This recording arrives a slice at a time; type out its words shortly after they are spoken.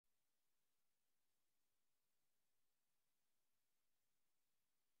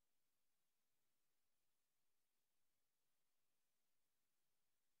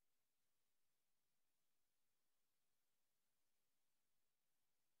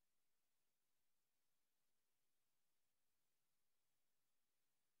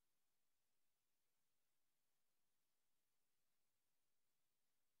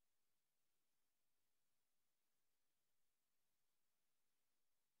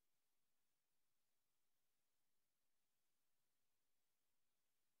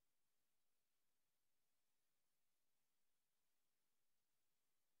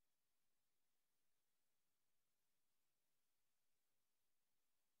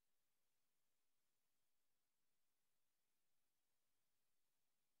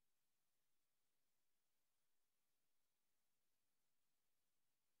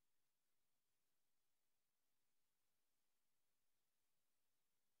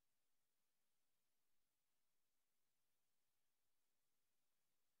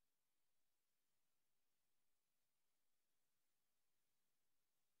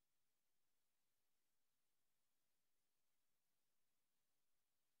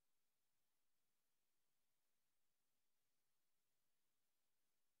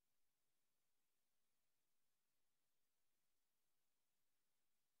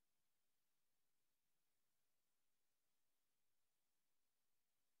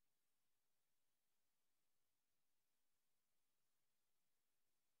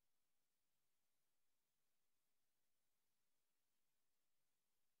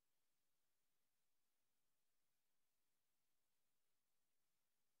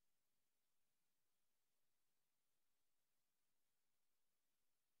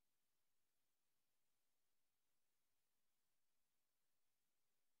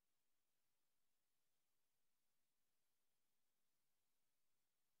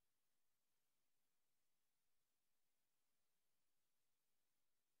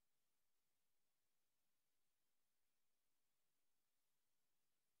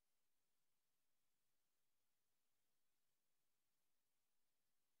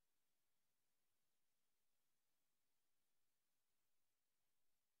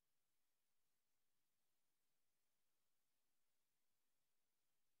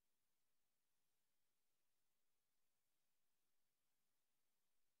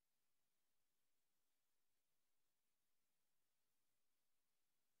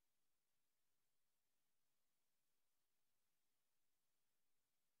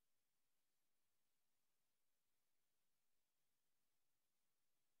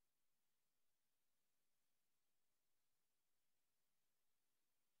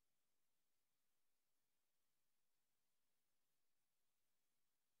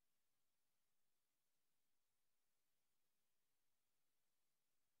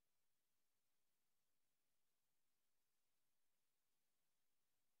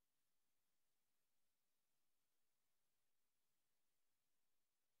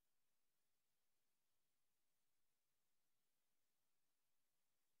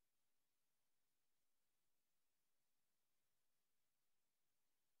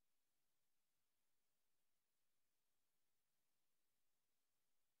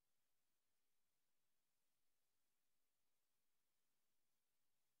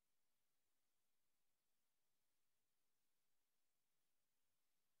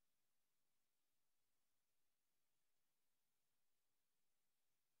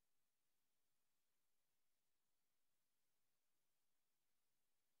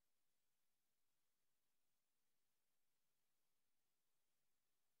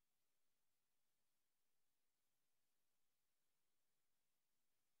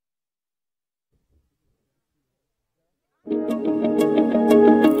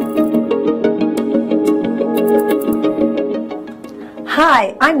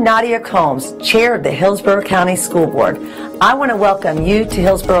Hi, I'm Nadia Combs, Chair of the Hillsborough County School Board. I want to welcome you to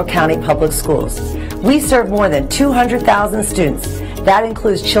Hillsborough County Public Schools. We serve more than 200,000 students. That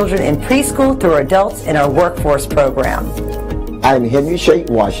includes children in preschool through adults in our workforce program. I'm Henry Shake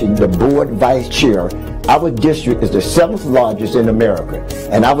Washington, the Board Vice Chair. Our district is the 7th largest in America,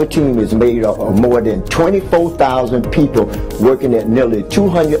 and our team is made up of more than 24,000 people working at nearly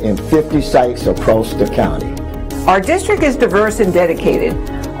 250 sites across the county. Our district is diverse and dedicated.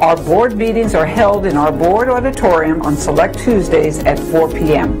 Our board meetings are held in our board auditorium on select Tuesdays at 4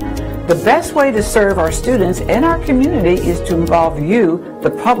 p.m. The best way to serve our students and our community is to involve you, the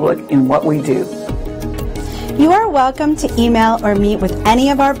public, in what we do. You are welcome to email or meet with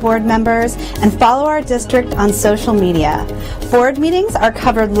any of our board members and follow our district on social media. Board meetings are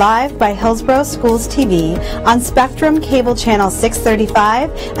covered live by Hillsborough Schools TV on Spectrum Cable Channel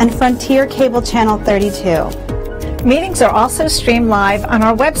 635 and Frontier Cable Channel 32. Meetings are also streamed live on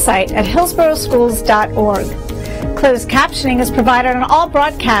our website at hillsboroughschools.org. Closed captioning is provided on all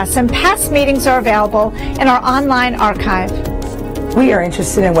broadcasts, and past meetings are available in our online archive. We are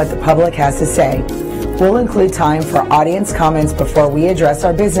interested in what the public has to say. We'll include time for audience comments before we address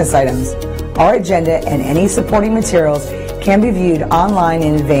our business items. Our agenda and any supporting materials can be viewed online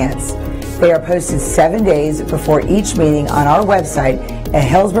in advance. They are posted 7 days before each meeting on our website at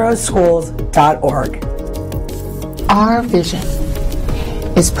hillsboroughschools.org. Our vision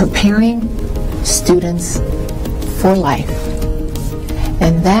is preparing students for life,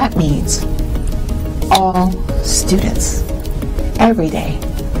 and that means all students, every day.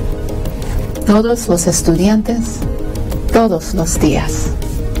 Todos los estudiantes, todos los días.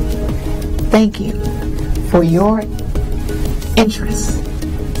 Thank you for your interest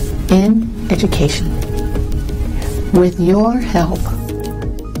in education. With your help,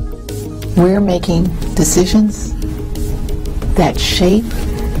 we're making decisions that shape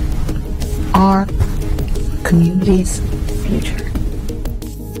our community's future.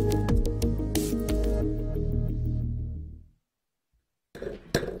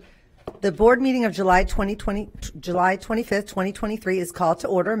 The board meeting of July 25th, 2023 is called to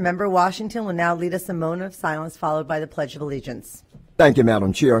order. Member Washington will now lead us a moment of silence followed by the Pledge of Allegiance. Thank you,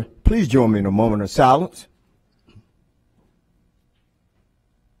 Madam Chair. Please join me in a moment of silence.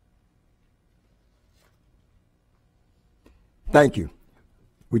 Thank you.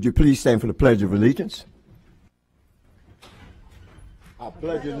 Would you please stand for the Pledge of Allegiance? I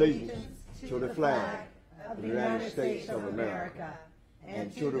pledge allegiance to the flag of the United States of America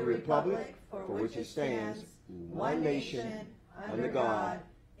and to the republic for which it stands, one nation, under God,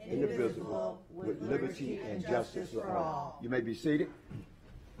 indivisible, with liberty and justice for all. You may be seated.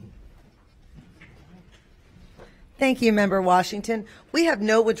 Thank you, Member Washington. We have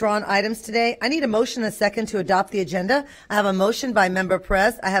no withdrawn items today. I need a motion and a second to adopt the agenda. I have a motion by Member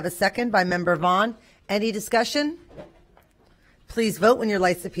Perez. I have a second by Member Vaughn. Any discussion? Please vote when your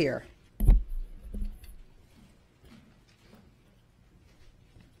lights appear.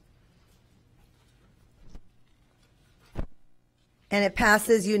 And it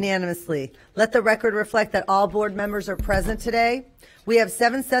passes unanimously. Let the record reflect that all board members are present today. We have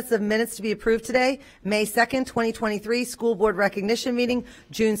 7 sets of minutes to be approved today. May 2nd, 2023, School Board Recognition Meeting.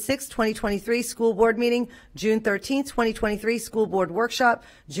 June 6th, 2023, School Board Meeting. June 13th, 2023, School Board Workshop.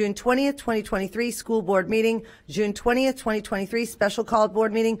 June 20th, 2023, School Board Meeting. June 20th, 2023, Special Called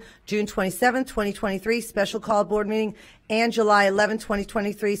Board Meeting. June 27th, 2023, Special Called Board Meeting. And July 11th,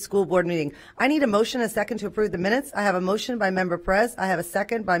 2023, School Board Meeting. I need a motion and a second to approve the minutes. I have a motion by Member Perez. I have a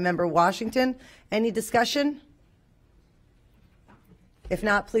second by Member Washington. Any discussion? If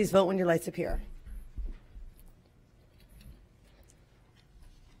not, please vote when your lights appear.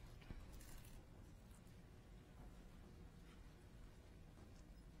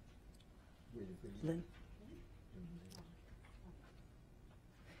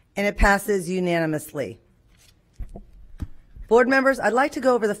 And it passes unanimously. Board members, I'd like to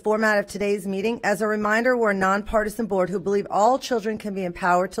go over the format of today's meeting. As a reminder, we're a nonpartisan board who believe all children can be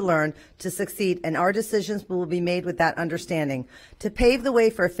empowered to learn, to succeed, and our decisions will be made with that understanding. To pave the way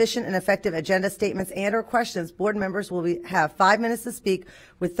for efficient and effective agenda statements and or questions, board members will have 5 minutes to speak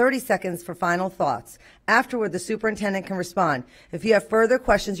with 30 seconds for final thoughts. Afterward, the superintendent can respond. If you have further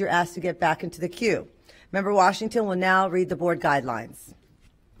questions, you're asked to get back into the queue. Member Washington will now read the board guidelines.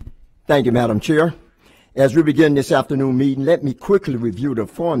 Thank you, Madam Chair. As we begin this afternoon meeting, let me quickly review the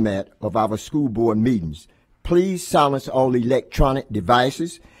format of our school board meetings. Please silence all electronic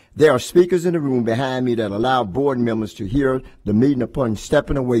devices. There are speakers in the room behind me that allow board members to hear the meeting upon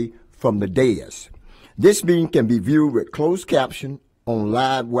stepping away from the dais. This meeting can be viewed with closed caption on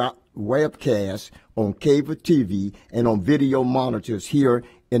live webcasts, on cable TV, and on video monitors here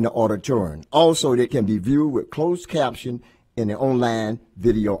in the auditorium. Also, they can be viewed with closed caption in the online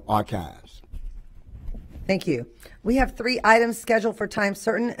video archives. Thank you. We have 3 items scheduled for time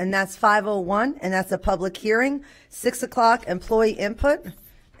certain, and that's 5:01, and that's a public hearing, 6 o'clock, employee input,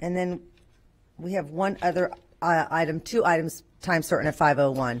 and then we have one other item, 2 items time certain at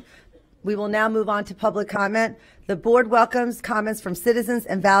 5:01. We will now move on to public comment. The board welcomes comments from citizens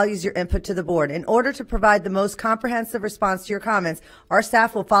and values your input to the board. In order to provide the most comprehensive response to your comments, our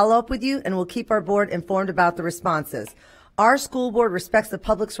staff will follow up with you and will keep our board informed about the responses. Our school board respects the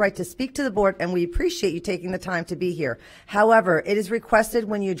public's right to speak to the board, and we appreciate you taking the time to be here. However, it is requested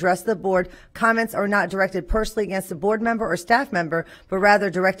when you address the board, comments are not directed personally against a board member or staff member, but rather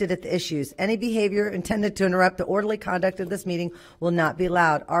directed at the issues. Any behavior intended to interrupt the orderly conduct of this meeting will not be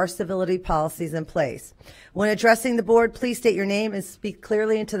allowed. Our civility policy is in place. When addressing the board, please state your name and speak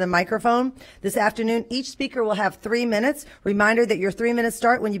clearly into the microphone. This afternoon, each speaker will have 3 minutes. Reminder that your 3 minutes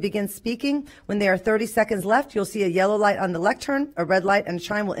start when you begin speaking. When there are 30 seconds left, you'll see a yellow light on the lectern, a red light and a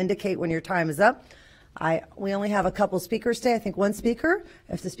chime will indicate when your time is up. We only have a couple speakers today. I think 1 speaker.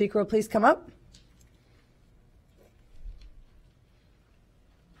 If the speaker will please come up.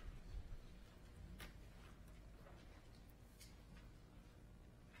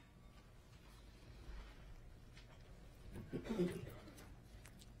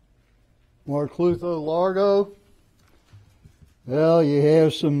 Mark Luther, Largo. Well, you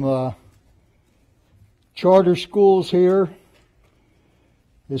have some charter schools here.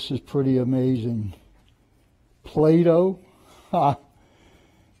 This is pretty amazing. Plato,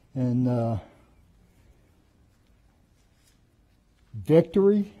 and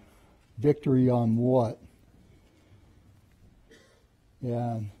Victory. Victory on what?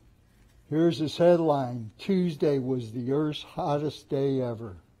 Yeah. Here's this headline. Tuesday was the Earth's hottest day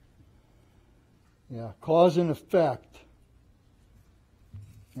ever. Yeah, cause and effect.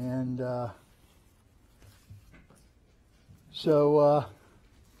 And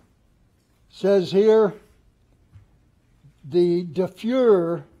says here, the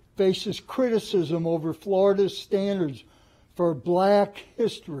DeFure faces criticism over Florida's standards for Black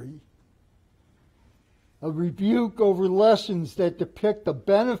history. A rebuke over lessons that depict the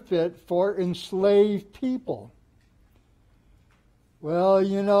benefit for enslaved people. Well,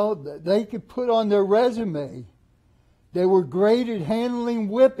 you know, they could put on their resume they were great at handling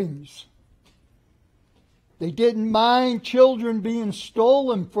whippings. They didn't mind children being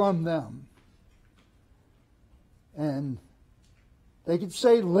stolen from them. And they could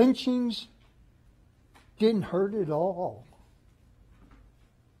say lynchings didn't hurt at all.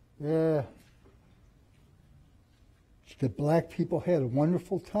 Yeah. The black people had a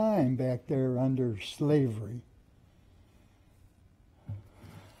wonderful time back there under slavery.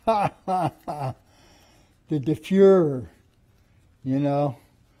 Ha ha ha. The DeFure, you know,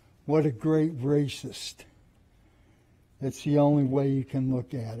 what a great racist. That's the only way you can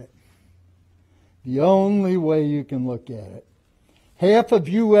look at it. The only way you can look at it. Half of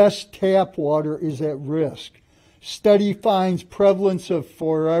U.S. tap water is at risk. Study finds prevalence of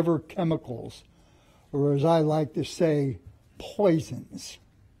forever chemicals, or as I like to say, poisons.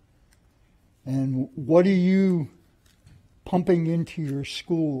 And what are you pumping into your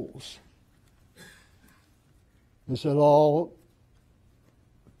schools? Is it all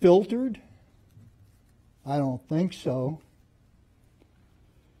filtered? I don't think so.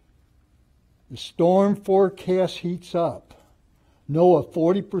 The storm forecast heats up. NOAA,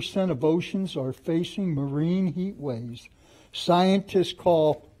 40% of oceans are facing marine heat waves. Scientists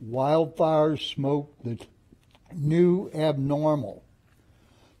call wildfire smoke the new abnormal.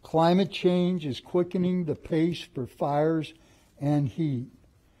 Climate change is quickening the pace for fires and heat.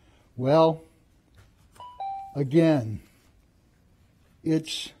 Well, again,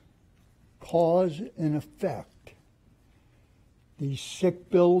 it's cause and effect. These sick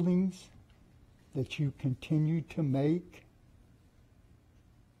buildings that you continue to make,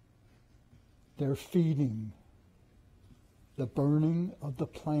 they're feeding the burning of the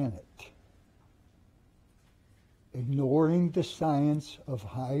planet, ignoring the science of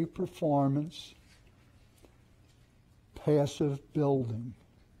high performance, passive building,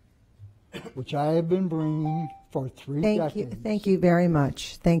 which I have been bringing for 3 decades. Thank you very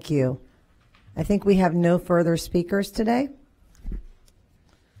much. Thank you. I think we have no further speakers today.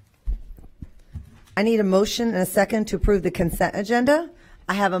 I need a motion and a second to approve the consent agenda.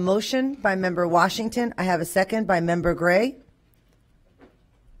 I have a motion by Member Washington. I have a second by Member Gray.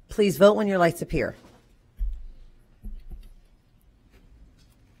 Please vote when your lights appear.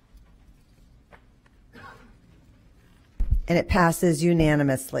 and it passes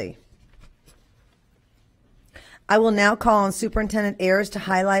unanimously. I will now call on Superintendent Ayers to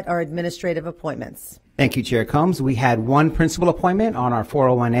highlight our administrative appointments. Thank you, Chair Combs. We had one principal appointment on our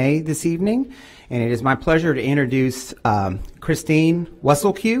 401A this evening, and it is my pleasure to introduce Christine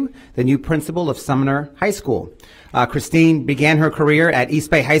Wesselkew, the new principal of Sumner High School. Christine began her career at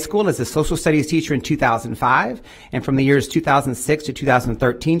East Bay High School as a social studies teacher in 2005, and from the years 2006 to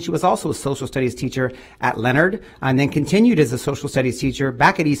 2013, she was also a social studies teacher at Leonard, and then continued as a social studies teacher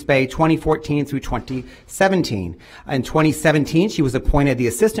back at East Bay 2014 through 2017. In 2017, she was appointed the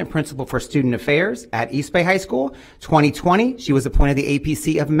assistant principal for student affairs at East Bay High School. 2020, she was appointed the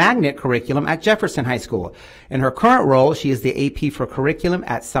APC of Magnet Curriculum at Jefferson High School. In her current role, she is the AP for Curriculum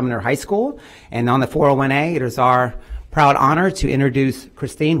at Sumner High School, and on the 401A, it is our proud honor to introduce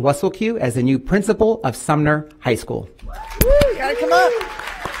Christine Wesselkew as the new principal of Sumner High School. Woo, you gotta come up.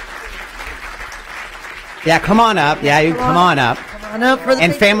 Yeah, come on up. Yeah, you come on up. Come on up for the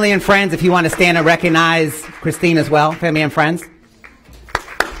And family and friends, if you want to stand and recognize Christine as well, family and friends.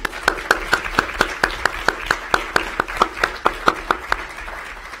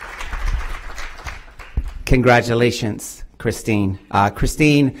 Congratulations, Christine.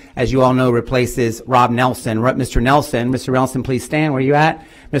 Christine, as you all know, replaces Rob Nelson. Mr. Nelson, please stand. Where are you at?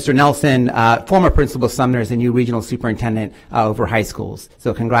 Mr. Nelson, former principal of Sumner, is the new regional superintendent over high schools.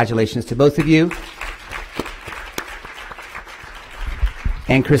 So congratulations to both of you.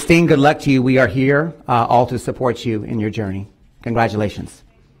 And Christine, good luck to you. We are here all to support you in your journey. Congratulations.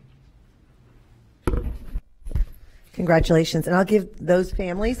 Congratulations. And I'll give those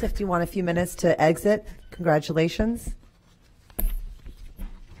families, if you want a few minutes to exit, congratulations.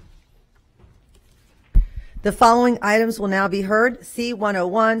 The following items will now be heard: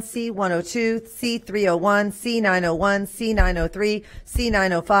 C-101, C-102, C-301, C-901, C-903,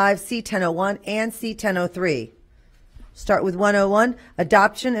 C-905, C-1001, and C-1003. Start with 101,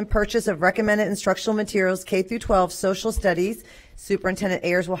 adoption and purchase of recommended instructional materials K through 12 social studies. Superintendent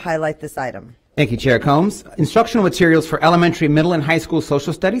Ayers will highlight this item. Thank you, Chair Combs. Instructional materials for elementary, middle, and high school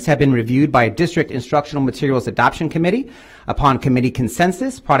social studies have been reviewed by a district instructional materials adoption committee. Upon committee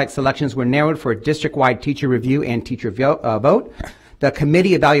consensus, product selections were narrowed for a district-wide teacher review and teacher vote. The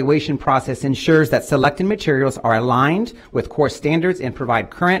committee evaluation process ensures that selected materials are aligned with course standards and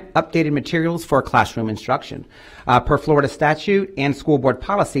provide current, updated materials for classroom instruction. Per Florida statute and school board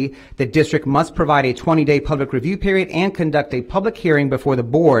policy, the district must provide a 20-day public review period and conduct a public hearing before the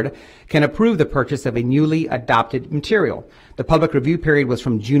board can approve the purchase of a newly adopted material. The public review period was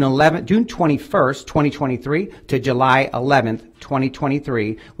from June 21st, 2023 to July 11th,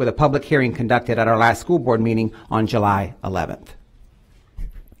 2023, with a public hearing conducted at our last school board meeting on July 11th.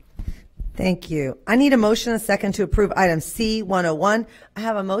 Thank you. I need a motion and a second to approve item C-101. I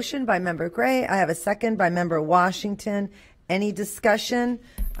have a motion by Member Gray. I have a second by Member Washington. Any discussion?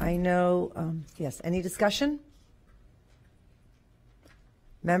 I know, yes, any discussion?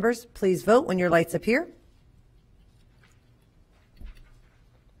 Members, please vote when your lights appear.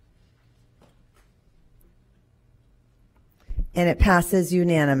 And it passes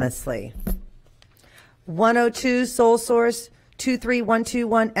unanimously. 102, sole source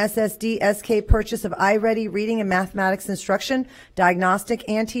 23121 SSD SK purchase of iReady reading and mathematics instruction, diagnostic,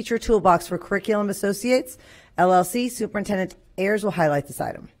 and teacher toolbox for Curriculum Associates, LLC. Superintendent Ayers will highlight this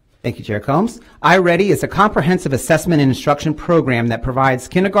item. Thank you, Chair Combs. iReady is a comprehensive assessment and instruction program that provides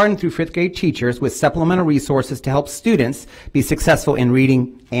kindergarten through fifth grade teachers with supplemental resources to help students be successful in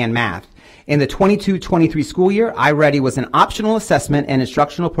reading and math. In the 22-23 school year, iReady was an optional assessment and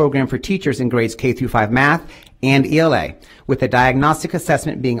instructional program for teachers in grades K through 5 math and ELA, with the diagnostic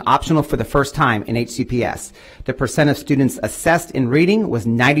assessment being optional for the first time in HCPS. The percent of students assessed in reading was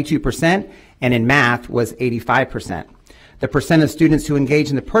 92%, and in math was 85%. The percent of students who engaged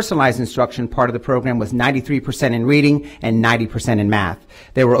in the personalized instruction part of the program was 93% in reading and 90% in math.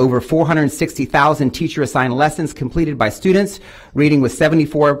 There were over 460,000 teacher-assigned lessons completed by students. Reading with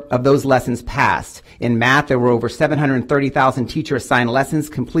 74 of those lessons passed. In math, there were over 730,000 teacher-assigned lessons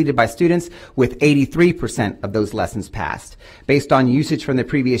completed by students, with 83% of those lessons passed. Based on usage from the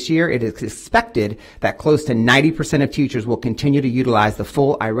previous year, it is expected that close to 90% of teachers will continue to utilize the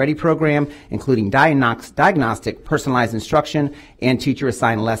full iReady program, including diagnostic, personalized instruction, and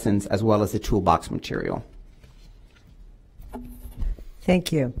teacher-assigned lessons, as well as the toolbox material.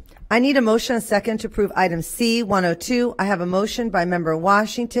 Thank you. I need a motion and a second to approve item C-102. I have a motion by Member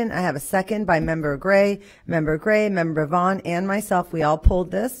Washington. I have a second by Member Gray, Member Vaughn, and myself. We all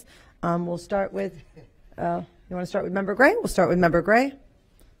pulled this. We'll start with, you want to start with Member Gray? We'll start with Member Gray.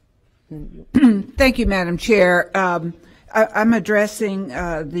 Thank you, Madam Chair. I'm addressing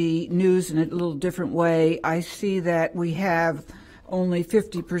the news in a little different way. I see that we have only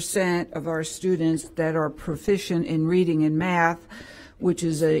 50% of our students that are proficient in reading and math, which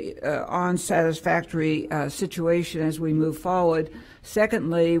is a unsatisfactory situation as we move forward.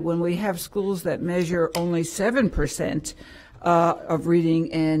 Secondly, when we have schools that measure only 7% of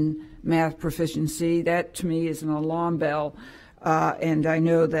reading and math proficiency, that to me is an alarm bell. And I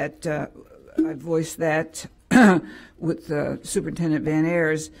know that I voiced that with Superintendent Van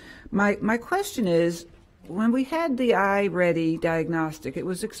Ayers. My question is, when we had the iReady diagnostic, it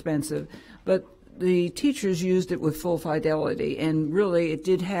was expensive, but the teachers used it with full fidelity, and really it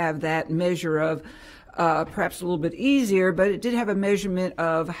did have that measure of perhaps a little bit easier, but it did have a measurement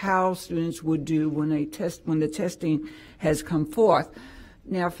of how students would do when the testing has come forth.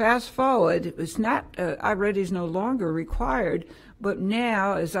 Now, fast forward, it's not iReady is no longer required, but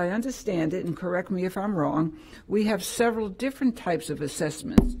now, as I understand it, and correct me if I'm wrong, we have several different types of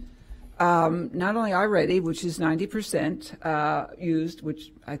assessments. Not only iReady, which is 90% used,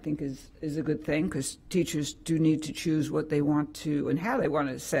 which I think is a good thing, because teachers do need to choose what they want to and how they want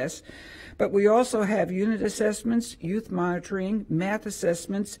to assess, but we also have unit assessments, youth monitoring, math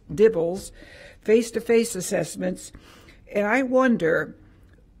assessments, DIBELS, face-to-face assessments, and I wonder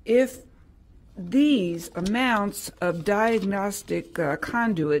if these amounts of diagnostic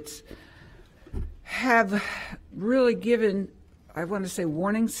conduits have really given, I want to say,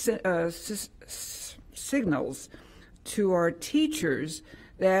 warning signals to our teachers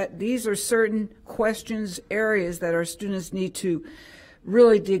that these are certain questions, areas that our students need to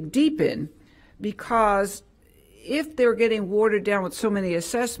really dig deep in, because if they're getting watered down with so many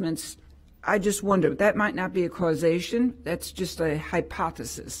assessments, I just wonder, that might not be a causation, that's just a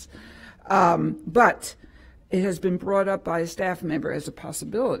hypothesis. But it has been brought up by a staff member as a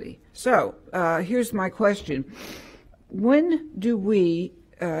possibility. So here's my question. When do we,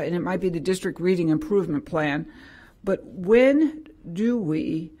 and it might be the district reading improvement plan, but when do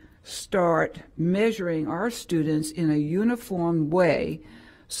we start measuring our students in a uniform way?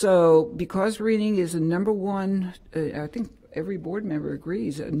 So because reading is a number one, I think every board member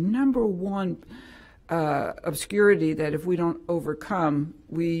agrees, a number one obscurity that if we don't overcome,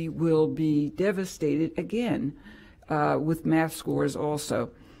 we will be devastated again with math scores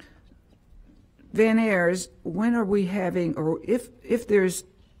also. Van Ayers, when are we having, or if there's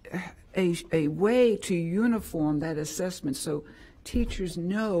a way to uniform that assessment so teachers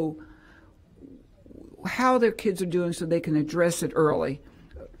know how their kids are doing so they can address it early?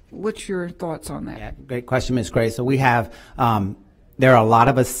 What's your thoughts on that? Yeah, great question, Ms. Gray. So we have, there are a lot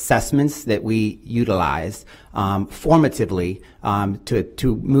of assessments that we utilize formatively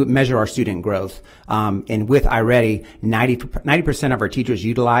to measure our student growth. And with iReady, 90% of our teachers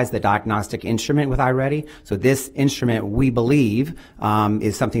utilize the diagnostic instrument with iReady. So this instrument, we believe,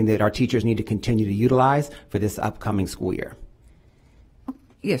 is something that our teachers need to continue to utilize for this upcoming school year.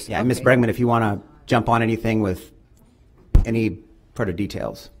 Yes. Yeah, okay. Ms. Bregman, if you want to jump on anything with any further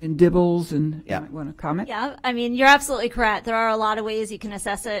details. And DIBELS, and yeah. You might want to comment? Yeah, I mean, you're absolutely correct. There are a lot of ways you can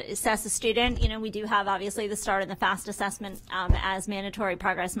assess a student. You know, we do have obviously the START and the FAST assessment as mandatory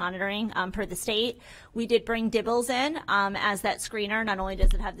progress monitoring per the state. We did bring DIBELS in as that screener. Not only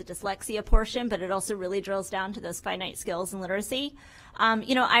does it have the dyslexia portion, but it also really drills down to those finite skills and literacy.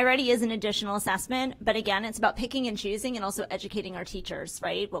 You know, iReady is an additional assessment, but again, it's about picking and choosing and also educating our teachers,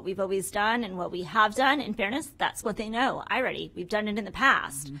 right? What we've always done and what we have done, in fairness, that's what they know, iReady. We've done it in the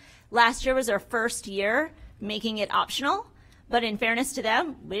past. Mm-hmm. Last year was our first year making it optional, but in fairness to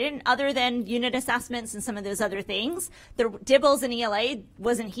them, we didn't, other than unit assessments and some of those other things, the DIBELS and ELA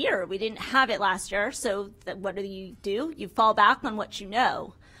wasn't here. We didn't have it last year, so what do? You fall back on what you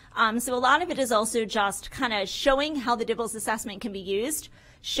know. So a lot of it is also just kind of showing how the DIBELS assessment can be used,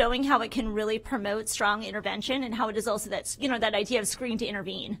 showing how it can really promote strong intervention, and how it is also that, you know, that idea of screen to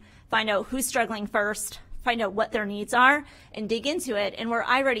intervene. Find out who's struggling first, find out what their needs are, and dig into it. And where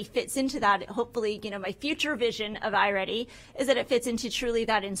iReady fits into that, hopefully, you know, my future vision of iReady is that it fits into truly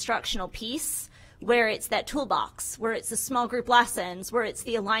that instructional piece, where it's that toolbox, where it's the small group lessons, where it's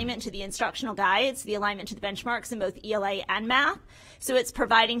the alignment to the instructional guides, the alignment to the benchmarks in both ELA and math. So it's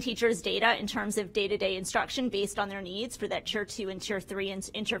providing teachers data in terms of day-to-day instruction based on their needs for that Tier 2 and Tier 3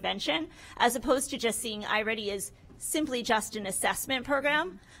 intervention, as opposed to just seeing iReady as simply just an assessment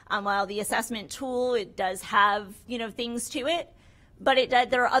program. While the assessment tool, it does have, you know, things to it, but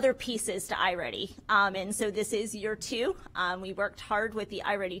there are other pieces to iReady. And so this is year 2. We worked hard with the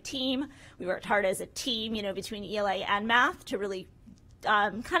iReady team. We worked hard as a team, you know, between ELA and math to really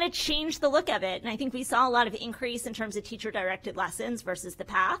kind of change the look of it. And I think we saw a lot of increase in terms of teacher-directed lessons versus the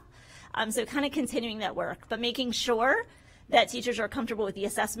path. So kind of continuing that work, but making sure that teachers are comfortable with the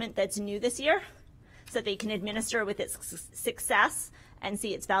assessment that's new this year, so that they can administer with its success and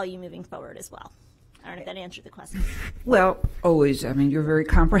see its value moving forward as well. I don't know if that answered the question. Well, always. I mean, you're very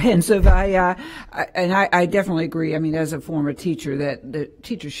comprehensive. I definitely agree. I mean, as a former teacher, that the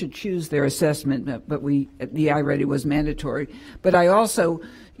teachers should choose their assessment, but the iReady was mandatory. But I also,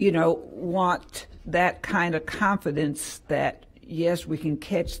 want that kind of confidence that, yes, we can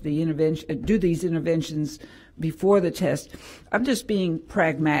catch the intervention, do these interventions before the test. I'm just being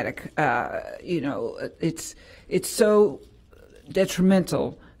pragmatic. It's so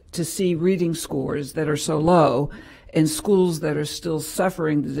detrimental to see reading scores that are so low in schools that are still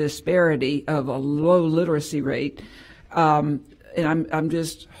suffering the disparity of a low literacy rate. And I'm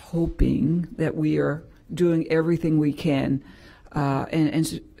just hoping that we are doing everything we can.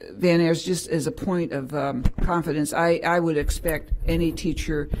 And Van Ayers, just as a point of confidence, I would expect any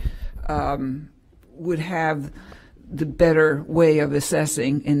teacher would have the better way of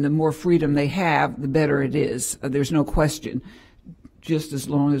assessing, and the more freedom they have, the better it is. There's no question, just as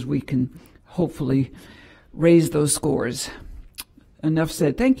long as we can hopefully raise those scores. Enough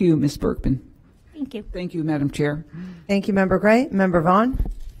said. Thank you, Ms. Berkman. Thank you. Thank you, Madam Chair. Thank you, Member Gray. Member Vaughn?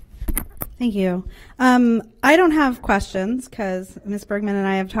 Thank you. I don't have questions because Ms. Bergman and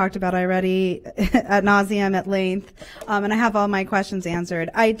I have talked about iReady ad nauseum at length, and I have all my questions answered.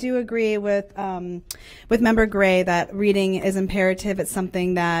 I do agree with Member Gray that reading is imperative. It's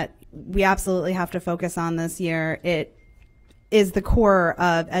something that we absolutely have to focus on this year. It is the core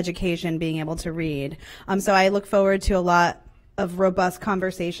of education, being able to read. So I look forward to a lot of robust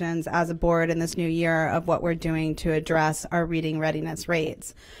conversations as a board in this new year of what we're doing to address our reading readiness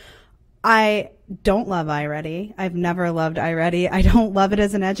rates. I don't love iReady. I've never loved iReady. I don't love it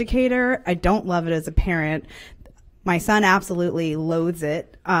as an educator. I don't love it as a parent. My son absolutely loathes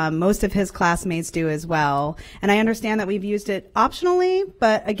it. Most of his classmates do as well. And I understand that we've used it optionally,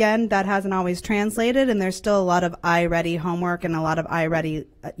 but again, that hasn't always translated, and there's still a lot of iReady homework and a lot of iReady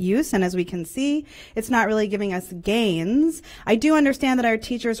use. And as we can see, it's not really giving us gains. I do understand that our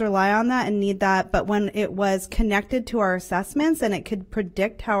teachers rely on that and need that, but when it was connected to our assessments and it could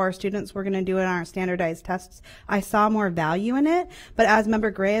predict how our students were going to do in our standardized tests, I saw more value in it. But as Member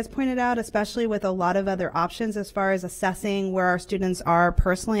Gray has pointed out, especially with a lot of other options as far as assessing where our students are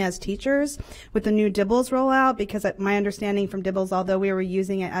personally as teachers with the new DIBELS rollout, because my understanding from DIBELS, although we were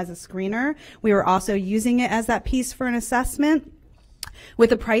using it as a screener, we were also using it as that piece for an assessment.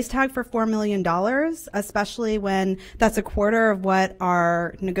 With a price tag for $4 million, especially when that's a quarter of what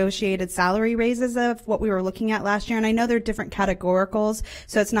our negotiated salary raises of what we were looking at last year. And I know they're different categoricals,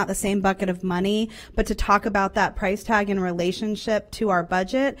 so it's not the same bucket of money, but to talk about that price tag in relationship to our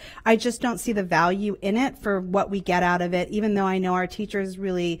budget, I just don't see the value in it for what we get out of it, even though I know our teachers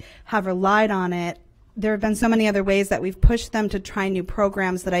really have relied on it. There have been so many other ways that we've pushed them to try new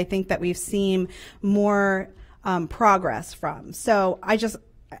programs that I think that we've seen more progress from. So I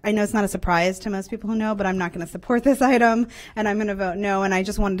know it's not a surprise to most people who know, but I'm not going to support this item, and I'm going to vote no, and I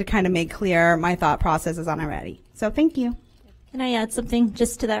just wanted to kind of make clear my thought processes on iReady. So thank you. Can I add something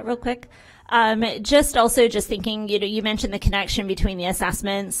just to that real quick? Just thinking, you mentioned the connection between the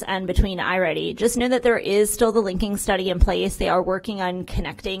assessments and between iReady. Just know that there is still the linking study in place. They are working on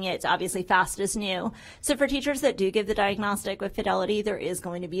connecting. It's obviously fast as new. So for teachers that do give the diagnostic with Fidelity, there is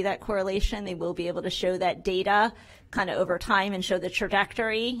going to be that correlation. They will be able to show that data kind of over time and show the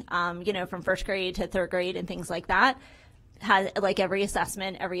trajectory, from first grade to third grade and things like that. Like every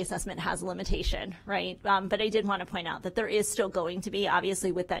assessment has a limitation, right? But I did want to point out that there is still going to be,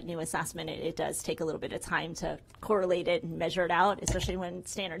 obviously with that new assessment, it does take a little bit of time to correlate it and measure it out, especially when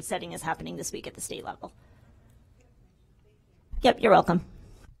standard setting is happening this week at the state level. Yep, you're welcome.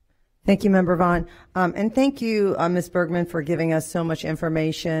 Thank you, Member Vaughn. And thank you, Ms. Bergman, for giving us so much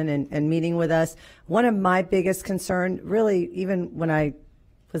information and meeting with us. One of my biggest concerns, really, even when I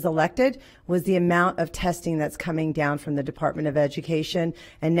was elected, was the amount of testing that's coming down from the Department of Education.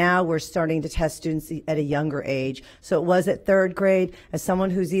 And now we're starting to test students at a younger age. So it was at third grade. As someone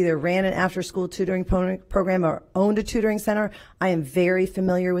who's either ran an after-school tutoring program or owned a tutoring center, I am very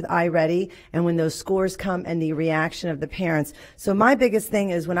familiar with iReady and when those scores come and the reaction of the parents. So my biggest thing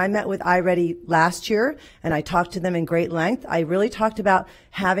is when I met with iReady last year and I talked to them in great length, I really talked about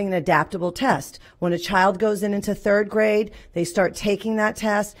having an adaptable test. When a child goes into third grade, they start taking that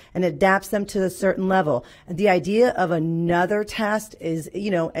test and adapts them to a certain level. And the idea of another test is,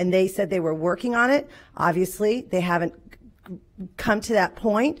 and they said they were working on it. Obviously, they haven't come to that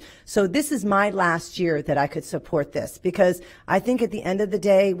point. So this is my last year that I could support this, because I think at the end of the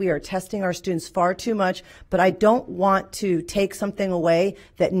day, we are testing our students far too much, but I don't want to take something away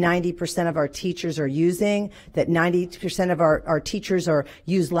that 90% of our teachers are using, that 90% of our teachers are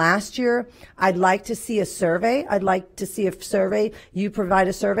used last year. I'd like to see a survey. I'd like to see a survey. You provide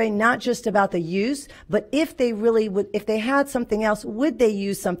a survey, not just about the use, but if they really would, if they had something else, would they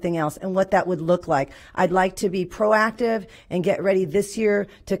use something else and what that would look like? I'd like to be proactive and get ready this year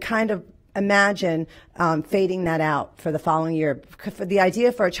to kind of imagine fading that out for the following year. For the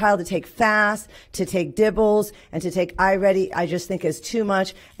idea for a child to take FAST, to take DIBELS, and to take iReady, I just think is too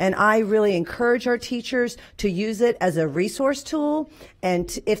much. And I really encourage our teachers to use it as a resource tool.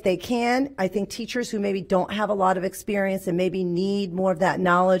 And if they can, I think teachers who maybe don't have a lot of experience and maybe need more of that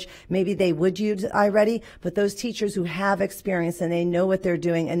knowledge, maybe they would use iReady. But those teachers who have experience and they know what they're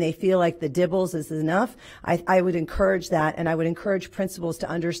doing and they feel like the DIBELS is enough, I would encourage that. And I would encourage principals to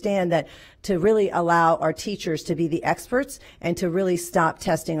understand that, to really allow our teachers to be the experts and to really stop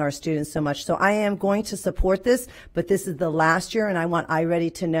testing our students so much. So I am going to support this, but this is the last year, and I want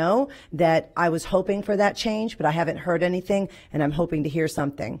iReady to know that I was hoping for that change, but I haven't heard anything, and I'm hoping to hear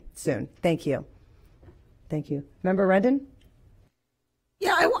something soon. Thank you. Thank you. Member Rendon?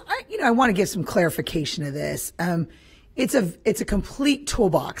 Yeah, I want to give some clarification to this. It's a complete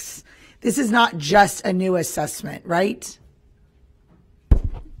toolbox. This is not just a new assessment, right?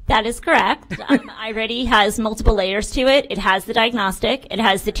 That is correct. iReady has multiple layers to it. It has the diagnostic. It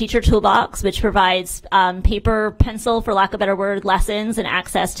has the teacher toolbox, which provides paper, pencil, for lack of a better word, lessons and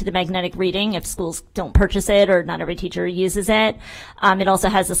access to the magnetic reading if schools don't purchase it or not every teacher uses it. It also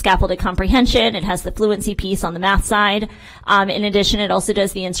has the scaffolded comprehension. It has the fluency piece on the math side. In addition, it also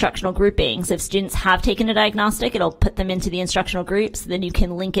does the instructional groupings. If students have taken a diagnostic, it'll put them into the instructional groups. Then you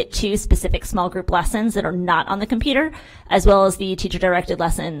can link it to specific small group lessons that are not on the computer, as well as the teacher-directed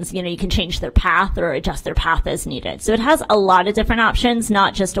lessons. You know, you can change their path or adjust their path as needed. So it has a lot of different options,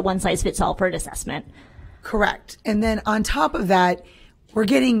 not just a one-size-fits-all for an assessment. Correct. And then on top of that, we're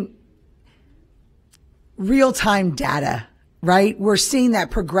getting real-time data, right? We're seeing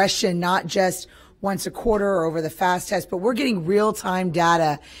that progression, not just once a quarter or over the FAST test, but we're getting real-time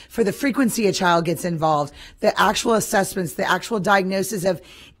data for the frequency a child gets involved, the actual assessments, the actual diagnosis of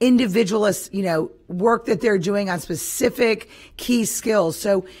individualist, work that they're doing on specific key skills.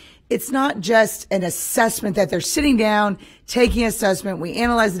 So it's not just an assessment that they're sitting down, taking assessment, we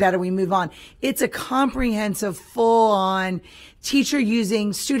analyze the data, we move on. It's a comprehensive, full-on teacher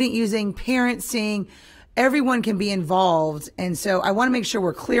using, student using, parent seeing. Everyone can be involved. And so I want to make sure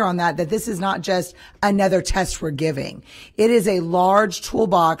we're clear on that this is not just another test we're giving. It is a large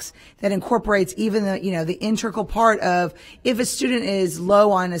toolbox that incorporates even the integral part of if a student is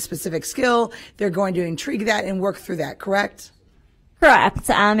low on a specific skill, they're going to intrigue that and work through that, correct? Correct.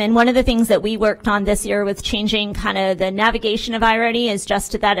 And one of the things that we worked on this year with changing kind of the navigation of iReady is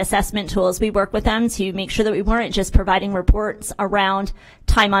just that assessment tools. We work with them to make sure that we weren't just providing reports around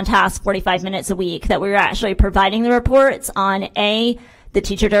time on task, 45 minutes a week, that we were actually providing the reports on the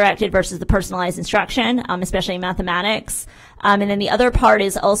teacher-directed versus the personalized instruction, especially in mathematics. And then the other part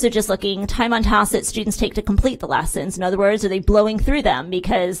is also just looking time on task that students take to complete the lessons. In other words, are they blowing through them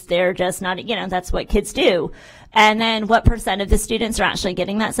because they're just not, that's what kids do. And then what percent of the students are actually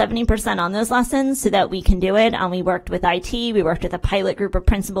getting that 70% on those lessons so that we can do it. We worked with IT. We worked with a pilot group of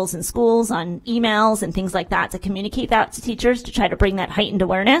principals in schools on emails and things like that to communicate that to teachers to try to bring that heightened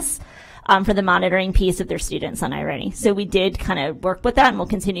awareness for the monitoring piece of their students on iReady. So we did kind of work with that, and we'll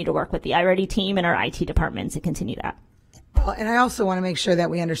continue to work with the iReady team and our IT department to continue that. Well, and I also want to make sure that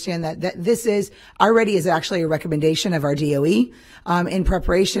we understand that this is, iReady is actually a recommendation of our DOE. In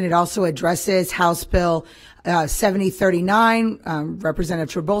preparation, it also addresses House Bill 7039,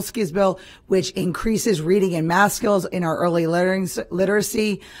 Representative Trabolsky's bill, which increases reading and math skills in our early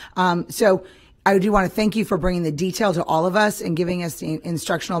literacy. So I do want to thank you for bringing the detail to all of us and giving us the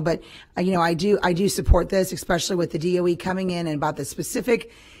instructional, but I do support this, especially with the DOE coming in and about the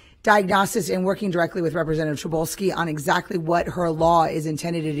specific diagnosis and working directly with Representative Trabolsky on exactly what her law is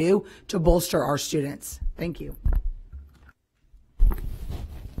intended to do to bolster our students. Thank you.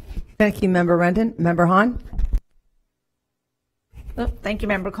 Thank you, Member Rendon. Member Hahn? Oh, thank you,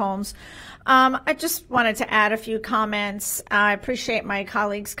 Member Combs. I just wanted to add a few comments. I appreciate my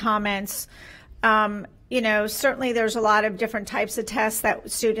colleagues' comments. Certainly there's a lot of different types of tests that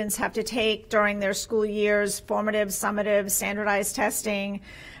students have to take during their school years, formative, summative, standardized testing.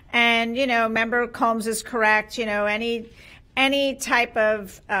 And, Member Combs is correct. Any type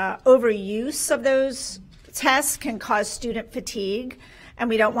of overuse of those tests can cause student fatigue, and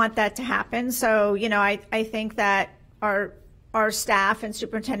we don't want that to happen. So, I think that our our staff and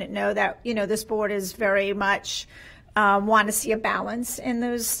superintendent know that, you know, this board is very much want to see a balance in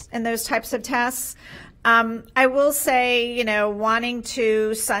those types of tests. I will say, you know, wanting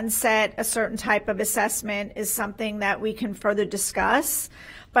to sunset a certain type of assessment is something that we can further discuss.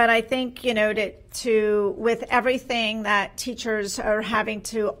 But I think, you know, to with everything that teachers are having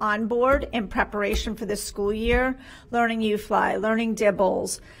to onboard in preparation for this school year, learning UFly, learning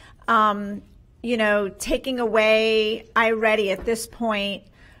DIBELS, you know, taking away iReady at this point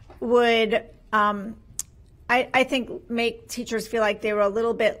would, I think, make teachers feel like they were a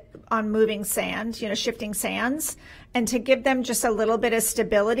little bit on moving sand, you know, shifting sands, and to give them just a little bit of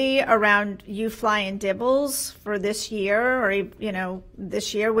stability around UFly and DIBELS for this year, or, you know,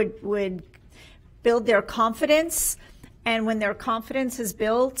 this year would build their confidence. And when their confidence is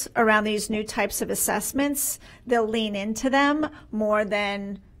built around these new types of assessments, they'll lean into them more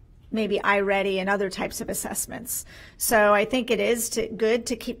than maybe iReady and other types of assessments. So I think it is good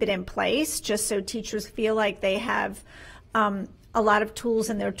to keep it in place, just so teachers feel like they have a lot of tools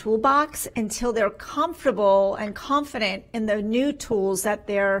in their toolbox until they're comfortable and confident in the new tools that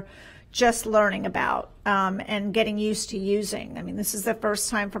they're just learning about and getting used to using. I mean, this is the first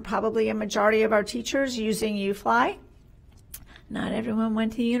time for probably a majority of our teachers using UFly. Not everyone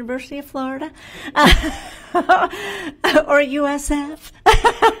went to the University of Florida or USF.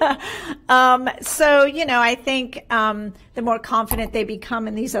 So, you know, I think the more confident they become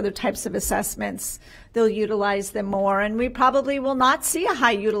in these other types of assessments, they'll utilize them more. And we probably will not see a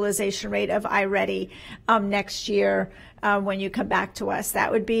high utilization rate of iReady next year when you come back to us.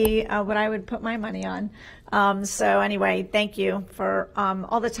 That would be what I would put my money on. So anyway, thank you for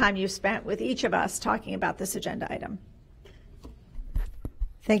all the time you've spent with each of us talking about this agenda item.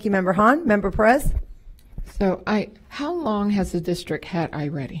 Thank you, Member Hahn. Member Perez? So how long has the district had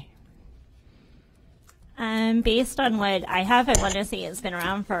iReady? Based on what I have, I want to say it's been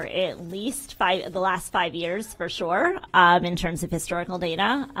around for at least the last 5 years for sure, in terms of historical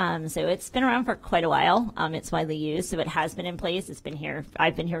data. So it's been around for quite a while. It's widely used, so it has been in place. It's been here.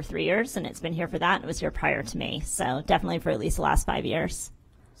 I've been here 3 years, and it's been here for that. And it was here prior to me, so definitely for at least the last 5 years.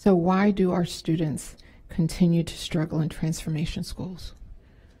 So why do our students continue to struggle in transformation schools?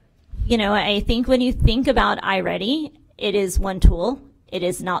 You know, I think when you think about iReady, it is one tool. It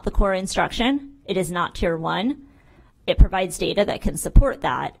is not the core instruction. It is not Tier 1. It provides data that can support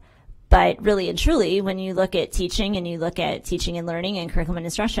that. But really and truly, when you look at teaching and you look at teaching and learning and curriculum and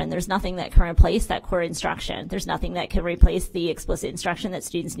instruction, there's nothing that can replace that core instruction. There's nothing that can replace the explicit instruction that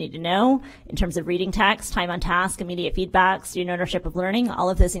students need to know in terms of reading text, time on task, immediate feedback, student ownership of learning. All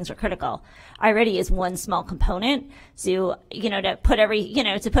of those things are critical. iReady is one small component. So, you know, to put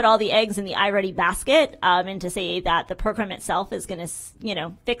all the eggs in the iReady basket, and to say that the program itself is going to, you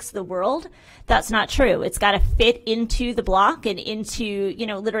know, fix the world, that's not true. It's got to fit into the block and into, you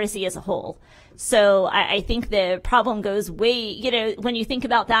know, literacy as a whole. So I think the problem goes way, you know, when you think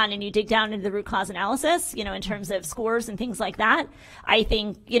about that and you dig down into the root cause analysis, you know, in terms of scores and things like that, I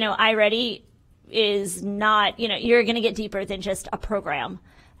think, you know, iReady is not, you know, you're going to get deeper than just a program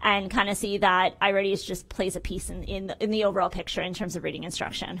and kind of see that iReady just plays a piece in the overall picture in terms of reading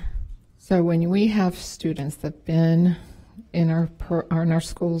instruction. So when we have students that have been in our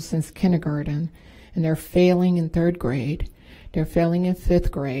schools since kindergarten and they're failing in 3rd grade, they're failing in 5th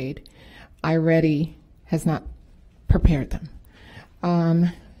grade, iReady has not prepared them.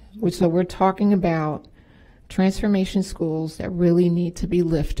 So we're talking about transformation schools that really need to be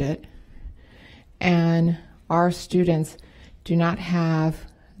lifted, and our students do not have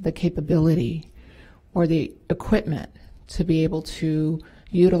the capability or the equipment to be able to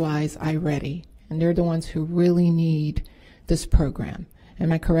utilize iReady, and they're the ones who really need this program.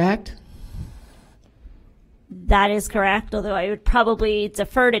 Am I correct? That is correct, although I would probably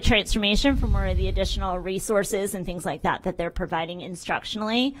defer to Transformation for more of the additional resources and things like that they're providing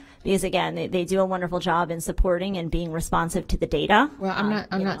instructionally, because again, they do a wonderful job in supporting and being responsive to the data. Well,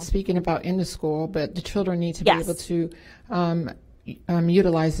 I'm not speaking about in the school, but the children need to be able to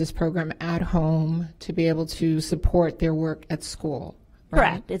utilize this program at home to be able to support their work at school. Right?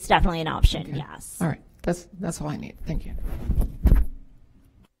 Correct. It's definitely an option. Okay. Yes. All right. That's all I need. Thank you.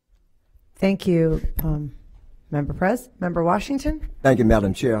 Thank you, Member Perez. Member Washington. Thank you,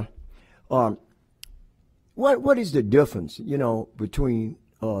 Madam Chair. What is the difference, you know, between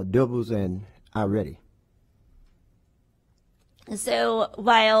DIBELS and iReady? So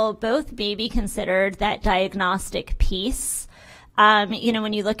while both may be considered that diagnostic piece, you know,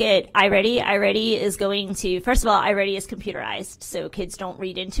 when you look at iReady is going to, first of all, iReady is computerized, so kids don't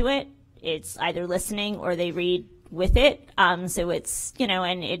read into it. It's either listening or they read with it. So it's,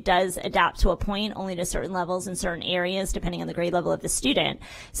 and it does adapt to a point, only to certain levels in certain areas, depending on the grade level of the student.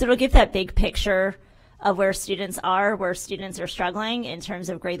 So it'll give that big picture of where students are struggling in terms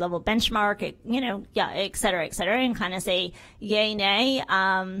of grade level benchmark, et cetera, and kind of say yay, nay,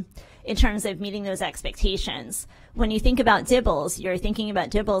 in terms of meeting those expectations. When you think about DIBELS, you're thinking about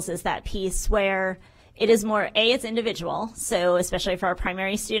DIBELS as that piece where it is more, it's individual. So especially for our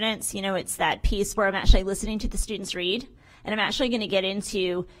primary students, it's that piece where I'm actually listening to the students read, and I'm actually going to get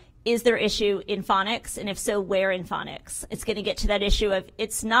into, is there issue in phonics? And if so, where in phonics? It's going to get to that issue of,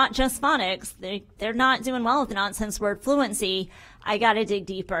 it's not just phonics. They're not doing well with the nonsense word fluency. I got to dig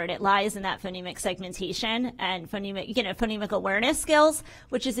deeper, and it lies in that phonemic segmentation and phonemic awareness skills,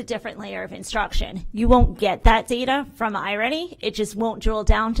 which is a different layer of instruction. You won't get that data from iReady. It just won't drill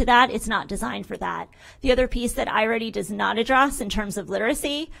down to that. It's not designed for that. The other piece that iReady does not address in terms of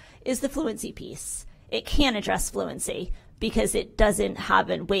literacy is the fluency piece. It can't address fluency because it doesn't have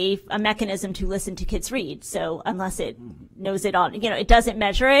a mechanism to listen to kids read. So unless it knows it on, it doesn't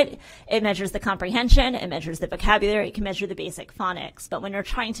measure it. It measures the comprehension, it measures the vocabulary, it can measure the basic phonics. But when you're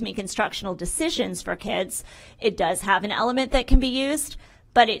trying to make instructional decisions for kids, it does have an element that can be used,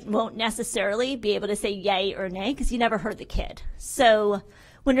 but it won't necessarily be able to say yay or nay because you never heard the kid. So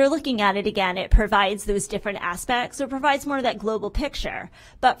when you're looking at it again, it provides those different aspects. So it provides more of that global picture.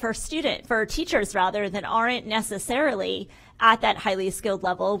 But for teachers rather, that aren't necessarily at that highly skilled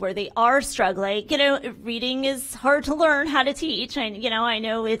level where they are struggling, reading is hard to learn how to teach. I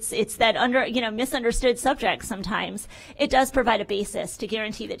know it's that misunderstood subject sometimes. It does provide a basis to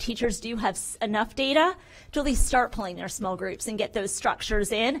guarantee that teachers do have enough data to at least start pulling their small groups and get those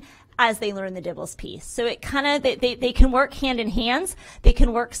structures in as they learn the DIBELS piece. So it kind of, they can work hand in hand, they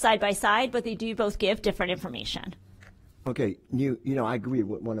can work side by side, but they do both give different information. Okay, I agree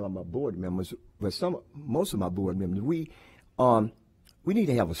with one of my board members, but most of my board members, we need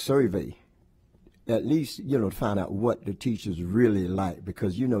to have a survey, at least, to find out what the teachers really like,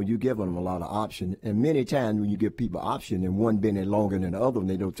 because, you give them a lot of options, and many times when you give people options and one been in longer than the other one,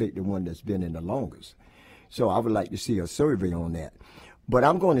 they don't take the one that's been in the longest. So I would like to see a survey on that. But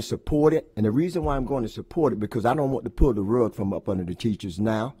I'm going to support it, and the reason why I'm going to support it, because I don't want to pull the rug from up under the teachers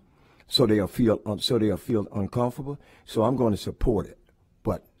now, so they'll feel uncomfortable. So I'm going to support it.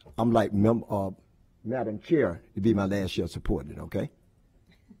 But I'm like Madam Chair to be my last year supporting it. Okay.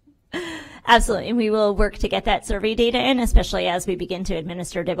 Absolutely, and we will work to get that survey data in, especially as we begin to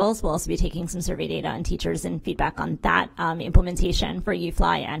administer DIBELS. We'll also be taking some survey data on teachers and feedback on that implementation for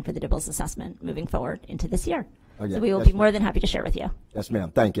UFly and for the DIBELS assessment moving forward into this year. So we will be more than happy to share with you. Yes, ma'am.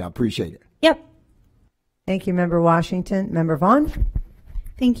 Thank you. I appreciate it. Yep. Thank you, Member Washington. Member Vaughn?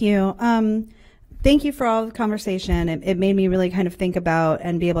 Thank you. Thank you for all the conversation. It made me really kind of think about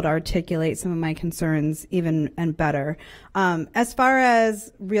and be able to articulate some of my concerns even and better. As far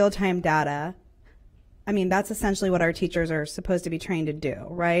as real-time data, that's essentially what our teachers are supposed to be trained to do,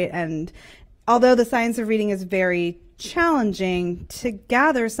 right? And although the science of reading is very challenging, to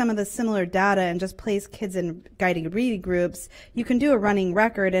gather some of the similar data and just place kids in guided reading groups, you can do a running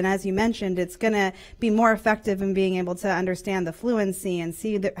record. And as you mentioned, it's going to be more effective in being able to understand the fluency and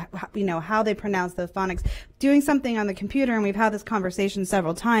see how they pronounce the phonics. Doing something on the computer, and we've had this conversation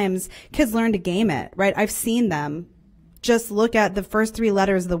several times, kids learn to game it, right? I've seen them just look at the first 3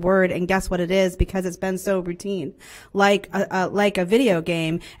 letters of the word and guess what it is because it's been so routine, like a video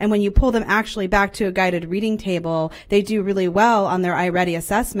game. And when you pull them actually back to a guided reading table, they do really well on their iReady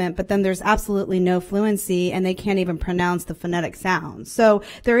assessment, but then there's absolutely no fluency and they can't even pronounce the phonetic sounds. So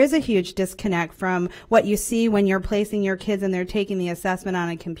there is a huge disconnect from what you see when you're placing your kids and they're taking the assessment on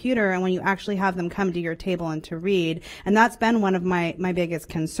a computer and when you actually have them come to your table and to read. And that's been one of my biggest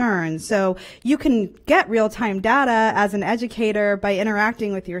concerns. So you can get real-time data as an educator by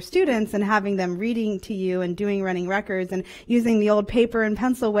interacting with your students and having them reading to you and doing running records and using the old paper and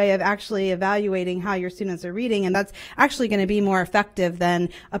pencil way of actually evaluating how your students are reading. And that's actually going to be more effective than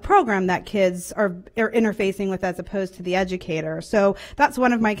a program that kids are interfacing with as opposed to the educator. So that's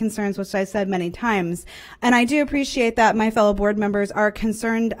one of my concerns, which I said many times. And I do appreciate that my fellow board members are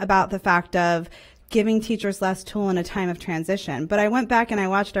concerned about the fact of giving teachers less tool in a time of transition. But I went back and I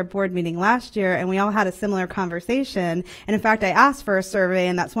watched our board meeting last year and we all had a similar conversation. And in fact, I asked for a survey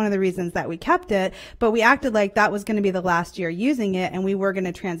and that's one of the reasons that we kept it, but we acted like that was going to be the last year using it and we were going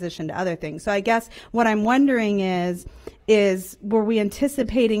to transition to other things. So I guess what I'm wondering is, were we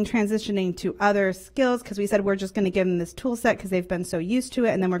anticipating transitioning to other skills? Because we said we're just going to give them this tool set because they've been so used to it,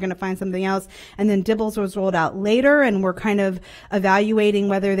 and then we're going to find something else. And then Dibbles was rolled out later, and we're kind of evaluating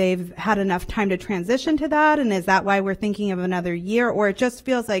whether they've had enough time to transition to that. And is that why we're thinking of another year? Or it just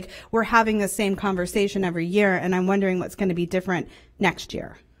feels like we're having the same conversation every year, and I'm wondering what's going to be different next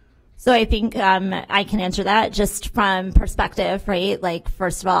year. So I think I can answer that just from perspective, right? Like,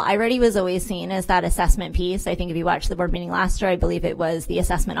 first of all, iReady was always seen as that assessment piece. I think if you watched the board meeting last year, I believe it was the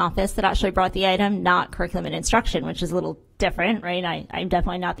assessment office that actually brought the item, not curriculum and instruction, which is a little different, right? I'm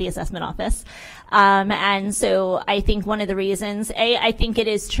definitely not the assessment office. And so I think one of the reasons, I think it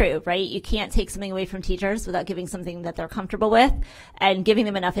is true, right? You can't take something away from teachers without giving something that they're comfortable with and giving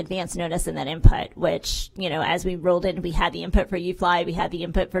them enough advance notice and that input, which, you know, as we rolled in, we had the input for UFly, we had the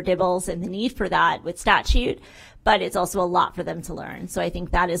input for Dibbles and the need for that with statute, but it's also a lot for them to learn. So I think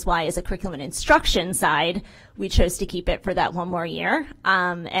that is why, as a curriculum and instruction side, we chose to keep it for that one more year.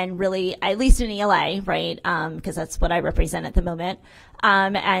 And really, at least in ELA, right? Because that's what I represent at the moment.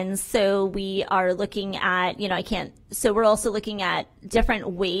 And so we are looking at, you know, so we're also looking at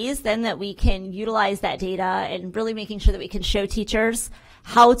different ways then that we can utilize that data and really making sure that we can show teachers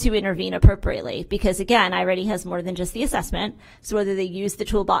how to intervene appropriately. Because again, iReady has more than just the assessment. So whether they use the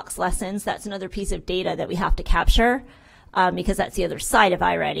toolbox lessons, that's another piece of data that we have to capture. Because that's the other side of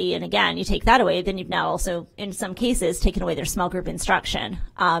iReady. And again, you take that away, then you've now also, in some cases, taken away their small group instruction.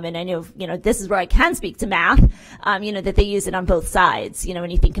 And I know, you know, this is where I can speak to math, you know, that they use it on both sides, you know, when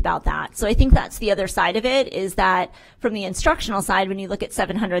you think about that. So I think that's the other side of it, is that from the instructional side, when you look at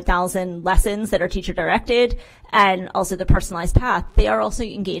 700,000 lessons that are teacher directed and also the personalized path, they are also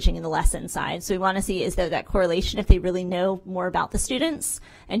engaging in the lesson side. So we want to see, is there that correlation if they really know more about the students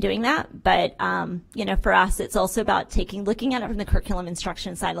and doing that. But, you know, for us, it's also about looking at it from the curriculum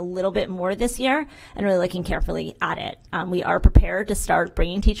instruction side a little bit more this year and really looking carefully at it. We are prepared to start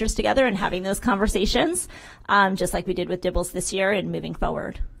bringing teachers together and having those conversations, just like we did with Dibbles this year and moving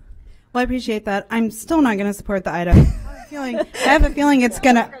forward. Well, I appreciate that. I'm still not going to support the item. I have a feeling it's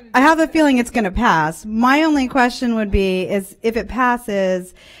going to pass. My only question would be is if it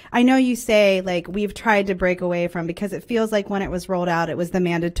passes, I know you say like we've tried to break away from, because it feels like when it was rolled out, it was the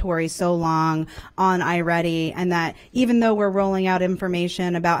mandatory so long on iReady, and that even though we're rolling out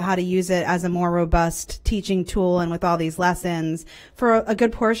information about how to use it as a more robust teaching tool and with all these lessons, for a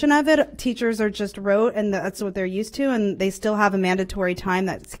good portion of it, teachers are just rote and that's what they're used to, and they still have a mandatory time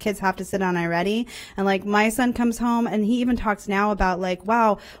that kids have to sit on iReady. And like my son comes home and he even talks now about like,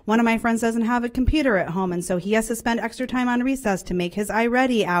 wow, one of my friends doesn't have a computer at home, and so he has to spend extra time on recess to make his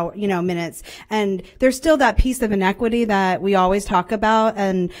iReady out, you know, minutes. And there's still that piece of inequity that we always talk about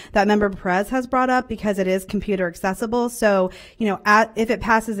and that Member Perez has brought up, because it is computer accessible. So, you know, if it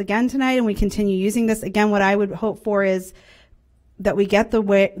passes again tonight and we continue using this, again, what I would hope for is that we get the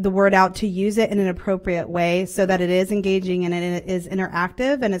word out to use it in an appropriate way so that it is engaging and it is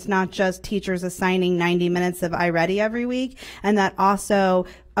interactive, and it's not just teachers assigning 90 minutes of iReady every week, and that also,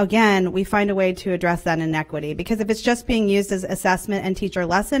 again, we find a way to address that inequity. Because if it's just being used as assessment and teacher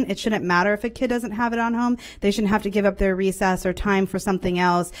lesson, it shouldn't matter if a kid doesn't have it on home. They shouldn't have to give up their recess or time for something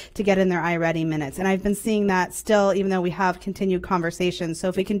else to get in their iReady minutes. And I've been seeing that still, even though we have continued conversations. So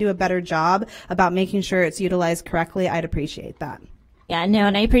if we can do a better job about making sure it's utilized correctly, I'd appreciate that. Yeah, no,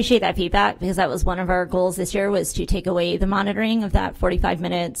 and I appreciate that feedback, because that was one of our goals this year, was to take away the monitoring of that 45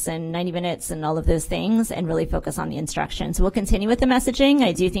 minutes and 90 minutes and all of those things and really focus on the instruction. So we'll continue with the messaging.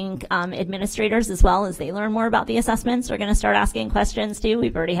 I do think administrators, as well as they learn more about the assessments, are going to start asking questions too.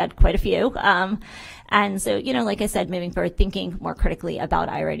 We've already had quite a few. And so, you know, like I said, moving forward, thinking more critically about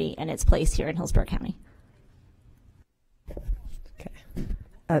iReady and its place here in Hillsborough County.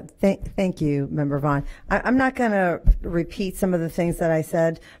 Thank you, Member Vaughn. I'm not going to repeat some of the things that I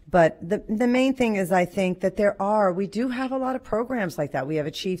said, but the main thing is I think that we do have a lot of programs like that. We have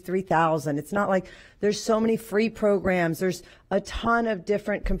Achieve 3000. It's not like there's so many free programs. There's a ton of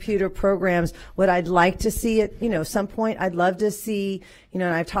different computer programs. What I'd like to see at, some point, I'd love to see, and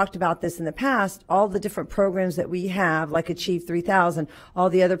I've talked about this in the past, all the different programs that we have, like Achieve 3000, all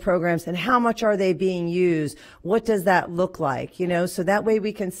the other programs, and how much are they being used? What does that look like? So that way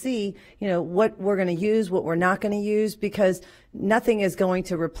we can see, what we're going to use, what we're not going to use, because nothing is going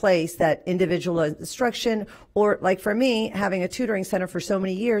to replace that individual instruction. Or like for me, having a tutoring center for so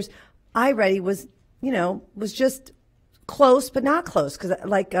many years, iReady was just close, but not close. Because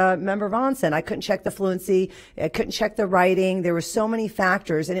like Member Vaughn said, I couldn't check the fluency. I couldn't check the writing. There were so many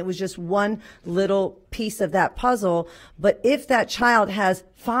factors, and it was just one little piece of that puzzle. But if that child has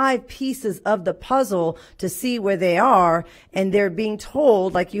 5 pieces of the puzzle to see where they are, and they're being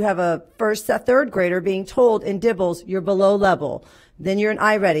told, like you have a third grader being told in Dibbles, you're below level. Then you're in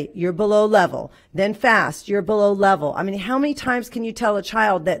iReady, you're below level. Then FAST, you're below level. I mean, how many times can you tell a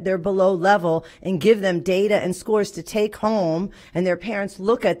child that they're below level and give them data and scores to take home, and their parents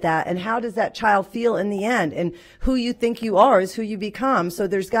look at that, and how does that child feel in the end? And who you think you are is who you become. So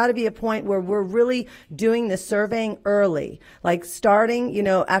there's got to be a point where we're really doing the surveying early, like starting,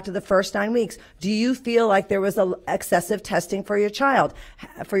 after the first 9 weeks. Do you feel like there was excessive testing for your child,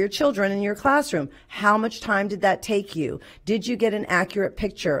 for your children in your classroom? How much time did that take you? Did you get an accurate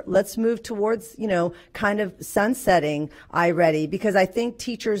picture? Let's move towards, kind of sunsetting iReady, because I think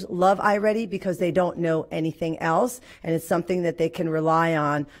teachers love iReady because they don't know anything else, and it's something that they can rely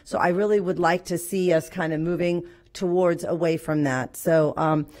on. So I really would like to see us kind of moving towards away from that. So,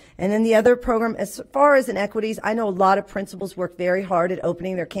 and then the other program, as far as inequities, I know a lot of principals work very hard at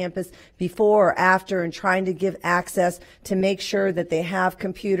opening their campus before or after and trying to give access to make sure that they have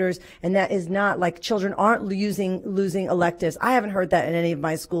computers, and that is not like children aren't losing electives. I haven't heard that in any of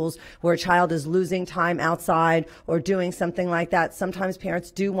my schools where a child is losing time outside or doing something like that. Sometimes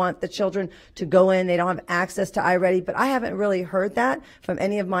parents do want the children to go in. They don't have access to iReady, but I haven't really heard that from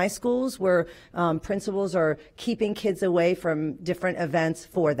any of my schools where principals are keeping kids away from different events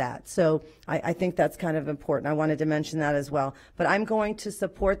for that. So I think that's kind of important. I wanted to mention that as well. But I'm going to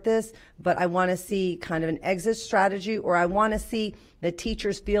support this, but I want to see kind of an exit strategy, or I want to see the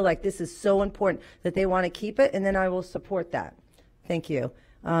teachers feel like this is so important that they want to keep it, and then I will support that. Thank you.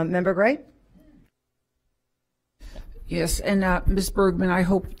 Member Gray? Yes, and Ms. Bergman, I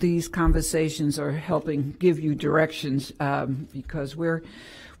hope these conversations are helping give you directions, because we're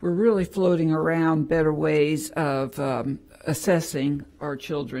really floating around better ways of assessing our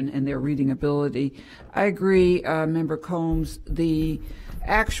children and their reading ability. I agree, Member Combs, the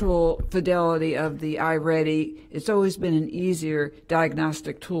actual fidelity of the iReady, it's always been an easier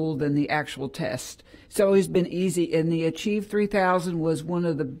diagnostic tool than the actual test. It's always been easy, and the Achieve 3000 was one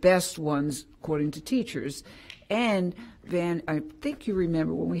of the best ones, according to teachers. And Van, I think you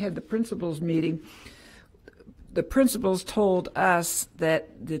remember when we had the principals meeting, the principals told us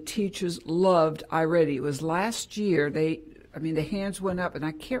that the teachers loved iReady. It was last year. The hands went up, and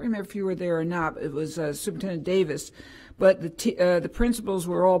I can't remember if you were there or not. It was Superintendent Davis, but the principals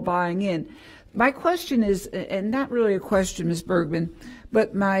were all buying in. My question is, and not really a question, Ms. Bergman,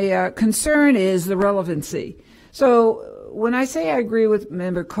 but my concern is the relevancy. So when I say I agree with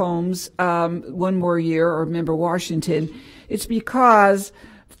Member Combs, one more year, or Member Washington, it's because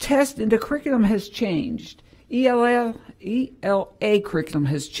the curriculum has changed. ELA curriculum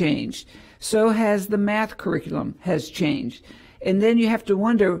has changed. So has the math curriculum has changed. And then you have to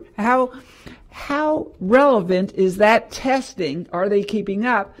wonder how relevant is that testing? Are they keeping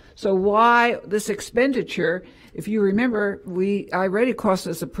up? So why this expenditure? If you remember, iReady cost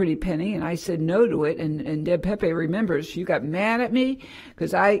us a pretty penny, and I said no to it. And Deb Pepe remembers, she got mad at me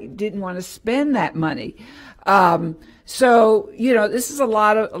because I didn't want to spend that money. So this is a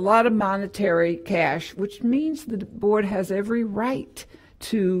lot of monetary cash, which means the board has every right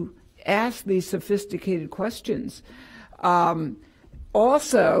to ask these sophisticated questions.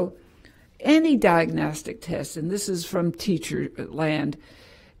 Also, any diagnostic test, and this is from teacher land,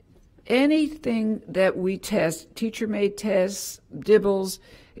 anything that we test, teacher-made tests, Dibbles,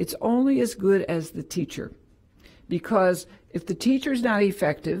 it's only as good as the teacher. Because if the teacher's not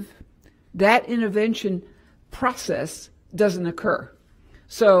effective, that intervention process doesn't occur.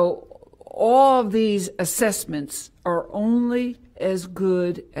 So all of these assessments are only as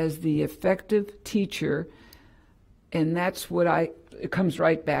good as the effective teacher, and that's what it comes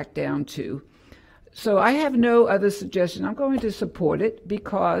right back down to. So I have no other suggestion. I'm going to support it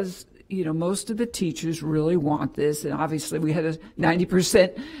because, most of the teachers really want this, and obviously we had a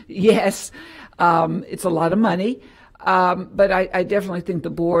 90% yes. It's a lot of money. But I definitely think the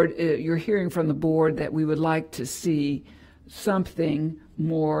board, you're hearing from the board that we would like to see something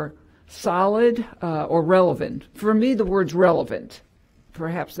more solid or relevant. For me, the word's relevant.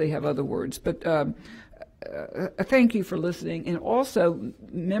 Perhaps they have other words, but thank you for listening. And also,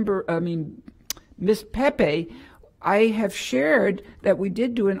 Ms. Pepe, I have shared that we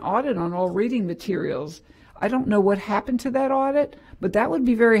did do an audit on all reading materials. I don't know what happened to that audit, but that would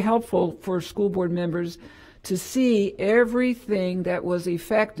be very helpful for school board members to see everything that was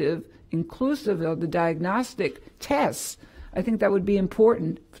effective, inclusive of the diagnostic tests. I think that would be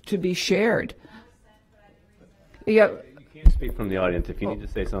important to be shared. Yeah, can't speak from the audience. If you need to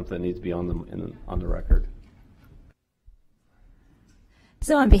say something, it needs to be on the record.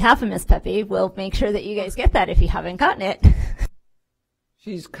 So on behalf of Ms. Pepe, we'll make sure that you guys get that if you haven't gotten it.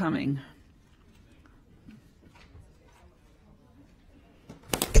 She's coming.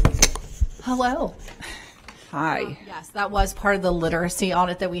 Hello. Hi. Yes, that was part of the literacy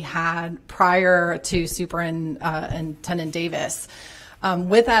audit that we had prior to Superintendent Davis.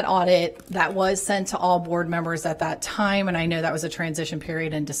 With that audit, that was sent to all board members at that time, and I know that was a transition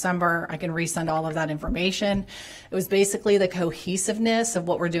period in December. I can resend all of that information. It was basically the cohesiveness of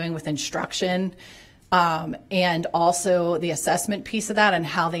what we're doing with instruction, and also the assessment piece of that and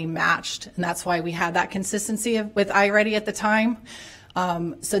how they matched, and that's why we had that consistency with iReady at the time.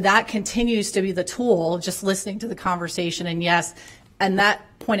 So that continues to be the tool, just listening to the conversation. And yes, and that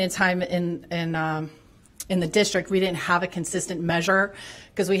point in time in the district, we didn't have a consistent measure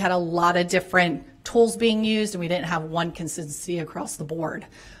because we had a lot of different tools being used and we didn't have one consistency across the board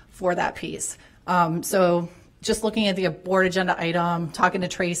for that piece. So just looking at the board agenda item, talking to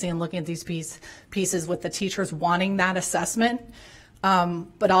Tracy and looking at these pieces with the teachers wanting that assessment,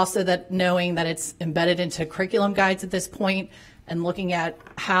 but also that knowing that it's embedded into curriculum guides at this point, and looking at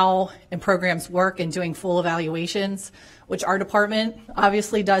how programs work and doing full evaluations, which our department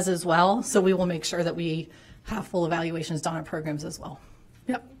obviously does as well. So we will make sure that we have full evaluations done on programs as well.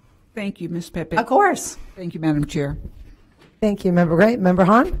 Yep. Thank you, Ms. Pepe. Of course. Thank you, Madam Chair. Thank you, Member Gray. Member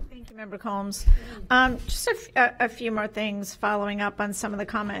Hahn? Thank you, Member Combs. Just a few more things following up on some of the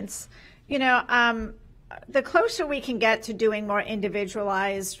comments. You know, the closer we can get to doing more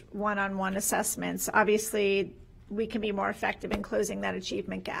individualized one-on-one assessments, obviously we can be more effective in closing that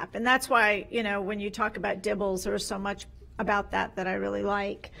achievement gap. And that's why, you know, when you talk about DIBELS, there's so much about that I really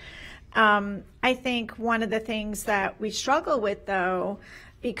like. I think one of the things that we struggle with, though,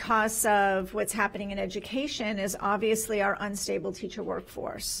 because of what's happening in education is obviously our unstable teacher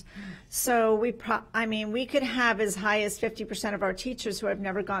workforce. So we could have as high as 50% of our teachers who have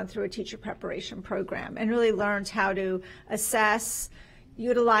never gone through a teacher preparation program and really learned how to assess,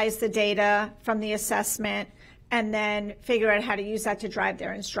 utilize the data from the assessment, and then figure out how to use that to drive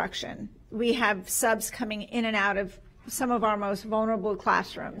their instruction. We have subs coming in and out of some of our most vulnerable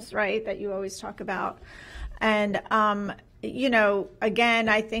classrooms, right, that you always talk about. And, you know, again,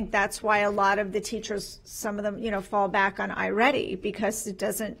 I think that's why a lot of the teachers, some of them, you know, fall back on iReady because it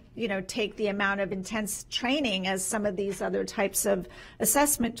doesn't, you know, take the amount of intense training as some of these other types of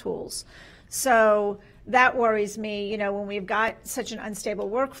assessment tools. So that worries me, you know, when we've got such an unstable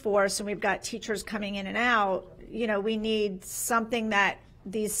workforce and we've got teachers coming in and out, you know, we need something that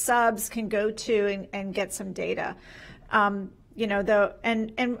these subs can go to and get some data. You know,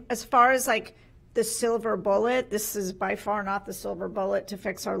 and as far as like the silver bullet, this is by far not the silver bullet to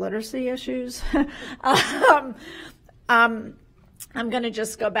fix our literacy issues. I'm going to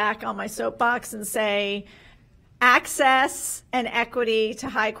just go back on my soapbox and say access and equity to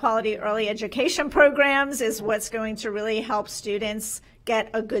high quality early education programs is what's going to really help students get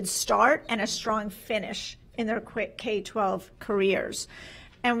a good start and a strong finish in their quick K-12 careers.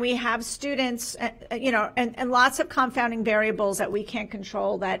 And we have students, you know, and lots of confounding variables that we can't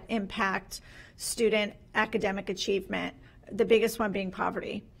control that impact student academic achievement, the biggest one being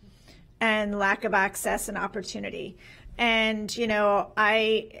poverty and lack of access and opportunity. And, you know,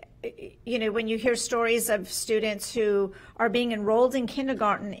 when you hear stories of students who are being enrolled in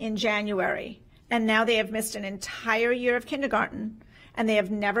kindergarten in January, and now they have missed an entire year of kindergarten, and they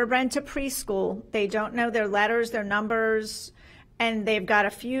have never been to preschool. They don't know their letters, their numbers, and they've got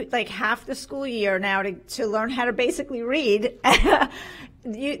half the school year now to learn how to basically read.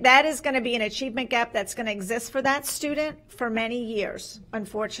 That is going to be an achievement gap that's going to exist for that student for many years,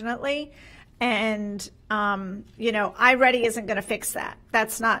 unfortunately. And, you know, iReady isn't going to fix that.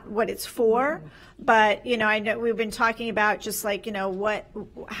 That's not what it's for. But, you know, I know we've been talking about just like, you know,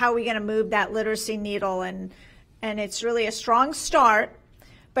 how are we going to move that literacy needle, and it's really a strong start.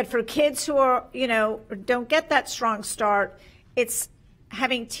 But for kids who are, you know, don't get that strong start, it's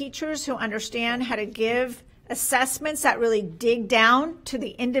having teachers who understand how to give assessments that really dig down to the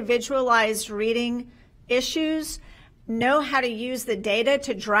individualized reading issues, know how to use the data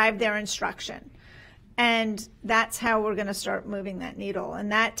to drive their instruction. And that's how we're going to start moving that needle.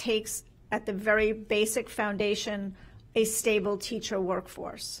 And that takes, at the very basic foundation, a stable teacher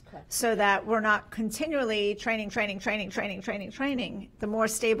workforce. Correct. So that we're not continually training. The more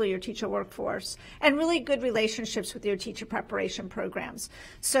stable your teacher workforce, and really good relationships with your teacher preparation programs,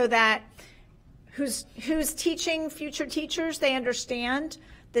 so that who's teaching future teachers, they understand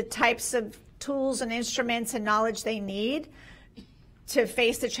the types of tools and instruments and knowledge they need to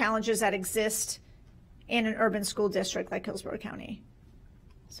face the challenges that exist in an urban school district like Hillsborough County.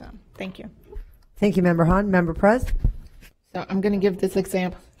 So, thank you. Thank you, Member Hahn. Member Prez? So I'm going to give this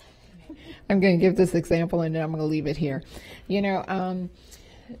example. And then I'm going to leave it here. You know,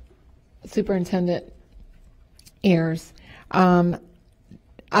 Superintendent Ayers, in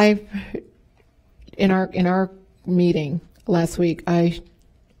our meeting last week, I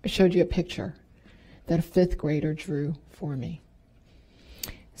showed you a picture that a 5th grader drew for me.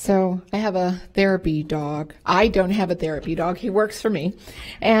 So I have a therapy dog. I don't have a therapy dog. He works for me.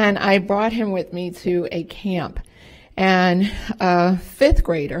 And I brought him with me to a camp. And a 5th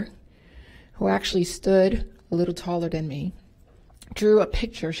grader, who actually stood a little taller than me, drew a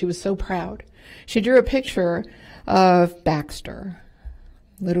picture. She was so proud. She drew a picture of Baxter,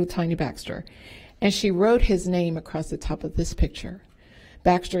 little tiny Baxter. And she wrote his name across the top of this picture.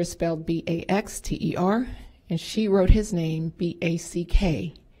 Baxter is spelled B-A-X-T-E-R, and she wrote his name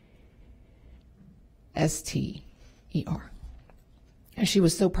B-A-C-K-S-T-E-R. And she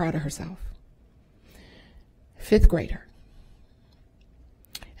was so proud of herself. 5th grader.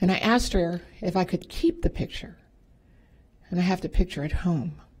 And I asked her if I could keep the picture. And I have the picture at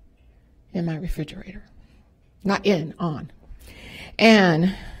home in my refrigerator. Not in, on.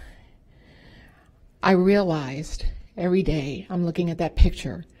 And I realized every day I'm looking at that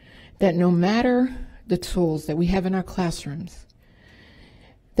picture that no matter the tools that we have in our classrooms,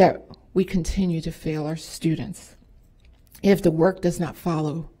 that we continue to fail our students if the work does not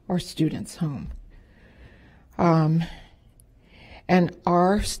follow our students home. And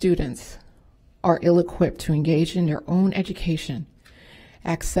our students are ill-equipped to engage in their own education,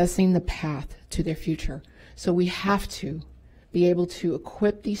 accessing the path to their future. So we have to be able to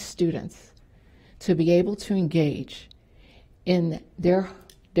equip these students to be able to engage in their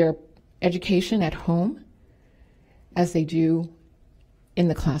education at home as they do in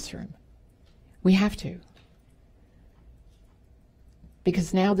the classroom. We have to.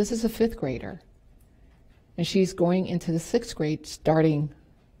 Because now this is a 5th grader, and she's going into the 6th grade starting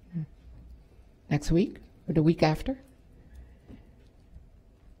next week or the week after.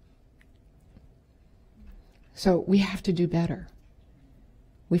 So we have to do better.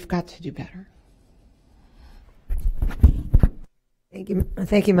 We've got to do better.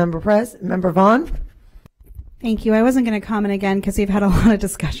 Thank you, Member Prez. Member Vaughn? Thank you. I wasn't going to comment again because we've had a lot of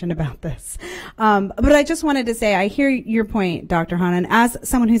discussion about this. But I just wanted to say, I hear your point, Dr. Hahn, and as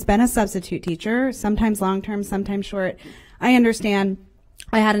someone who's been a substitute teacher, sometimes long-term, sometimes short, I understand.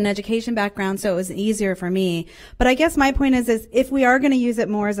 I had an education background, so it was easier for me. But I guess my point is if we are going to use it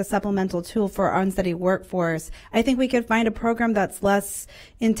more as a supplemental tool for our unsteady workforce, I think we could find a program that's less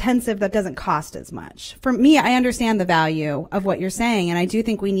intensive, that doesn't cost as much. For me, I understand the value of what you're saying, and I do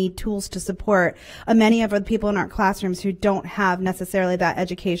think we need tools to support many of the people in our classrooms who don't have necessarily that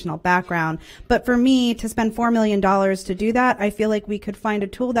educational background. But for me, to spend $4 million to do that, I feel like we could find a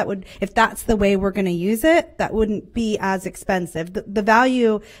tool that would, if that's the way we're going to use it, that wouldn't be as expensive. The value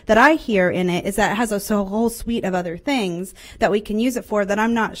that I hear in it is that it has a whole suite of other things that we can use it for that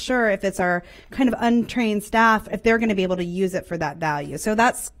I'm not sure if it's our kind of untrained staff, if they're going to be able to use it for that value. So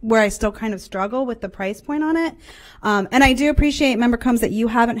that's where I still kind of struggle with the price point on it. And I do appreciate, Member Combs, that you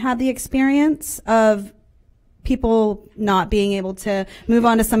haven't had the experience of people not being able to move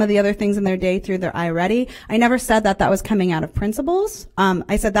on to some of the other things in their day through their iReady. I never said that was coming out of principals.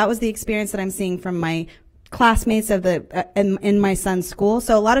 I said that was the experience that I'm seeing from my classmates of in my son's school.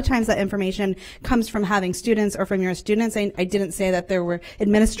 So a lot of times that information comes from having students or from your students. I didn't say that there were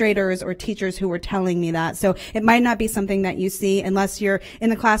administrators or teachers who were telling me that. So it might not be something that you see unless you're in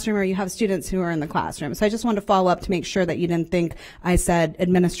the classroom or you have students who are in the classroom. So I just wanted to follow up to make sure that you didn't think I said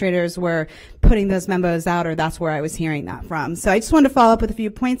administrators were putting those memos out or that's where I was hearing that from. So I just wanted to follow up with a few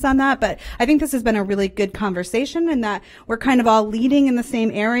points on that. But I think this has been a really good conversation and that we're kind of all leading in the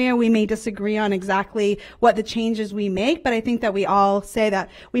same area. We may disagree on exactly what the changes we make, but I think that we all say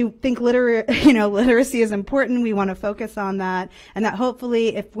that we think literacy is important. We want to focus on that, and that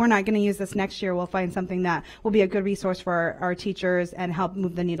hopefully, if we're not going to use this next year, we'll find something that will be a good resource for our teachers and help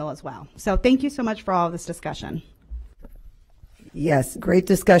move the needle as well. So thank you so much for all of this discussion. Yes, great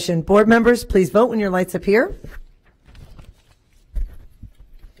discussion. Board members, please vote when your lights appear.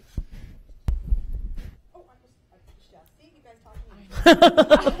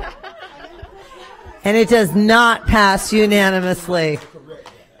 And it does not pass unanimously.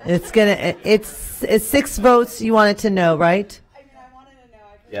 It's 6 votes. You wanted to know, right?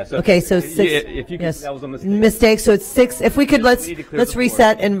 Yeah, so okay, so 6. If you could, yes. That was a mistake. Mistake. So it's 6. If we could, let's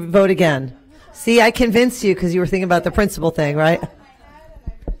reset and vote again. See, I convinced you because you were thinking about the principal thing, right?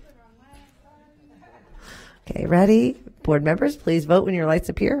 Okay, ready? Board members, please vote when your lights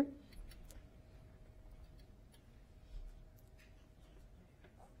appear.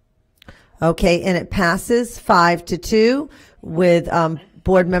 Okay, and it passes 5-2 with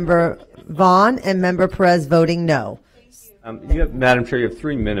Board Member Vaughn and Member Perez voting no. Madam Chair, you have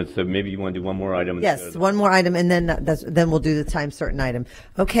 3 minutes, so maybe you want to do one more item. Yes, one more item, and then we'll do the time certain item.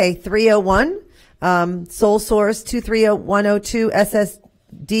 Okay, 301, Sole Source 230102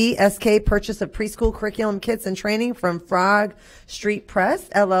 SSD purchase of preschool curriculum kits and training from Frog Street Press,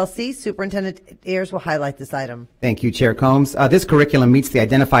 LLC. Superintendent Ayers will highlight this item. Thank you, Chair Combs. This curriculum meets the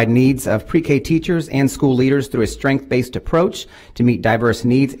identified needs of pre-K teachers and school leaders through a strength-based approach to meet diverse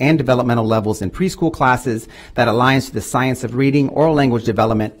needs and developmental levels in preschool classes that aligns to the science of reading, oral language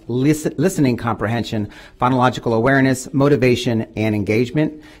development, listening comprehension, phonological awareness, motivation and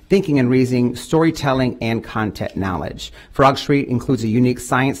engagement, thinking and reasoning, storytelling, and content knowledge. Frog Street includes a unique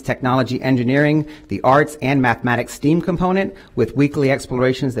science, technology, engineering, the arts, and mathematics STEAM component with weekly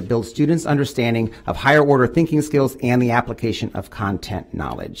explorations that build students' understanding of higher order thinking skills and the application of content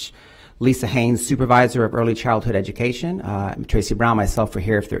knowledge. Lisa Haynes, Supervisor of Early Childhood Education. Tracy Brown, myself are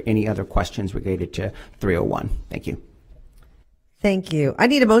here if there are any other questions related to 301. Thank you. Thank you. I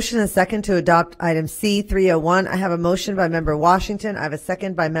need a motion and a second to adopt item C301. I have a motion by Member Washington. I have a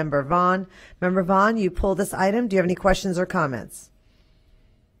second by Member Vaughn. Member Vaughn, you pulled this item. Do you have any questions or comments?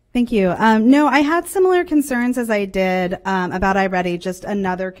 Thank you. No, I had similar concerns as I did about iReady, just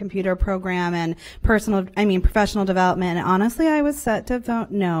another computer program and professional development. And honestly, I was set to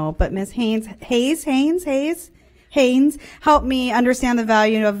vote no, but Ms. Haynes helped me understand the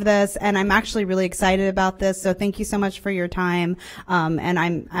value of this, and I'm actually really excited about this. So thank you so much for your time. And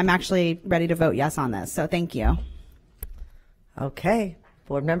I'm actually ready to vote yes on this. So thank you. Okay.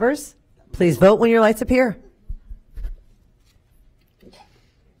 Board members, please vote when your lights appear.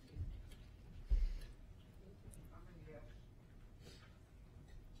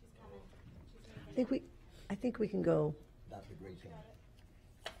 I think we can go.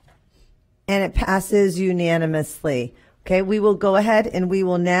 And it passes unanimously. Okay, we will go ahead and we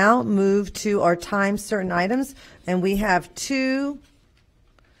will now move to our time certain items. And we have 2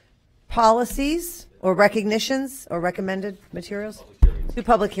 policies or recognitions or recommended materials. 2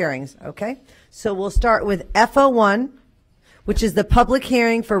 public hearings. Okay, so we'll start with FO1, which is the public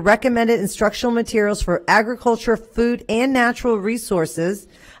hearing for recommended instructional materials for agriculture, food, and natural resources.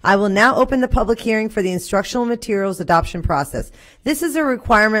 I will now open the public hearing for the instructional materials adoption process. This is a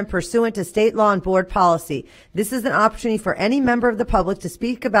requirement pursuant to state law and board policy. This is an opportunity for any member of the public to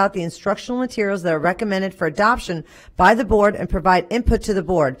speak about the instructional materials that are recommended for adoption by the board and provide input to the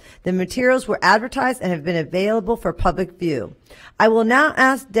board. The materials were advertised and have been available for public view. I will now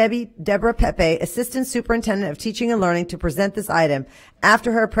ask Deborah Pepe, Assistant Superintendent of Teaching and Learning, to present this item.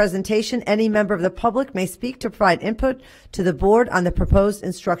 After her presentation, any member of the public may speak to provide input to the board on the proposed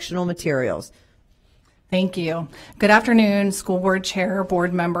instructional materials. Thank you. Good afternoon, school board chair,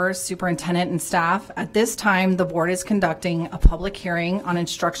 board members, superintendent, and staff. At this time, the board is conducting a public hearing on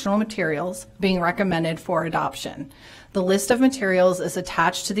instructional materials being recommended for adoption. The list of materials is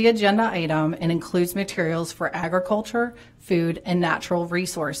attached to the agenda item and includes materials for agriculture, food, and natural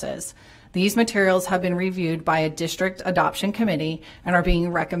resources. These materials have been reviewed by a district adoption committee and are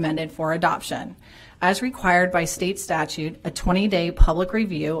being recommended for adoption. As required by state statute, a 20-day public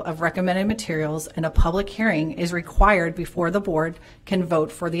review of recommended materials and a public hearing is required before the board can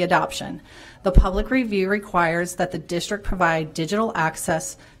vote for the adoption. The public review requires that the district provide digital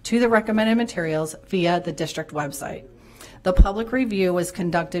access to the recommended materials via the district website. The public review was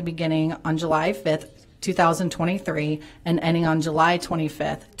conducted beginning on July 5th, 2023 and ending on July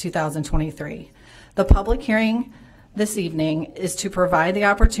 25th, 2023. The public hearing this evening is to provide the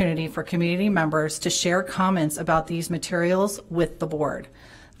opportunity for community members to share comments about these materials with the board.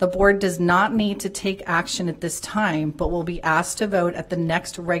 The board does not need to take action at this time, but will be asked to vote at the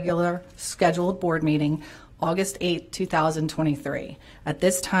next regular scheduled board meeting, August 8th, 2023. At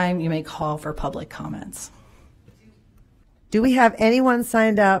this time, you may call for public comments. Do we have anyone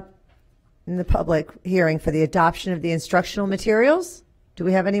signed up in the public hearing for the adoption of the instructional materials? Do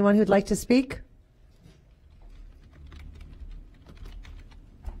we have anyone who'd like to speak?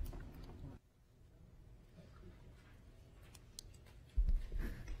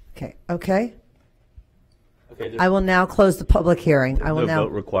 Okay. I will now close the public hearing. There's no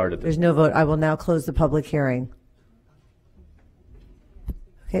vote required. There's no vote. I will now close the public hearing.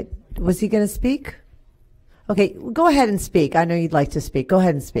 Okay. Was he going to speak? Okay. Go ahead and speak. I know you'd like to speak. Go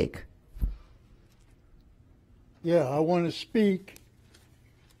ahead and speak. Yeah, I want to speak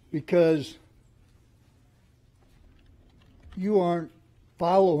because you aren't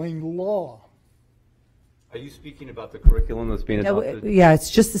following law. Are you speaking about the curriculum that's being adopted? Yeah, it's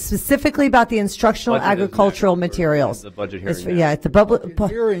just specifically about the instructional Budget is agricultural next. materials. The budget It's- hearing. yeah, it's the public.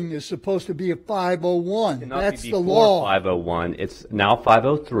 Hearing is supposed to be a 501. Cannot That's be the before law. 501. It's now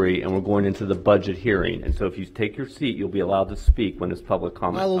 503, and we're going into the budget hearing. And so if you take your seat, you'll be allowed to speak when it's public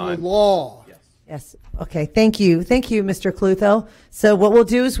comment Follow the time. law. Yes. Okay. Thank you. Thank you, Mr. Clutho. So what we'll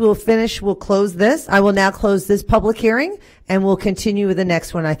do is we'll close this. I will now close this public hearing and we'll continue with the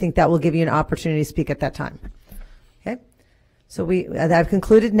next one. I think that will give you an opportunity to speak at that time. Okay. So I've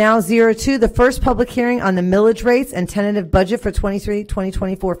concluded now 02, the first public hearing on the millage rates and tentative budget for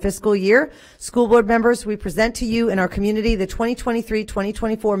 2024 fiscal year. School board members, we present to you in our community the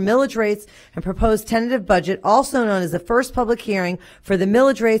 2023-2024 millage rates and proposed tentative budget, also known as the first public hearing for the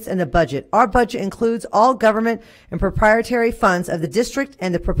millage rates and the budget. Our budget includes all government and proprietary funds of the district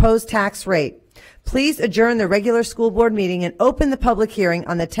and the proposed tax rate. Please adjourn the regular school board meeting and open the public hearing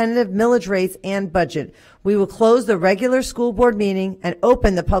on the tentative millage rates and budget. We will close the regular school board meeting and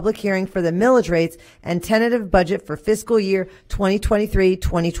open the public hearing for the millage rates and tentative budget for fiscal year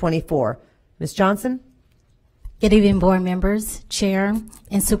 2023-2024. Ms. Johnson? Good evening, board members, chair,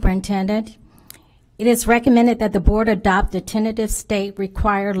 and superintendent. It is recommended that the board adopt the tentative state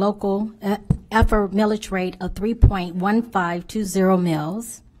required local effort millage rate of 3.1520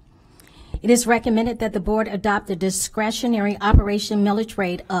 mils. It is recommended that the board adopt the discretionary operation millage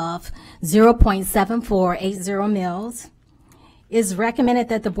rate of 0.7480 mils. It is recommended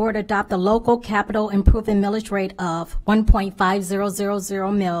that the board adopt the local capital improvement millage rate of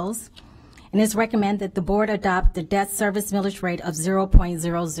 1.5000 mils. And it is recommended that the board adopt the debt service millage rate of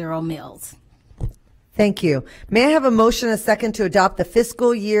 0.00 mils. Thank you. May I have a motion and a second to adopt the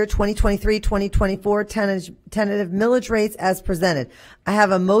fiscal year 2023-2024 tentative millage rates as presented? I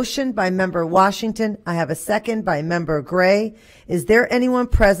have a motion by Member Washington. I have a second by Member Gray. Is there anyone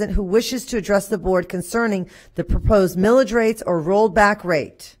present who wishes to address the board concerning the proposed millage rates or rolled back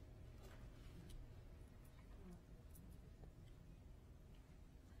rate?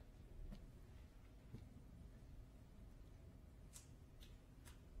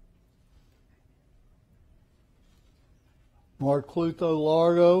 Mark Clutho,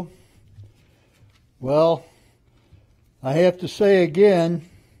 Largo. Well, I have to say again,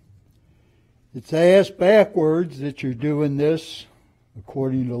 it's ass backwards that you're doing this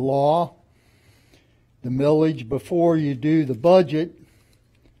according to law. The millage before you do the budget.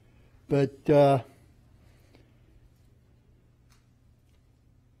 But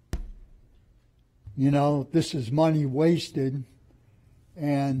you know, this is money wasted.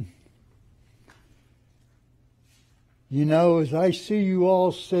 And you know, as I see you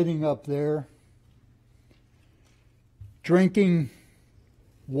all sitting up there, drinking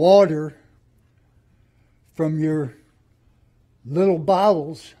water from your little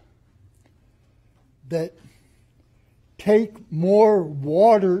bottles that take more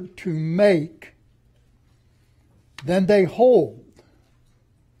water to make than they hold.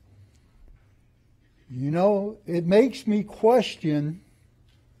 You know, it makes me question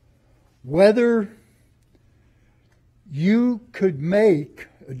whether you could make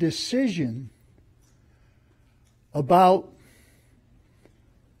a decision about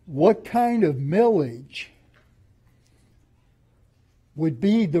what kind of millage would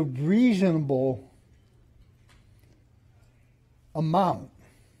be the reasonable amount.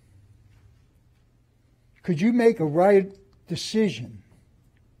 Could you make a right decision?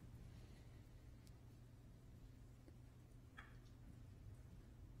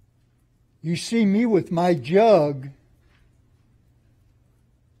 You see me with my jug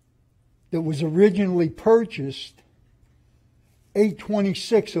that was originally purchased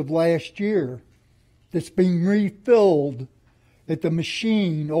 8/26 of last year, that's being refilled at the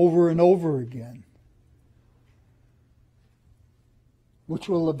machine over and over again, which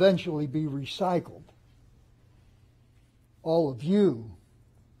will eventually be recycled. All of you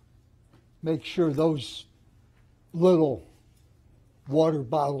make sure those little water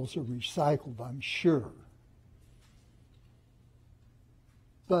bottles are recycled, I'm sure.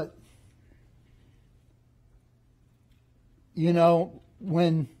 But you know,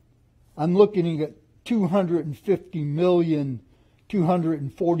 when I'm looking at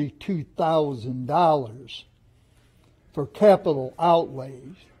 $250,242,000 for capital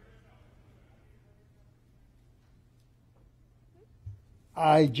outlays,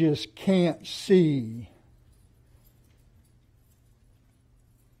 I just can't see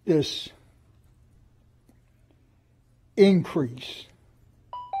this increase.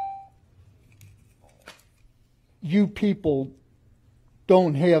 You people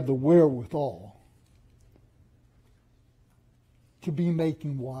don't have the wherewithal to be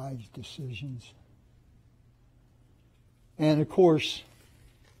making wise decisions. And of course,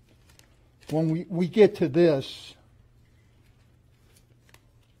 when we get to this,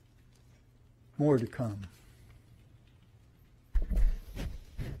 more to come.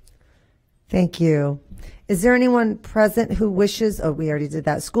 Thank you. Is there anyone present who wishes, oh, we already did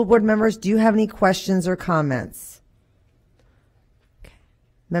that. School board members, do you have any questions or comments? Okay.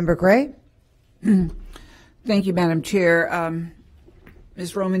 Member Gray? Thank you, Madam Chair.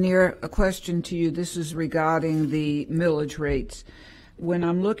 Ms. Romanier, a question to you. This is regarding the millage rates. When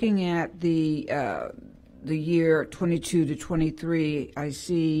I'm looking at the year 22 to 23, I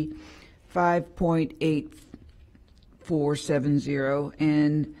see 5.8470,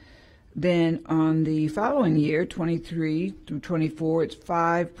 and then on the following year, 23 through 24, it's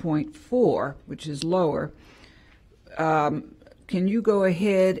 5.4, which is lower. Can you go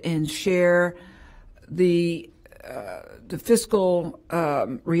ahead and share the fiscal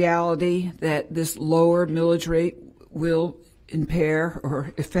reality that this lower millage rate will impair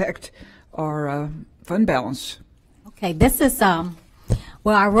or affect our fund balance? Okay, this is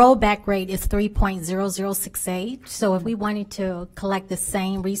well, our rollback rate is 3.0068. So if we wanted to collect the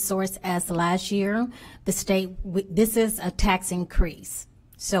same resource as last year, the state, this is a tax increase.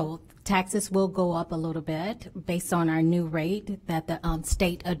 So taxes will go up a little bit based on our new rate that the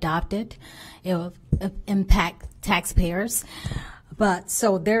state adopted. It will impact taxpayers. But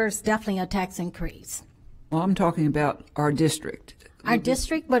so there's definitely a tax increase. Well, I'm talking about our district. Our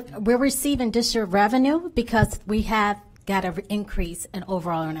district, but we're receiving district revenue because we have got an increase in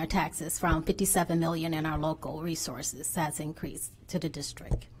overall in our taxes from $57 million in our local resources. That's increased to the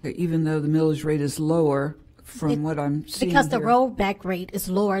district. Even though the millage rate is lower from what I'm seeing because the here. rollback rate is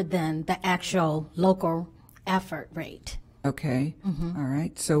lower than the actual local effort rate. Okay. All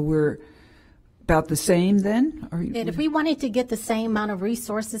right. So we're about the same then? And if we wanted to get the same amount of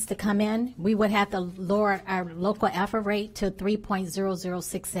resources to come in, we would have to lower our local effort rate to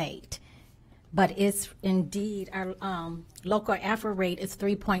 3.0068. But it's indeed, our local effort rate is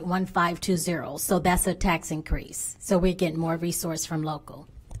 3.1520. So that's a tax increase. So we're getting more resource from local.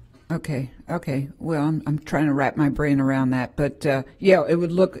 Okay. Well, I'm trying to wrap my brain around that. But, yeah, it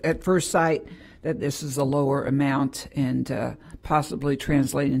would look at first sight that this is a lower amount and possibly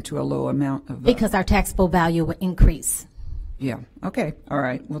translate into a low amount of... because our taxable value would increase. Yeah. Okay. All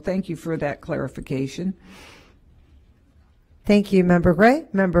right. Well, thank you for that clarification. Thank you, Member Gray.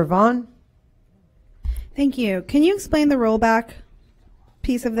 Member Vaughn? Thank you. Can you explain the rollback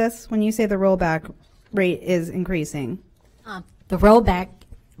piece of this when you say the rollback rate is increasing? The rollback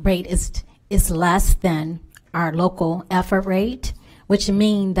rate is less than our local effort rate, which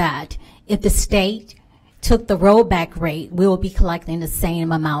means that if the state took the rollback rate, we will be collecting the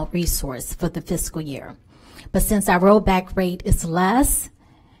same amount resource for the fiscal year. But since our rollback rate is less,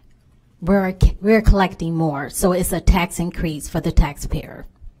 we're collecting more. So it's a tax increase for the taxpayer.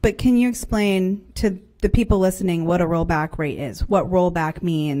 But can you explain to the people listening what a rollback rate is, what rollback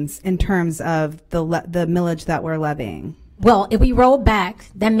means in terms of the millage that we're levying? Well, if we roll back,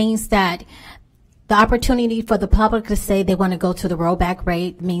 that means that the opportunity for the public to say they want to go to the rollback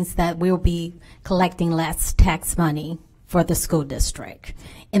rate means that we'll be collecting less tax money for the school district.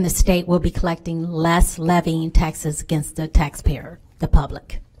 And the state will be collecting less levying taxes against the taxpayer, the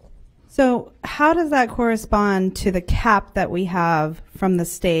public. So how does that correspond to the cap that we have from the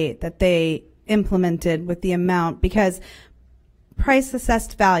state that they implemented with the amount? Because price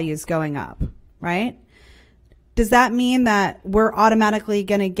assessed value is going up, right? Does that mean that we're automatically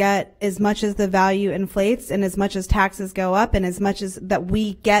going to get as much as the value inflates and as much as taxes go up and as much as that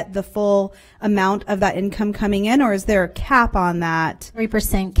we get the full amount of that income coming in? Or is there a cap on that?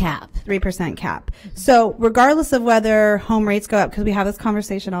 3% cap. 3% cap. So regardless of whether home rates go up, because we have this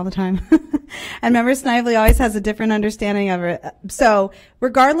conversation all the time, and Member Snively always has a different understanding of it. So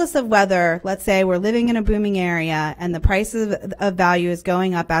regardless of whether, let's say we're living in a booming area and the price of value is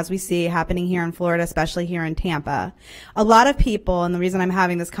going up as we see happening here in Florida, especially here in Tampa, a lot of people, and the reason I'm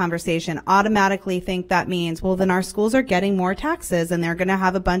having this conversation, automatically think that means, well, then our schools are getting more taxes and they're going to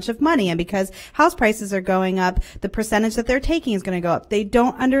have a bunch of money. And because house prices are going up, the percentage that they're taking is going to go up. They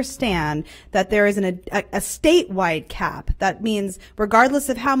don't understand that there is a statewide cap. That means regardless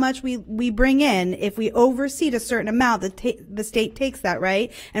of how much we bring in, if we overseed a certain amount, the state takes that,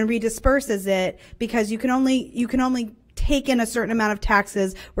 right, and redisperses it, because you can only take in a certain amount of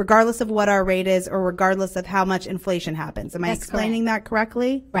taxes regardless of what our rate is or regardless of how much inflation happens. Am I explaining that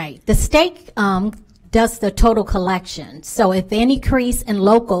correctly? Right. The state does the total collection. So if any increase in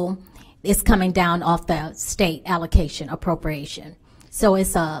local is coming down off the state allocation appropriation. So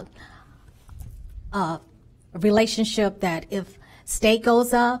it's a relationship that if state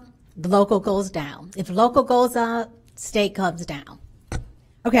goes up, the local goes down. If local goes up, state comes down.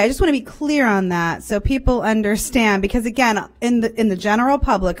 Okay, I just want to be clear on that so people understand, because again, in the general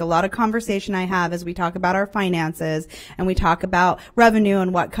public, a lot of conversation I have as we talk about our finances and we talk about revenue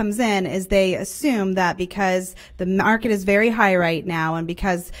and what comes in is they assume that because the market is very high right now and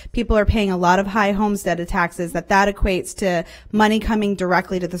because people are paying a lot of high homestead taxes that equates to money coming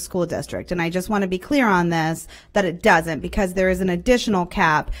directly to the school district. And I just want to be clear on this, that it doesn't, because there is an additional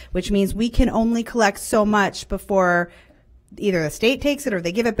cap, which means we can only collect so much before either the state takes it or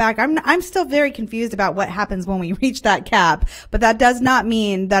they give it back. I'm still very confused about what happens when we reach that cap, but that does not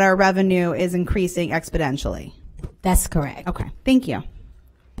mean that our revenue is increasing exponentially. That's correct. Okay, thank you.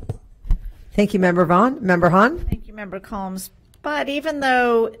 Thank you, Member Vaughn. Member Hahn? Thank you, Member Combs. But even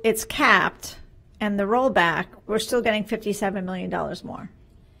though it's capped and the rollback, we're still getting $57 million more.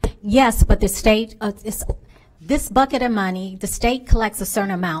 Yes, but the state, this bucket of money, the state collects a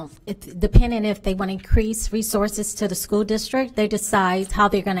certain amount. Depending if they want to increase resources to the school district, they decide how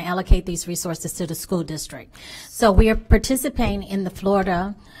they're going to allocate these resources to the school district. So we are participating in the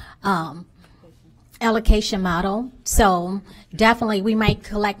Florida allocation model. So definitely we might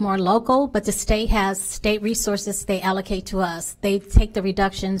collect more local, but the state has state resources they allocate to us. They take the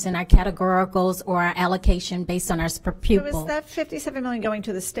reductions in our categoricals or our allocation based on our per pupil. So is that $57 million going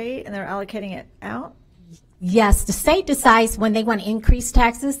to the state and they're allocating it out? Yes, the state decides when they want to increase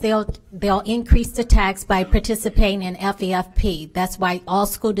taxes, they'll increase the tax by participating in FEFP. That's why all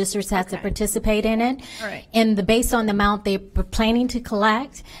school districts have to participate in it. Right. And based on the amount they're planning to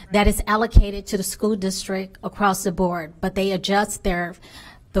collect, that is allocated to the school district across the board. But they adjust their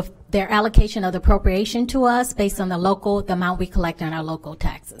allocation of the appropriation to us based on the amount we collect on our local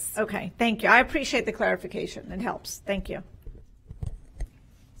taxes. Okay, thank you. I appreciate the clarification. It helps. Thank you.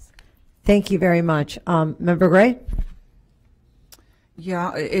 Thank you very much. Member Gray?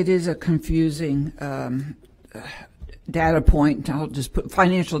 Yeah, it is a confusing data point. I'll just put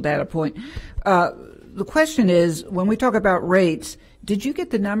financial data point. The question is, when we talk about rates, did you get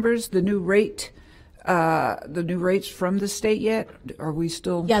the numbers, the new rates from the state yet? Are we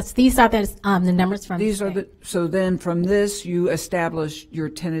still? Yes, these are the numbers from these the are state. So then from this you establish your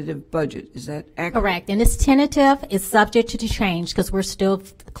tentative budget. Is that accurate? Correct. And it's tentative. It's subject to change because we're still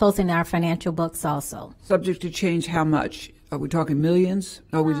closing our financial books also. Subject to change how much? Are we talking millions?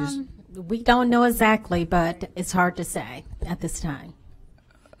 Or we just? We don't know exactly, but it's hard to say at this time.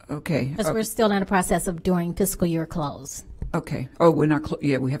 Okay. Because we're still in the process of doing fiscal year close. Okay. Oh, we're not.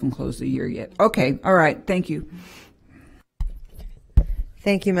 Yeah, we haven't closed the year yet. Okay. All right. Thank you.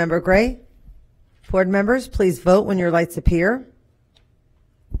 Thank you, Member Gray. Board members, please vote when your lights appear.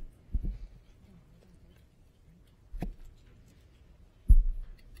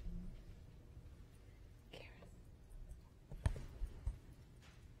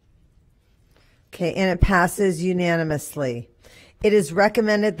 Okay, and it passes unanimously. It is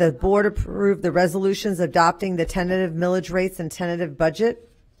recommended the board approve the resolutions adopting the tentative millage rates and tentative budget.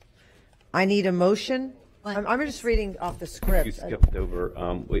 I need a motion. I'm just reading off the script. You skipped over.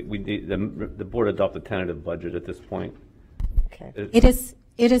 We need the board adopt the tentative budget at this point. Okay.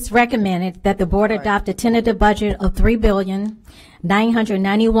 It is recommended that the board adopt a tentative budget of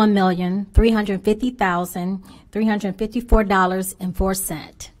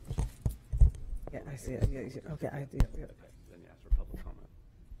 $3,991,350,354.04. Yeah, I see it. Yeah, okay.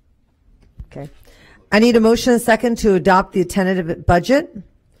 Okay. I need a motion and a second to adopt the tentative budget.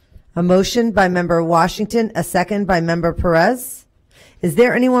 A motion by Member Washington, a second by Member Perez. Is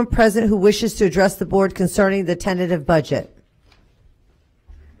there anyone present who wishes to address the board concerning the tentative budget?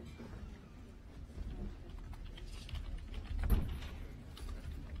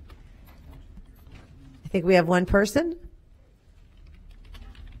 I think we have one person.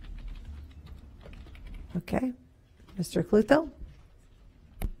 Okay. Mr. Clutho?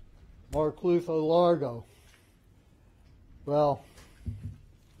 Mark Lutho, Largo. Well,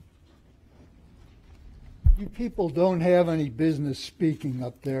 you people don't have any business speaking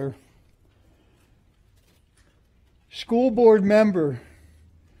up there. School board member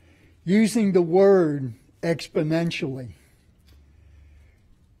using the word exponentially.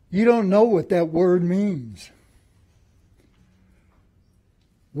 You don't know what that word means.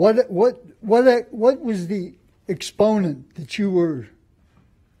 What was the exponent that you were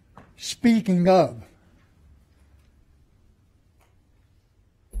speaking of?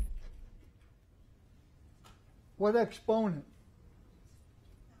 What exponent?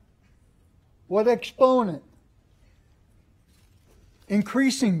 What exponent?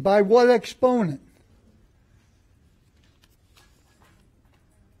 Increasing by what exponent?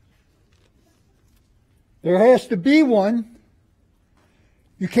 There has to be one.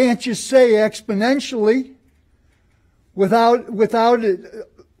 You can't just say exponentially. without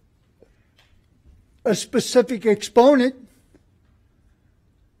a specific exponent.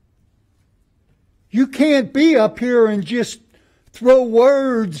 You can't be up here and just throw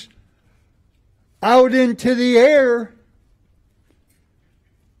words out into the air.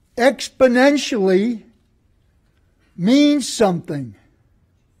 Exponentially means something.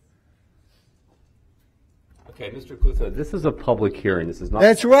 Okay, Mr. Clutho, this is a public hearing. This is not.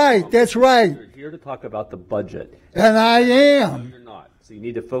 That's right. That's right. You're here to talk about the budget. And I am. No, you're not. So you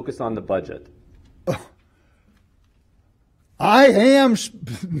need to focus on the budget. I am.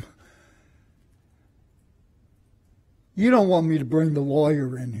 You don't want me to bring the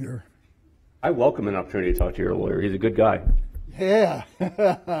lawyer in here. I welcome an opportunity to talk to your lawyer. He's a good guy. Yeah.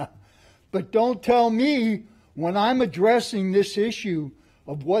 But don't tell me when I'm addressing this issue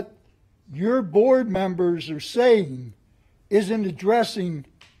of what your board members are saying isn't addressing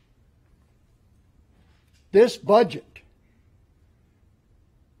this budget.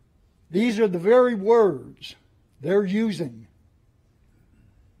 These are the very words they're using.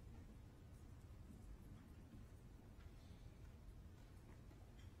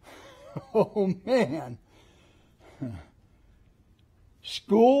 Oh, man.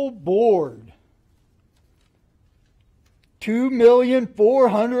 School board,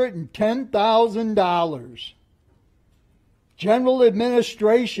 $2,410,000. General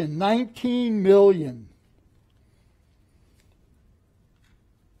administration, $19 million.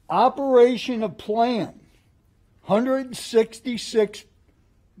 Operation of plant, $166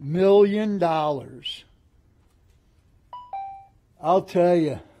 million. I'll tell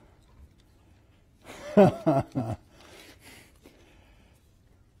you.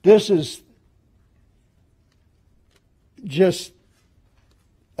 This is just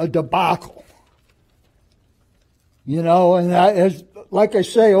a debacle. You know, and as like I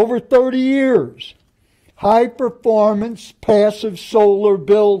say, over 30 years, high performance passive solar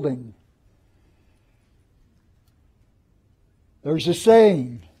building. There's a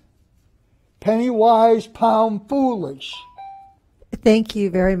saying, penny wise, pound foolish. Thank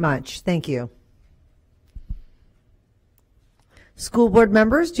you very much. Thank you. School board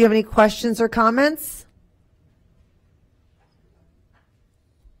members, do you have any questions or comments?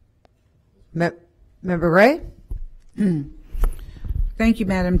 Member Ray? Thank you,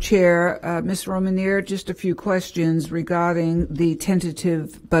 Madam Chair. Ms. Romanier, just a few questions regarding the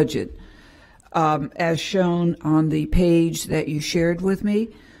tentative budget. As shown on the page that you shared with me,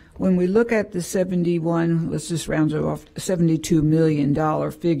 when we look at the 71, let's just round it off, $72 million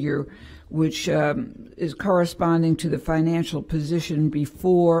figure, which is corresponding to the financial position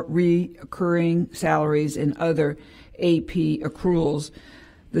before recurring salaries and other AP accruals.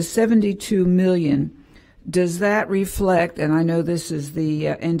 The $72 million, does that reflect, and I know this is the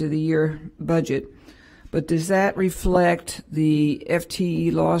end of the year budget, but does that reflect the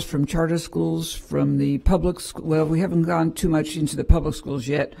FTE loss from charter schools, from the public school? Well, we haven't gone too much into the public schools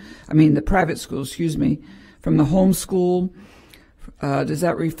yet. I mean, the private schools, excuse me, from the homeschool. Does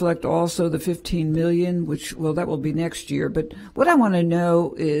that reflect also the $15 million, which, well, that will be next year. But what I want to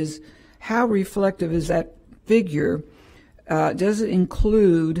know is how reflective is that figure? Does it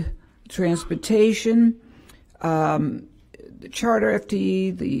include transportation, the charter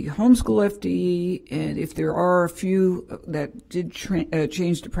FTE, the homeschool FTE, and if there are a few that did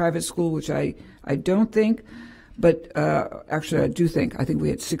change to private school, which I don't think, but actually I do think. I think we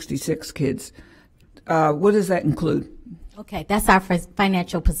had 66 kids. What does that include? Okay, that's our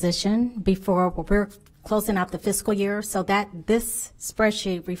financial position before we're closing out the fiscal year, so that this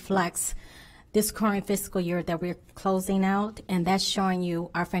spreadsheet reflects this current fiscal year that we're closing out, and that's showing you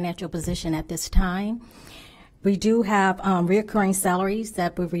our financial position at this time. We do have reoccurring salaries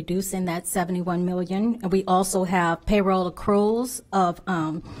that we're reducing that $71 million. And we also have payroll accruals of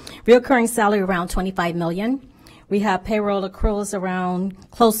reoccurring salary around $25 million. We have payroll accruals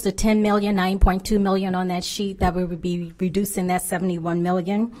around close to $10 million, $9.2 million on that sheet that we would be reducing that $71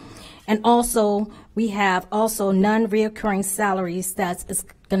 million. And also, we have also non-reoccurring salaries that's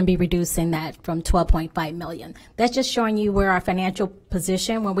going to be reducing that from $12.5 million. That's just showing you where our financial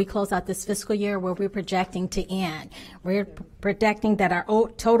position, when we close out this fiscal year, where we're projecting to end. We're projecting that our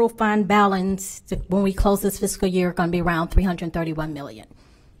total fund balance, when we close this fiscal year, going to be around $331 million.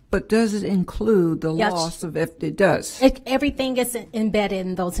 But does it include the loss of it does? Everything is embedded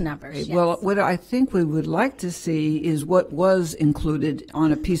in those numbers. Okay. Yes. Well, what I think we would like to see is what was included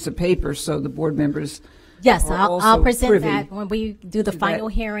on a piece of paper, so the board members. Yes, I'll present privy that when we do the final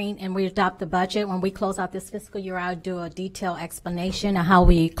hearing and we adopt the budget. When we close out this fiscal year, I'll do a detailed explanation of how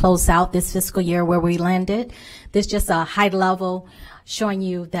we close out this fiscal year, where we landed. This is just a high level showing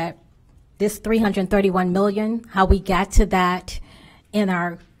you that this $331 million, how we got to that in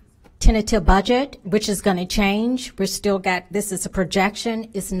our tentative budget, which is going to change. We're still this is a projection,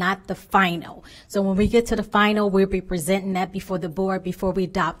 it's not the final. So when we get to the final, we'll be presenting that before the board before we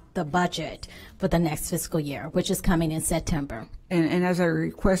adopt the budget for the next fiscal year, which is coming in September. And as I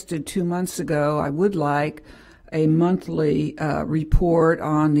requested 2 months ago, I would like a monthly report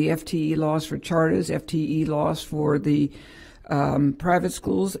on the FTE loss for charters, FTE loss for the private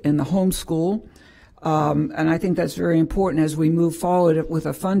schools and the homeschool. And I think that's very important as we move forward with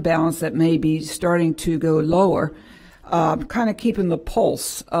a fund balance that may be starting to go lower, kind of keeping the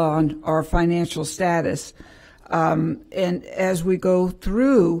pulse on our financial status. And as we go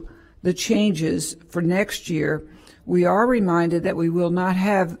through the changes for next year, we are reminded that we will not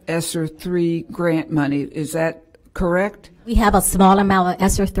have ESSER 3 grant money. Is that correct? We have a small amount of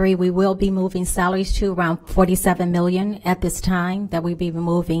ESSER 3. We will be moving salaries to around $47 million at this time, that we'll be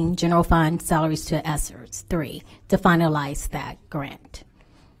moving general fund salaries to ESSER 3 to finalize that grant.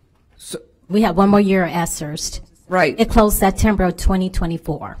 So, we have one more year of ESSERs. Right. It closed September of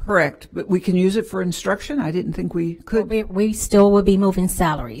 2024. Correct. But we can use it for instruction? I didn't think we could. We still will be moving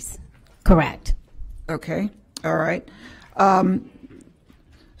salaries. Correct. Okay. All right.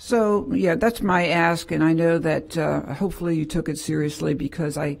 So, yeah, that's my ask, and I know that hopefully you took it seriously,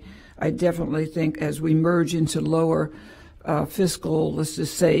 because I definitely think as we merge into lower fiscal, let's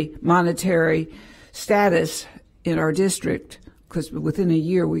just say, monetary status in our district, because within a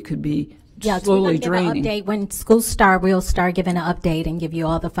year we could be slowly draining. Update. When schools start, we'll start giving an update and give you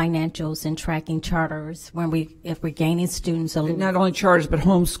all the financials and tracking charters if we're gaining students. Not only charters, but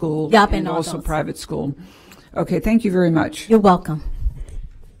homeschool and also private school. Okay, thank you very much. You're welcome.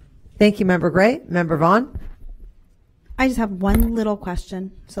 Thank you, Member Gray. Member Vaughn? I just have one little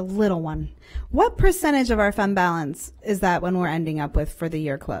question. It's a little one. What percentage of our fund balance is that when we're ending up with for the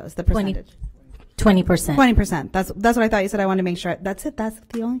year close? The percentage? 20%. 20%. That's what I thought you said. I wanted to make sure. That's it. That's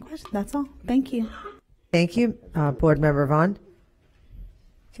the only question. That's all. Thank you. Thank you, Board Member Vaughn.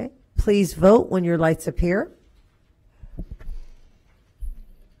 Okay. Please vote when your lights appear.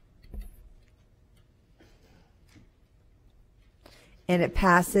 And it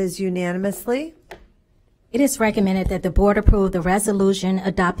passes unanimously. It is recommended that the board approve the resolution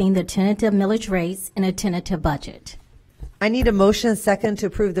adopting the tentative millage rates and a tentative budget. I need a motion second to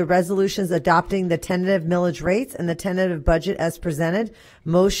approve the resolutions adopting the tentative millage rates and the tentative budget as presented.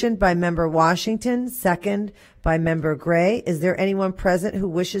 Motion by Member Washington, second by Member Gray. Is there anyone present who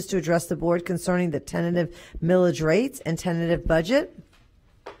wishes to address the board concerning the tentative millage rates and tentative budget?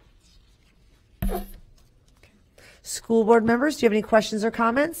 School board members, do you have any questions or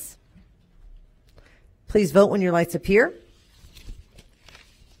comments? Please vote when your lights appear.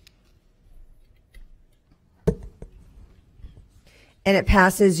 And it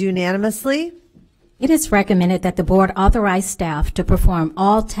passes unanimously. It is recommended that the board authorize staff to perform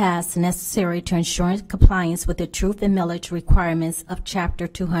all tasks necessary to ensure compliance with the truth and millage requirements of Chapter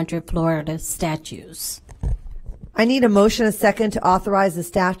 200 Florida statutes. I need a motion a second to authorize the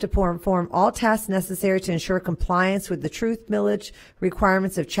staff to perform all tasks necessary to ensure compliance with the truth millage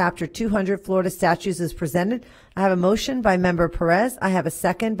requirements of Chapter 200 Florida statutes as presented. I have a motion by Member Perez. I have a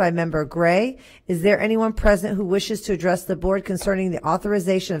second by Member Gray. Is there anyone present who wishes to address the board concerning the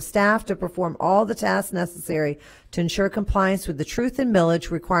authorization of staff to perform all the tasks necessary to ensure compliance with the truth and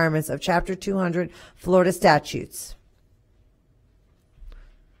millage requirements of Chapter 200 Florida statutes?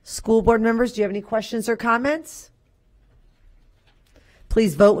 School board members, do you have any questions or comments?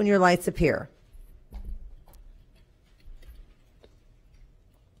 Please vote when your lights appear.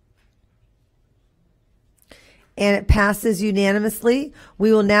 And it passes unanimously.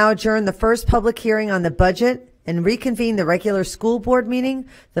 We will now adjourn the first public hearing on the budget and reconvene the regular school board meeting.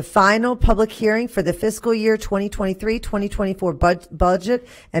 The final public hearing for the fiscal year 2023-2024 budget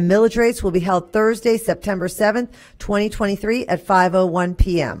and millage rates will be held Thursday, September 7th, 2023 at 5:01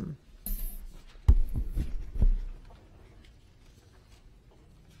 p.m.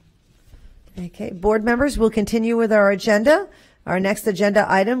 Okay, board members, we'll continue with our agenda. Our next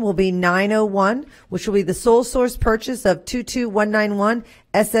agenda item will be 901, which will be the sole source purchase of 22191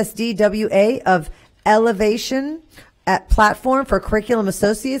 SSDWA of Elevation at Platform for Curriculum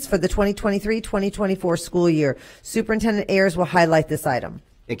Associates for the 2023-2024 school year. Superintendent Ayers will highlight this item.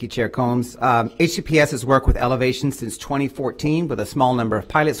 Thank you, Chair Combs. HCPS has worked with Elevation since 2014 with a small number of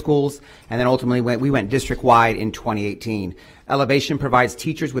pilot schools, and then ultimately we went district-wide in 2018. Elevation provides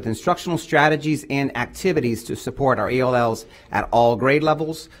teachers with instructional strategies and activities to support our ELLs at all grade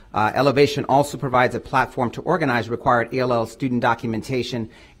levels. Elevation also provides a platform to organize required ELL student documentation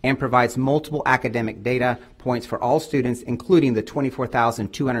and provides multiple academic data points for all students, including the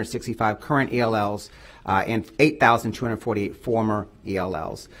 24,265 current ELLs and 8,248 former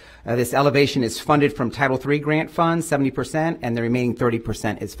ELLs. This Elevation is funded from Title III grant funds, 70%, and the remaining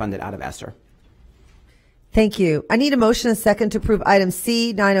 30% is funded out of ESSER. Thank you. I need a motion and a second to approve item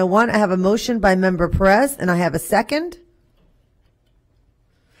C901. I have a motion by Member Perez, and I have a second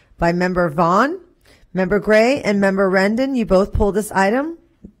by Member Vaughn. Member Gray and Member Rendon, you both pulled this item.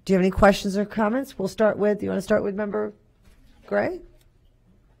 Do you have any questions or comments? We'll start with, you want to start with Member Gray?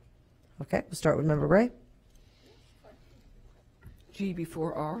 Okay, we'll start with Member Gray. G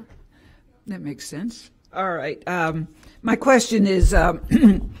before R. That makes sense. All right. My question is,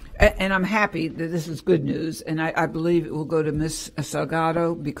 and I'm happy that this is good news, and I believe it will go to Ms.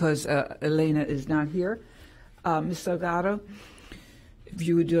 Salgado because Elena is not here. Ms. Salgado, if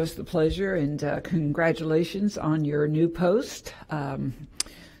you would do us the pleasure, and congratulations on your new post.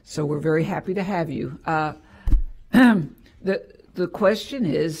 So we're very happy to have you. The question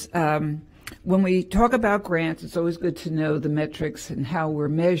is, when we talk about grants, it's always good to know the metrics and how we're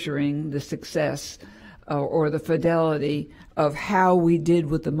measuring the success or the fidelity of how we did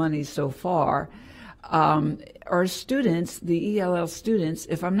with the money so far. Our students, the ELL students,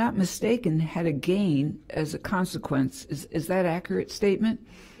 if I'm not mistaken, had a gain as a consequence. Is that an accurate statement?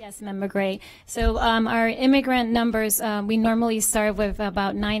 Yes, Member Gray. So our immigrant numbers, we normally start with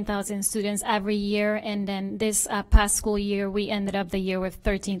about 9,000 students every year, and then this past school year, we ended up the year with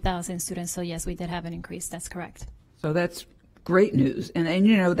 13,000 students. So yes, we did have an increase. That's correct. So that's great news. And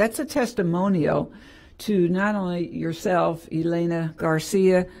you know, that's a testimonial to not only yourself, Elena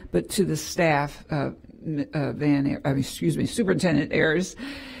Garcia, but to the staff, Superintendent Ayers.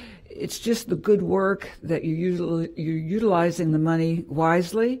 It's just the good work that you're utilizing the money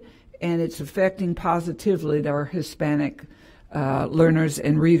wisely, and it's affecting positively our Hispanic learners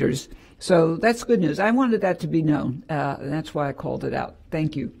and readers. So that's good news. I wanted that to be known, and that's why I called it out.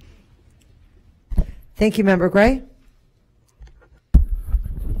 Thank you. Thank you, Member Gray.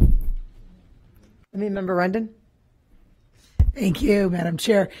 Member Rendon. Thank you, Madam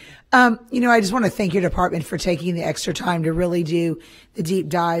Chair. You know, I just want to thank your department for taking the extra time to really do the deep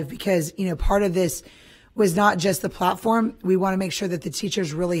dive because, you know, part of this was not just the platform. We want to make sure that the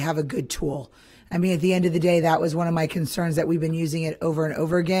teachers really have a good tool. I mean, at the end of the day, that was one of my concerns, that we've been using it over and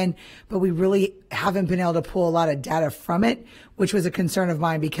over again, but we really haven't been able to pull a lot of data from it, which was a concern of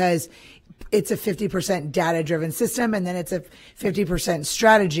mine because it's a 50% data-driven system, and then it's a 50%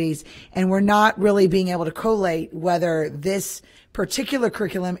 strategies, and we're not really being able to collate whether this particular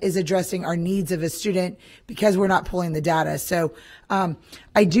curriculum is addressing our needs of a student because we're not pulling the data. So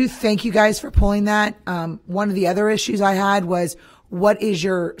I do thank you guys for pulling that. One of the other issues I had was, what is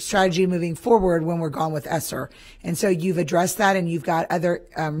your strategy moving forward when we're gone with ESSER? And so you've addressed that, and you've got other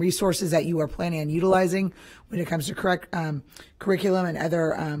resources that you are planning on utilizing when it comes to curriculum and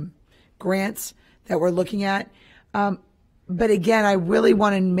other grants that we're looking at. But again, I really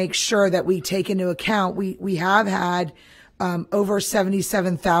want to make sure that we take into account, we have had over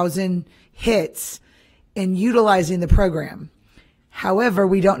 77,000 hits in utilizing the program. However,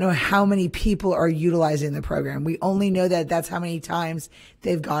 we don't know how many people are utilizing the program. We only know that that's how many times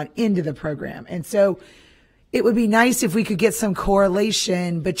they've gone into the program. And so it would be nice if we could get some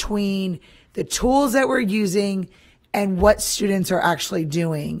correlation between the tools that we're using and what students are actually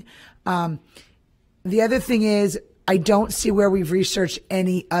doing. The other thing is, I don't see where we've researched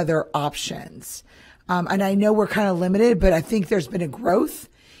any other options. And I know we're kind of limited, but I think there's been a growth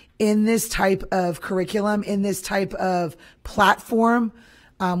in this type of curriculum, in this type of platform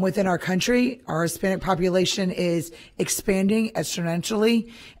within our country. Our Hispanic population is expanding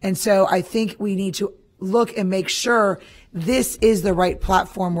exponentially. And so I think we need to look and make sure this is the right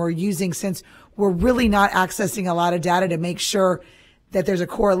platform we're using, since we're really not accessing a lot of data to make sure that there's a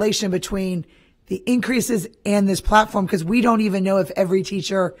correlation between the increases and this platform, because we don't even know if every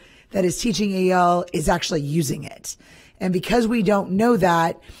teacher that is teaching EL is actually using it. And because we don't know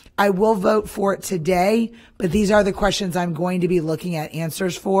that, I will vote for it today, but these are the questions I'm going to be looking at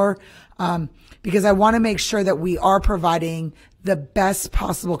answers for, because I want to make sure that we are providing the best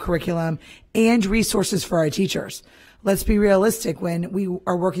possible curriculum and resources for our teachers. Let's be realistic. When we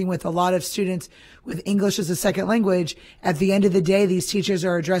are working with a lot of students with English as a second language, at the end of the day, these teachers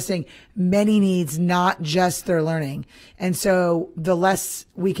are addressing many needs, not just their learning. And so the less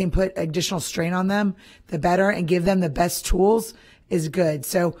we can put additional strain on them, the better, and give them the best tools is good.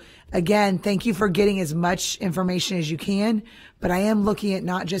 So again, thank you for getting as much information as you can, but I am looking at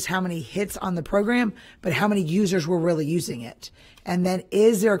not just how many hits on the program, but how many users were really using it. And then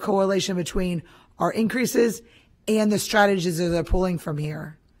is there a correlation between our increases and the strategies that they're pulling from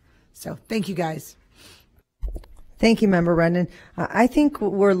here? So thank you guys. Thank you, Member Rendon. I think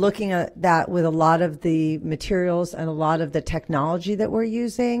we're looking at that with a lot of the materials and a lot of the technology that we're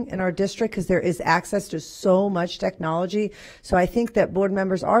using in our district, because there is access to so much technology. So I think that board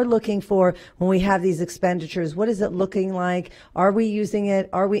members are looking for, when we have these expenditures, what is it looking like? Are we using it?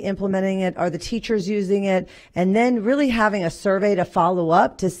 Are we implementing it? Are the teachers using it? And then really having a survey to follow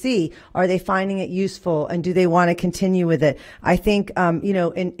up to see, are they finding it useful and do they want to continue with it? I think,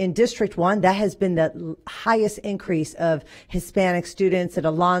 in District 1, that has been the highest increase of Hispanic students at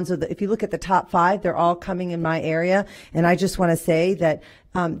Alonzo. If you look at the top 5, they're all coming in my area. And I just want to say that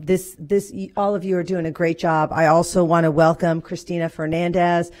all of you are doing a great job. I also want to welcome Christina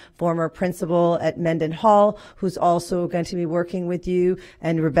Fernandez, former principal at Mendon Hall, who's also going to be working with you,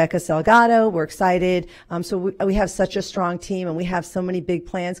 and Rebecca Salgado. We're excited. So we have such a strong team, and we have so many big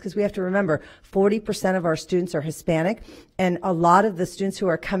plans, because we have to remember 40% of our students are Hispanic, and a lot of the students who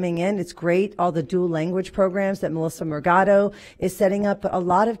are coming in, it's great, all the dual language programs that Melissa Mergado is setting up, but a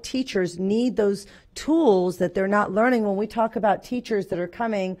lot of teachers need those tools that they're not learning. When we talk about teachers that are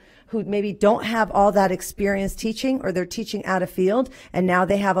coming who maybe don't have all that experience teaching, or they're teaching out of field, and now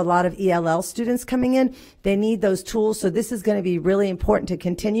they have a lot of ELL students coming in, they need those tools. So this is going to be really important to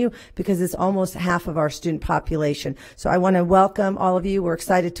continue, because it's almost half of our student population. So I want to welcome all of you. We're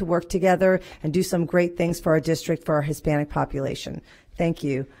excited to work together and do some great things for our district, for our Hispanic population. Thank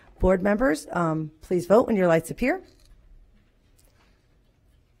you. Board members, please vote when your lights appear.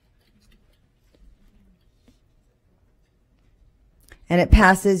 And it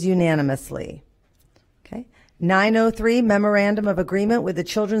passes unanimously. Okay. 903, Memorandum of Agreement with the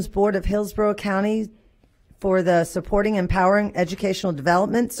Children's Board of Hillsborough County for the Supporting Empowering Educational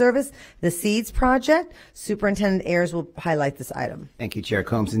Development Service, the SEEDS project. Superintendent Ayers will highlight this item. Thank you, Chair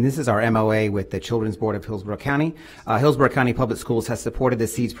Combs. And this is our MOA with the Children's Board of Hillsborough County. Hillsborough County Public Schools has supported the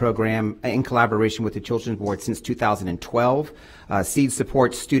SEEDS program in collaboration with the Children's Board since 2012. SEEDS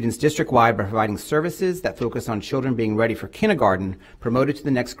supports students district-wide by providing services that focus on children being ready for kindergarten, promoted to the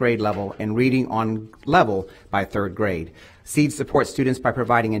next grade level, and reading on level by 3rd grade. SEEDS supports students by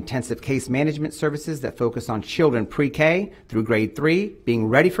providing intensive case management services that focus on children pre-K through grade 3, being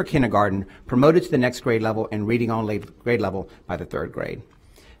ready for kindergarten, promoted to the next grade level, and reading on grade level by the 3rd grade.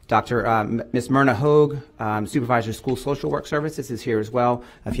 Ms. Myrna Hogue, Supervisor of School Social Work Services, is here as well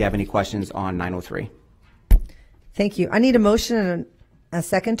if you have any questions on 903. Thank you. I need a motion and a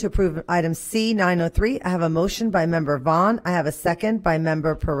second to approve item C 903. I have a motion by Member Vaughn. I have a second by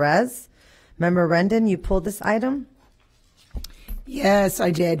Member Perez. Member Rendon, you pulled this item? Yes,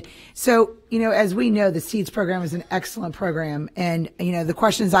 I did. So, as we know, the SEEDS program is an excellent program. And, the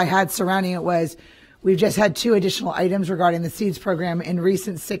questions I had surrounding it was, we've just had 2 additional items regarding the SEEDS program in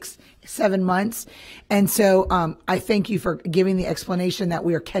recent 6-7 months. And so I thank you for giving the explanation that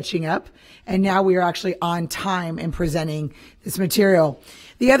we are catching up. And now we are actually on time in presenting this material.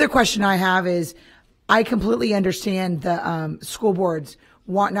 The other question I have is, I completely understand the school boards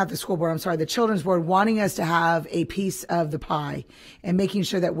the Children's Board wanting us to have a piece of the pie and making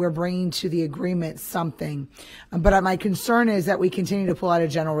sure that we're bringing to the agreement something. But my concern is that we continue to pull out of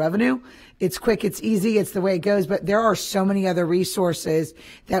general revenue. It's quick, it's easy, it's the way it goes, but there are so many other resources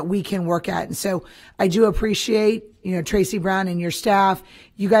that we can work at. And so I do appreciate, Tracy Brown and your staff,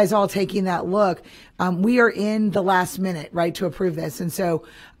 you guys all taking that look. We are in the last minute, right, to approve this. And so,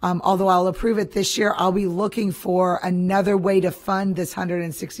 although I'll approve it this year, I'll be looking for another way to fund this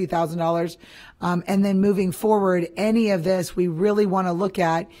 $160,000. And then moving forward, any of this we really want to look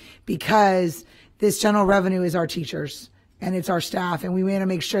at, because this general revenue is our teachers and it's our staff, and we want to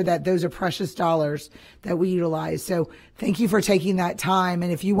make sure that those are precious dollars that we utilize. So thank you for taking that time.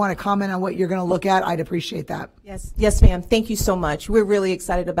 And if you want to comment on what you're going to look at, I'd appreciate that. Yes, ma'am. Thank you so much. We're really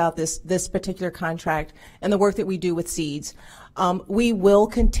excited about this particular contract and the work that we do with SEEDS. We will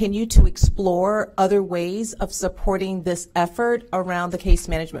continue to explore other ways of supporting this effort around the case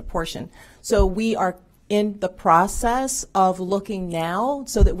management portion. So we are in the process of looking now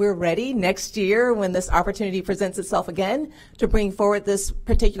so that we're ready next year when this opportunity presents itself again to bring forward this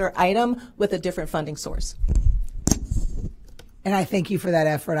particular item with a different funding source. And I thank you for that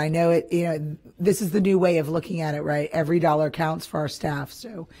effort. I know this is the new way of looking at it, right? Every dollar counts for our staff.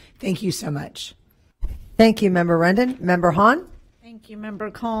 So thank you so much. Thank you, Member Rendon. Member Hahn? Thank you, Member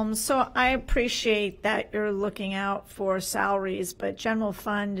Combs. So I appreciate that you're looking out for salaries, but general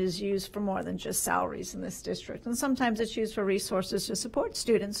fund is used for more than just salaries in this district. And sometimes it's used for resources to support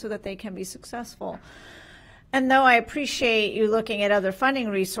students so that they can be successful. And though I appreciate you looking at other funding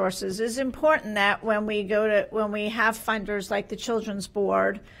resources, it's important that when we have funders like the Children's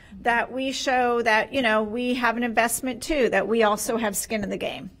Board, that we show that, you know, we have an investment too, that we also have skin in the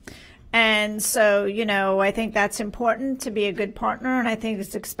game. And so, you know, I think that's important to be a good partner, and I think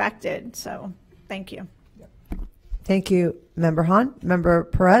it's expected. So thank you. Thank you, Member Hahn. Member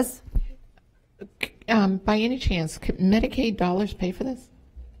Perez? By any chance, could Medicaid dollars pay for this?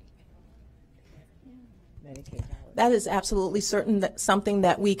 That is absolutely certain that something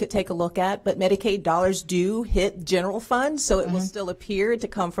that we could take a look at, but Medicaid dollars do hit general funds, so it will still appear to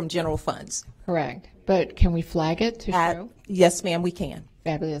come from general funds. Correct. But can we flag it to show? Yes, ma'am, we can.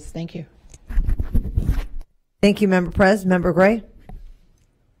 Fabulous. Thank you. Thank you, Member Perez. Member Gray?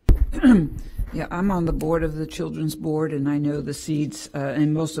 Yeah, I'm on the board of the Children's Board, and I know the SEEDS,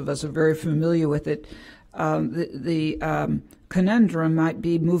 and most of us are very familiar with it. The conundrum might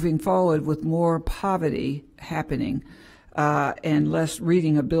be moving forward with more poverty happening and less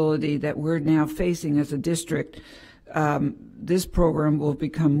reading ability that we're now facing as a district. This program will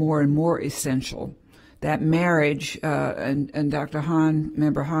become more and more essential. That marriage, and Dr. Hahn,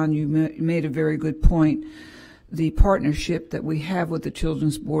 Member Hahn, you made a very good point. The partnership that we have with the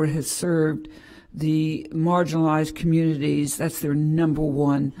Children's Board has served the marginalized communities. That's their number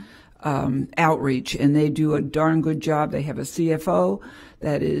one outreach, and they do a darn good job. They have a CFO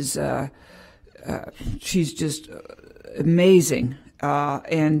that is, she's just amazing,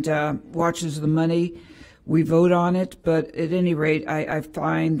 and watches the money. We vote on it, but at any rate, I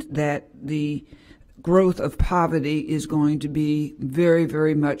find that the growth of poverty is going to be very,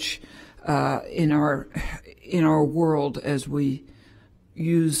 very much in our world as we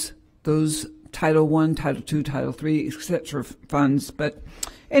use those Title I, Title II, Title III, etc. funds. But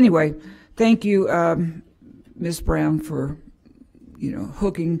anyway, thank you, Ms. Brown, for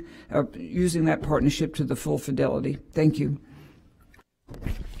using that partnership to the full fidelity. Thank you.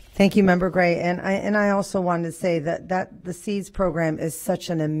 Thank you, Member Gray. And I also wanted to say that the SEEDS program is such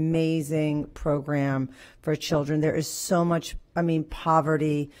an amazing program for children. There is so much,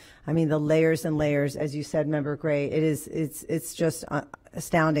 poverty. The layers and layers, as you said, Member Gray. It's just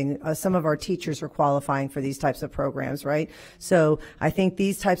astounding. Some of our teachers are qualifying for these types of programs, right? So I think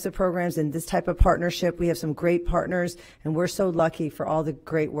these types of programs and this type of partnership, we have some great partners, and we're so lucky for all the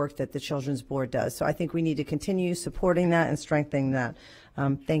great work that the Children's Board does. So I think we need to continue supporting that and strengthening that.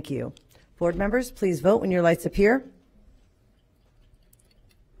 Thank you. Board members, please vote when your lights appear.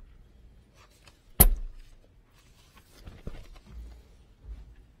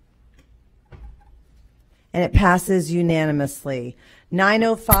 And it passes unanimously.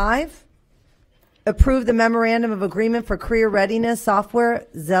 905, approve the memorandum of agreement for career readiness software,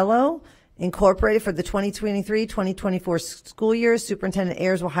 Zello, Incorporated, for the 2023-2024 school year. Superintendent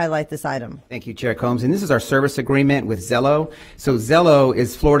Ayers will highlight this item. Thank you, Chair Combs. And this is our service agreement with Zello. So Zello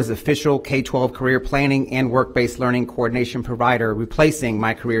is Florida's official K-12 career planning and work-based learning coordination provider, replacing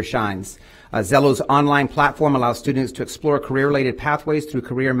My Career Shines. Zello's online platform allows students to explore career-related pathways through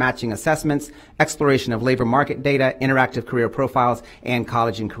career matching assessments, exploration of labor market data, interactive career profiles, and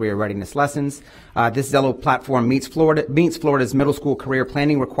college and career readiness lessons. This Zello platform meets Florida's middle school career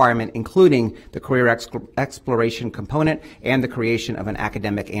planning requirement, including the career exploration component and the creation of an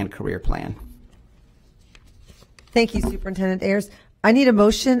academic and career plan. Thank you, Superintendent Ayers. I need a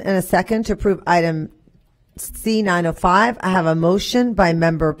motion and a second to approve item C905. I have a motion by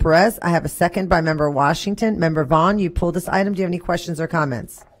Member Perez. I have a second by Member Washington. Member Vaughn, you pulled this item. Do you have any questions or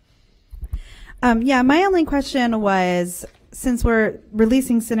comments? Yeah, my only question was, since we're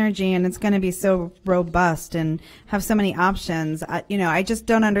releasing Synergy and it's going to be so robust and have so many options, I just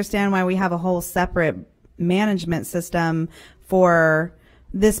don't understand why we have a whole separate management system for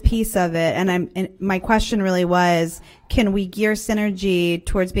this piece of it. And my question really was, can we gear Synergy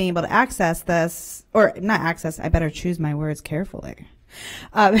towards being able to access this, or not access, I better choose my words carefully,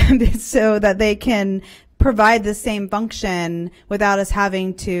 so that they can provide the same function without us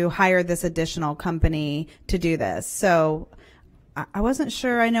having to hire this additional company to do this. So I wasn't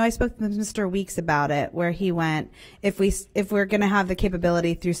sure. I know I spoke to Mr. Weeks about it, where he went, if we're going to have the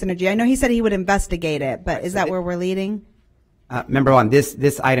capability through Synergy. I know he said he would investigate it, but is that where we're leading? Member on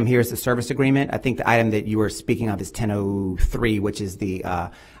this item here is the service agreement. I think the item that you were speaking of is 1003, which is the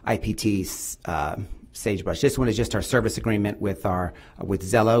IPT Sagebrush. This one is just our service agreement with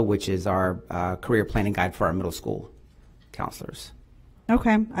Zello, which is our career planning guide for our middle school counselors.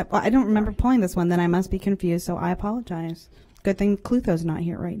 Okay, I don't remember pulling this one. Then I must be confused. So I apologize. Good thing Clutho's not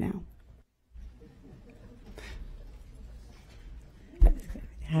here right now.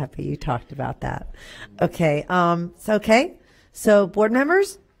 Happy you talked about that. Okay. Okay. So board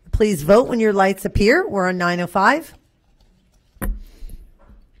members, please vote when your lights appear. We're on 9:05.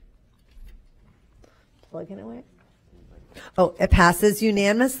 Plugging away. Oh, it passes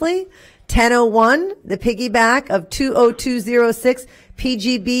unanimously. 10:01, the piggyback of 20206,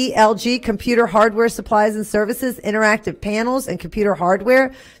 PGB LG Computer Hardware Supplies and Services, Interactive Panels and Computer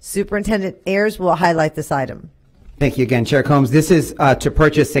Hardware. Superintendent Ayers will highlight this item. Thank you again, Chair Combs. This is to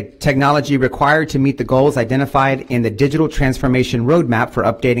purchase technology required to meet the goals identified in the Digital Transformation Roadmap for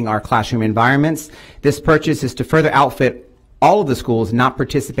updating our classroom environments. This purchase is to further outfit all of the schools not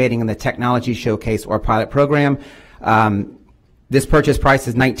participating in the Technology Showcase or pilot program. This purchase price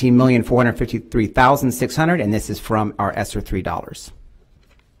is $19,453,600, and this is from our ESSER $3.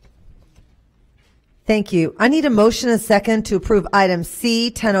 Thank you. I need a motion and a second to approve item C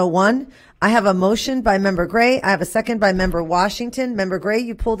 1001. I have a motion by Member Gray. I have a second by Member Washington. Member Gray,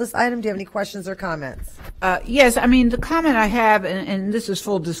 you pulled this item. Do you have any questions or comments? Yes, I mean, the comment I have, and this is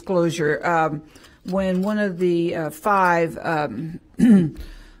full disclosure, when one of the five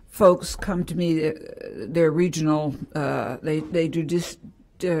folks come to me, they're regional, they do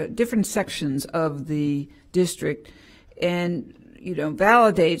different sections of the district, and, you know,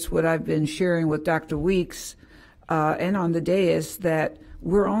 validates what I've been sharing with Dr. Weeks and on the dais, that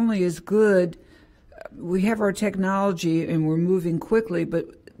we're only as good, we have our technology and we're moving quickly, but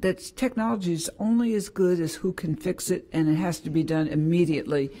that technology is only as good as who can fix it, and it has to be done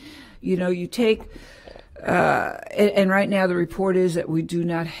immediately. You know, you take, and right now the report is that we do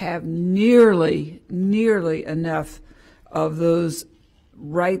not have nearly enough of those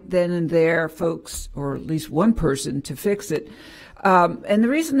right then and there folks, or at least one person, to fix it. And the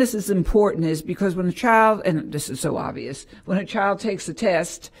reason this is important is because when a child, and this is so obvious, when a child takes a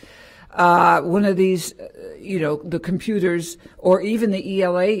test, one of these, you know, the computers, or even the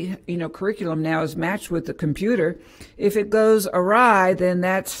ELA, you know, curriculum now is matched with the computer. If it goes awry, then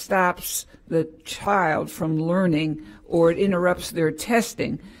that stops the child from learning, or it interrupts their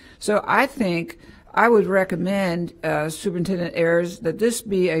testing. So I think I would recommend, Superintendent Ayers, that this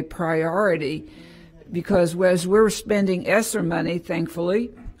be a priority, because as we're spending ESSER money,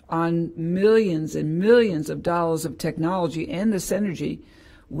 thankfully, on millions and millions of dollars of technology and the synergy,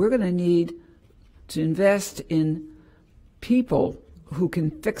 we're going to need to invest in people who can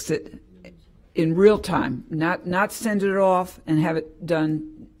fix it in real time, not send it off and have it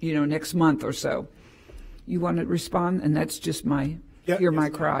done, you know, next month or so. You want to respond? And that's just my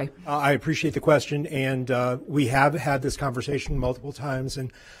cry. I appreciate the question, and we have had this conversation multiple times,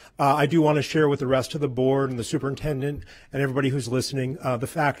 and I do want to share with the rest of the board and the superintendent and everybody who's listening the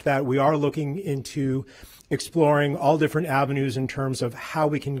fact that we are looking into exploring all different avenues in terms of how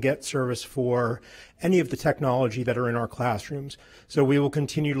we can get service for any of the technology that are in our classrooms. So we will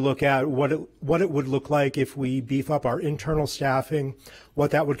continue to look at what it would look like if we beef up our internal staffing,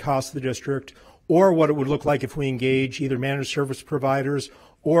 what that would cost the district, or what it would look like if we engage either managed service providers,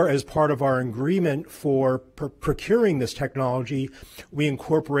 or as part of our agreement for procuring this technology, we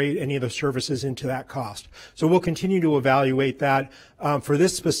incorporate any of the services into that cost. So we'll continue to evaluate that. For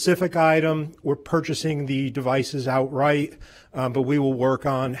this specific item, we're purchasing the devices outright, but we will work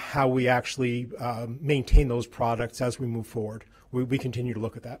on how we actually maintain those products as we move forward. We continue to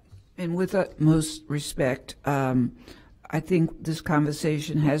look at that. And with utmost respect, I think this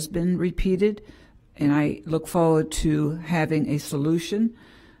conversation has been repeated, and I look forward to having a solution,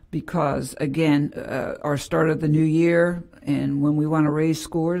 because, again, our start of the new year, and when we want to raise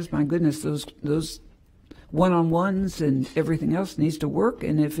scores, my goodness, those one-on-ones and everything else needs to work,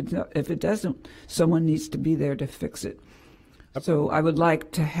 and if it doesn't, someone needs to be there to fix it. So I would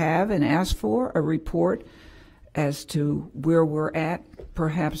like to have and ask for a report as to where we're at,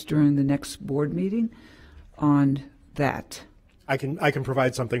 perhaps during the next board meeting, on that. I can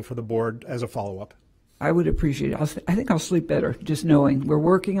provide something for the board as a follow-up. I would appreciate it. I think I'll sleep better just knowing we're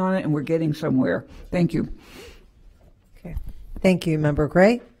working on it and we're getting somewhere. Thank you. Okay. Thank you, Member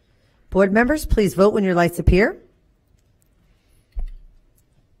Gray. Board members, please vote when your lights appear.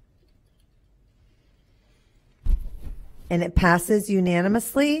 And it passes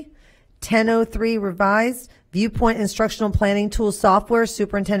unanimously. 1003 revised. Viewpoint Instructional Planning Tool Software.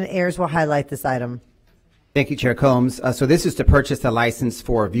 Superintendent Ayers will highlight this item. Thank you, Chair Combs. So this is to purchase a license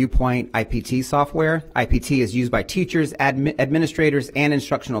for Viewpoint IPT software. IPT is used by teachers, administrators, and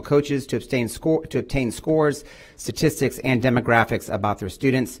instructional coaches to obtain scores, statistics, and demographics about their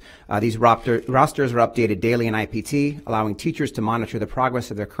students. These rosters are updated daily in IPT, allowing teachers to monitor the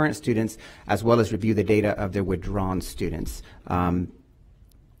progress of their current students as well as review the data of their withdrawn students.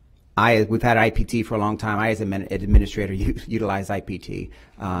 We've had IPT for a long time. I, as an administrator, utilize IPT.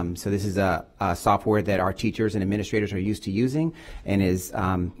 So this is a software that our teachers and administrators are used to using, and is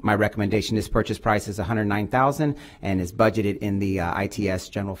my recommendation. This purchase price is $109,000 and is budgeted in the ITS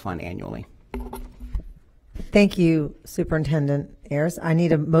general fund annually. Thank you, Superintendent Ayers. I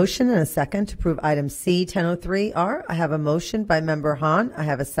need a motion and a second to approve item C1003R. I have a motion by Member Hahn. I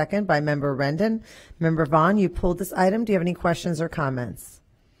have a second by Member Rendon. Member Vaughn, you pulled this item. Do you have any questions or comments?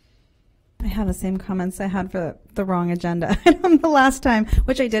 I have the same comments I had for the wrong agenda item the last time,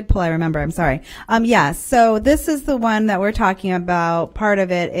 which I did pull, I remember. I'm sorry. Yes, so this is the one that we're talking about. Part of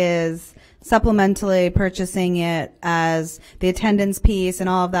it is supplementally purchasing it as the attendance piece and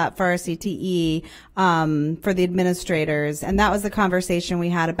all of that for our CTE for the administrators. And that was the conversation we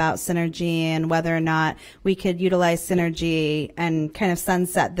had about Synergy and whether or not we could utilize Synergy and kind of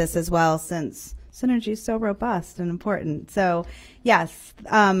sunset this as well, since Synergy is so robust and important. So, yes.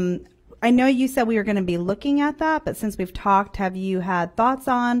 I know you said we were going to be looking at that, but since we've talked, have you had thoughts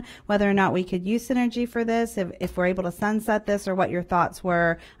on whether or not we could use Synergy for this, if we're able to sunset this, or what your thoughts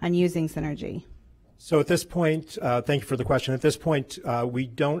were on using Synergy? So at this point, thank you for the question. At this point, we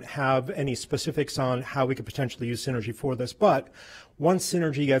don't have any specifics on how we could potentially use Synergy for this, but once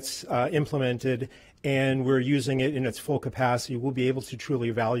Synergy gets implemented and we're using it in its full capacity, we'll be able to truly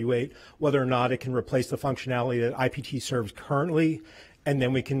evaluate whether or not it can replace the functionality that IPT serves currently. And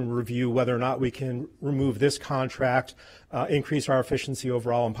then we can review whether or not we can remove this contract, increase our efficiency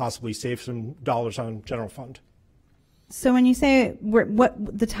overall, and possibly save some dollars on general fund. So when you say what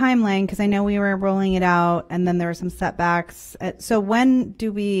the timeline, because I know we were rolling it out and then there were some setbacks. So what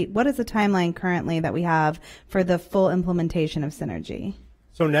is the timeline currently that we have for the full implementation of Synergy?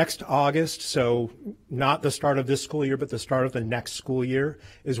 So next August, so not the start of this school year, but the start of the next school year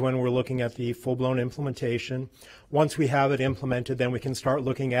is when we're looking at the full-blown implementation. Once we have it implemented, then we can start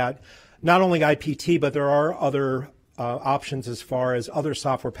looking at not only IPT, but there are other options as far as other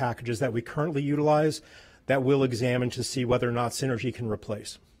software packages that we currently utilize that we'll examine to see whether or not Synergy can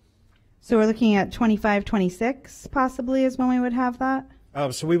replace. So we're looking at 25, 26 possibly is when we would have that?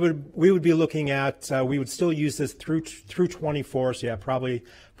 So we would be looking at we would still use this through 24. So yeah, probably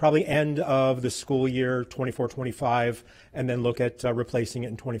end of the school year 24-25, and then look at replacing it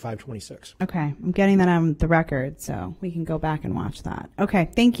in 25-26. Okay, I'm getting that on the record, so we can go back and watch that. Okay,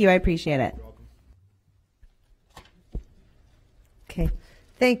 thank you. I appreciate it. You're welcome.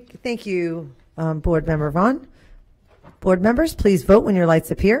 Okay, thank you, Board Member Vaughn. Board members, please vote when your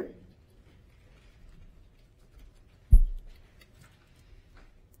lights appear.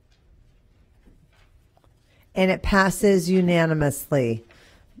 And it passes unanimously.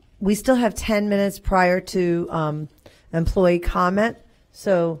 We still have 10 minutes prior to employee comment.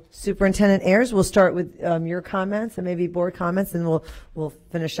 So Superintendent Ayers, we'll start with your comments and maybe board comments, and we'll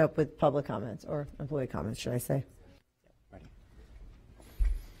finish up with public comments, or employee comments, should I say.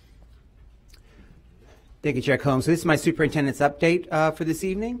 Thank you, Chair Combs. So this is my superintendent's update for this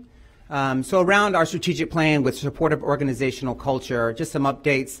evening. So around our strategic plan with supportive organizational culture, just some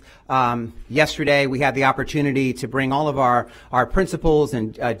updates. Yesterday, we had the opportunity to bring all of our principals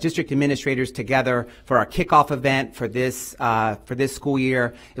and district administrators together for our kickoff event for this school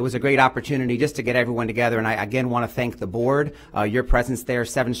year. It was a great opportunity just to get everyone together, and I again want to thank the board. Your presence there,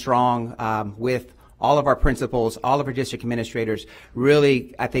 7 strong, with all of our principals, all of our district administrators.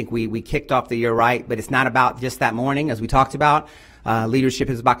 Really, I think we kicked off the year right, but it's not about just that morning, as we talked about. Leadership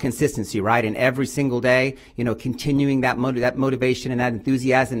is about consistency, right? And every single day, continuing that motivation and that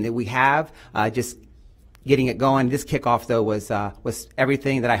enthusiasm that we have, just getting it going. This kickoff, though, was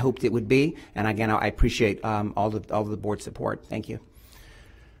everything that I hoped it would be. And again, I appreciate all of the board support. Thank you.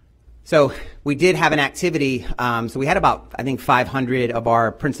 So we did have an activity. So we had about, I think, 500 of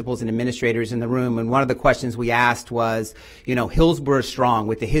our principals and administrators in the room. And one of the questions we asked was, Hillsborough Strong,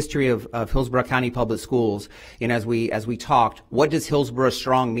 with the history of Hillsborough County Public Schools. As we talked, what does Hillsborough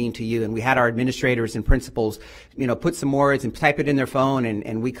Strong mean to you? And we had our administrators and principals, put some words and type it in their phone,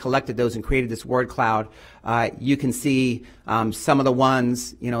 and we collected those and created this word cloud. You can see some of the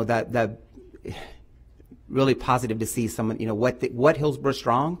ones, that really positive to see some, what Hillsborough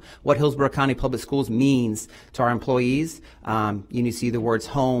Strong, what Hillsborough County Public Schools means to our employees. You see the words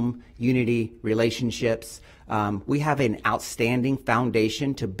home, unity, relationships. We have an outstanding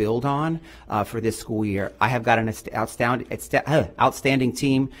foundation to build on for this school year. I have got an outstanding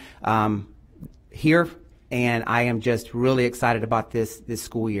team here, and I am just really excited about this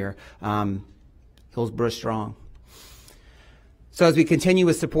school year. Hillsborough Strong. So as we continue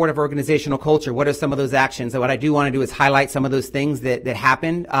with support of organizational culture, what are some of those actions? And what I do want to do is highlight some of those things that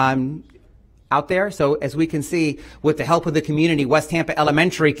happened out there. So as we can see, with the help of the community, West Tampa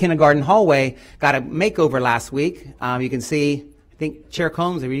Elementary kindergarten hallway got a makeover last week. You can see, I think Chair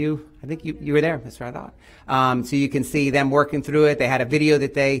Combs, I think you were there. That's what I thought. So you can see them working through it. They had a video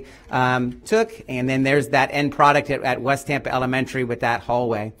that they took, and then there's that end product at West Tampa Elementary with that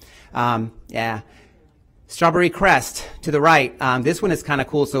hallway. Yeah. Strawberry Crest to the right. This one is kind of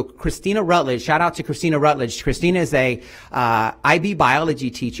cool. So Christina Rutledge, shout out to Christina Rutledge. Christina is a IB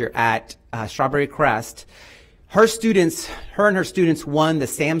biology teacher at Strawberry Crest. Her and her students won the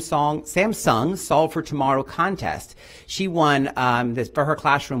Samsung Solve for Tomorrow contest. She won for her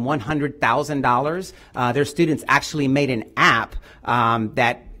classroom $100,000. Their students actually made an app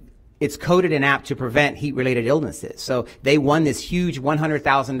that it's coded an app to prevent heat-related illnesses. So they won this huge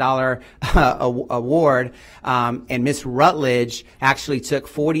 $100,000 award, and Miss Rutledge actually took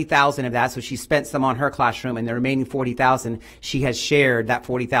 $40,000 of that. So she spent some on her classroom, and the remaining $40,000 she has shared that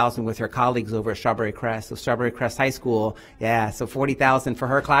 $40,000 with her colleagues over at Strawberry Crest. So Strawberry Crest High School, yeah. So $40,000 for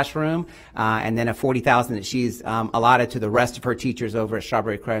her classroom, and then a $40,000 that she's allotted to the rest of her teachers over at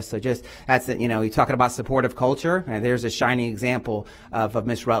Strawberry Crest. So just that's you're talking about supportive culture, and there's a shining example of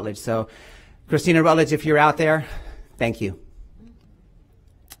Miss Rutledge. So, Christina Rutledge, if you're out there, thank you.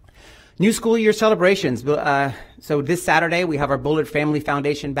 New school year celebrations. So this Saturday, we have our Bullard Family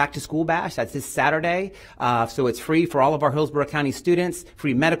Foundation Back to School Bash. That's this Saturday. So it's free for all of our Hillsborough County students,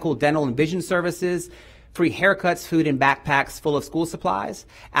 free medical, dental, and vision services, free haircuts, food, and backpacks full of school supplies.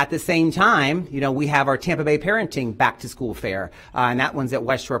 At the same time, we have our Tampa Bay Parenting Back to School Fair, and that one's at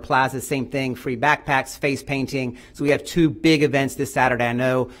West Shore Plaza. Same thing, free backpacks, face painting. So we have two big events this Saturday. I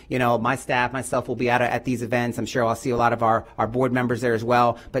know, my staff, myself will be out at these events. I'm sure I'll see a lot of our board members there as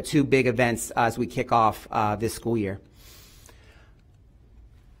well, but two big events as we kick off this school year.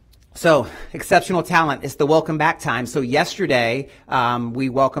 So, exceptional talent, it's the welcome back time. So yesterday, we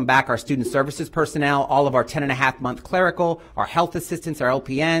welcomed back our student services personnel, all of our 10.5-month clerical, our health assistants, our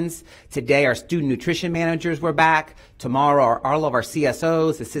LPNs. Today, our student nutrition managers were back. Tomorrow, all of our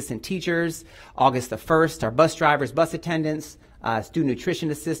CSOs, assistant teachers. August the 1st, our bus drivers, bus attendants, student nutrition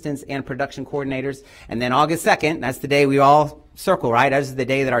assistants, and production coordinators. And then August 2nd, that's the day we all circle, right? That is the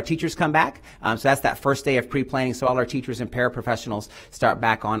day that our teachers come back. So that's that first day of pre-planning. So all our teachers and paraprofessionals start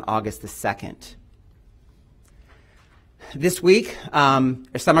back on August the 2nd. This week,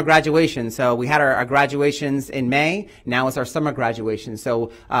 summer graduation. So we had our graduations in May. Now it's our summer graduation.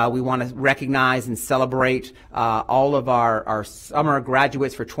 So we want to recognize and celebrate all of our summer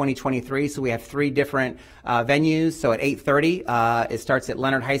graduates for 2023. So we have 3 different venues. So at 8:30, it starts at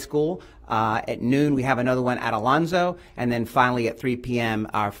Leonard High School. At noon, we have another one at Alonzo. And then finally at 3 p.m.,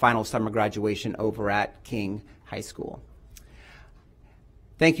 our final summer graduation over at King High School.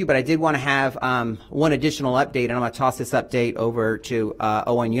 Thank you, but I did want to have one additional update, and I'm going to toss this update over to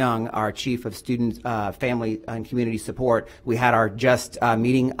Owen Young, our Chief of Student, Family, and Community Support. We had our just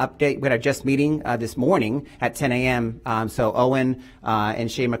meeting update. We had our just meeting this morning at 10 a.m. So Owen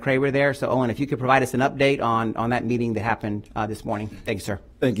and Shay McCrae were there. So Owen, if you could provide us an update on that meeting that happened this morning. Thank you, sir.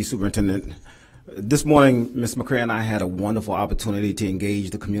 Thank you, Superintendent. This morning, Ms. McCrae and I had a wonderful opportunity to engage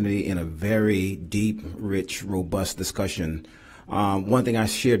the community in a very deep, rich, robust discussion. One thing I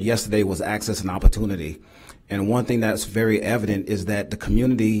shared yesterday was access and opportunity. And one thing that's very evident is that the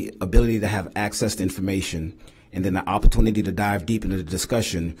community ability to have access to information and then the opportunity to dive deep into the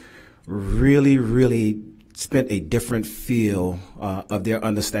discussion really spent a different feel of their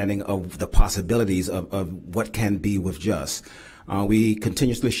understanding of the possibilities of what can be with JUST. We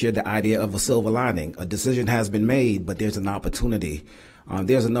continuously share the idea of a silver lining. A decision has been made, but there's an opportunity.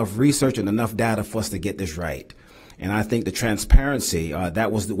 There's enough research and enough data for us to get this right. And I think the transparency,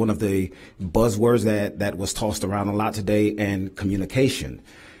 that was one of the buzzwords that was tossed around a lot today, and communication.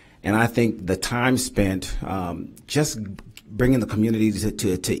 And I think the time spent just bringing the community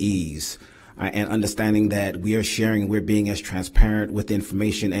to ease and understanding that we are sharing, we're being as transparent with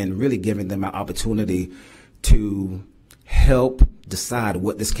information and really giving them an opportunity to help decide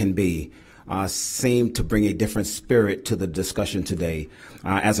what this can be. Seemed to bring a different spirit to the discussion today.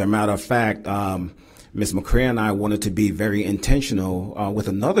 As a matter of fact, Ms. McCrae and I wanted to be very intentional with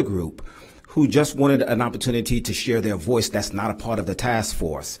another group who just wanted an opportunity to share their voice that's not a part of the task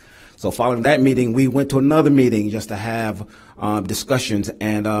force. So following that meeting, we went to another meeting just to have discussions.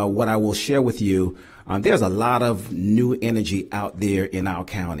 And what I will share with you, there's a lot of new energy out there in our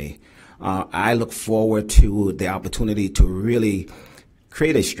county. I look forward to the opportunity to really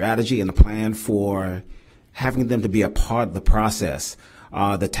create a strategy and a plan for having them to be a part of the process.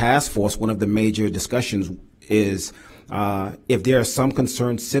 The task force, one of the major discussions is if there are some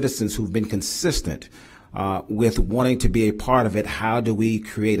concerned citizens who've been consistent with wanting to be a part of it, how do we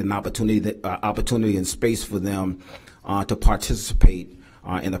create an opportunity and space for them to participate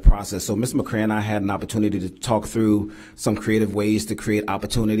in the process? So Ms. McCray and I had an opportunity to talk through some creative ways to create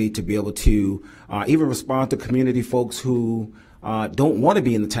opportunity to be able to even respond to community folks who don't want to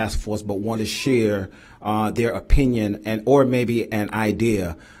be in the task force but want to share their opinion and or maybe an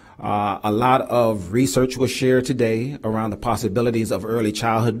idea. A lot of research was shared today around the possibilities of early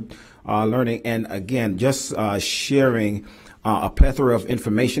childhood learning, and again, just sharing a plethora of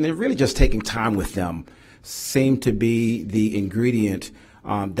information and really just taking time with them seemed to be the ingredient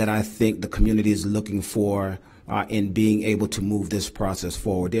that I think the community is looking for in being able to move this process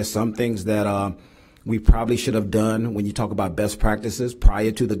forward. There's some things that we probably should have done when you talk about best practices prior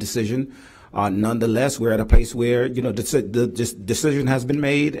to the decision. Nonetheless, we're at a place where, the decision has been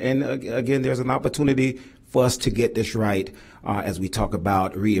made. And again, there's an opportunity for us to get this right as we talk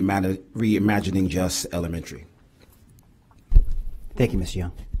about reimagining just elementary. Thank you, Ms.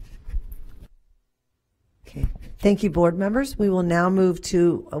 Young. Okay. Thank you, board members. We will now move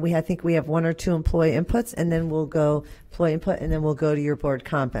to, I think we have one or two employee inputs, and then we'll go employee input, and then we'll go to your board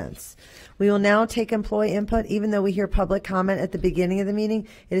comments. We will now take employee input. Even though we hear public comment at the beginning of the meeting,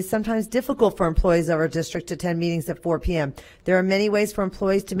 it is sometimes difficult for employees of our district to attend meetings at 4 p.m. There are many ways for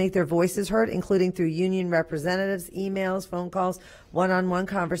employees to make their voices heard, including through union representatives, emails, phone calls, one-on-one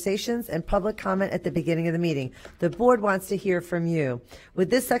conversations, and public comment at the beginning of the meeting. The board wants to hear from you. With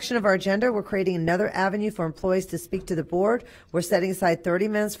this section of our agenda, we're creating another avenue for employees to speak to the board. We're setting aside 30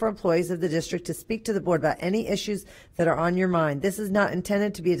 minutes for employees of the district to speak to the board about any issues that are on your mind. This is not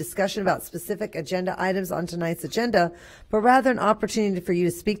intended to be a discussion about specific agenda items on tonight's agenda, but rather an opportunity for you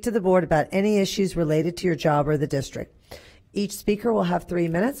to speak to the board about any issues related to your job or the district. Each speaker will have 3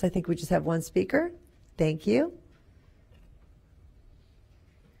 minutes. I think we just have one speaker. Thank you.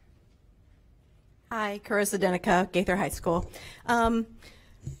 Hi, Carissa Denica, Gaither High School. I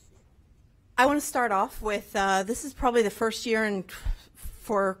want to start off with, this is probably the first year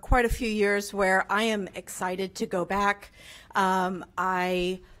for quite a few years where I am excited to go back.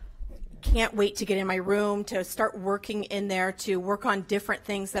 I can't wait to get in my room, to start working in there, to work on different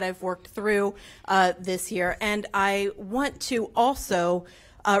things that I've worked through this year. And I want to also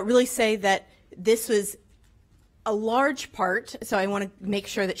really say that this was a large part, so I want to make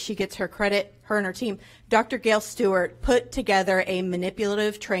sure that she gets her credit, her and her team. Dr. Gail Stewart put together a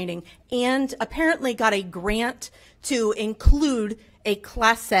manipulative training and apparently got a grant to include a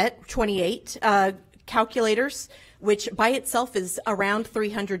class set, 28 calculators, which by itself is around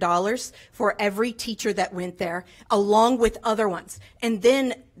 $300 for every teacher that went there, along with other ones. And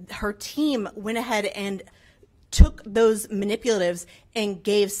then her team went ahead and took those manipulatives and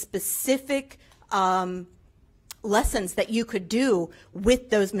gave specific lessons that you could do with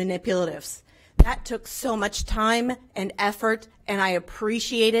those manipulatives. That took so much time and effort, and I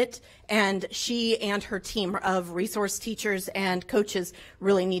appreciate it. And she and her team of resource teachers and coaches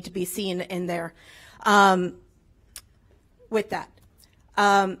really need to be seen in there. With that,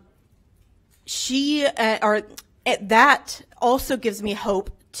 that also gives me hope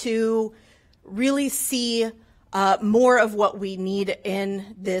to really see more of what we need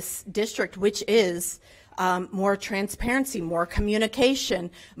in this district, which is more transparency, more communication,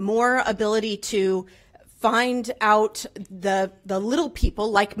 more ability to find out the little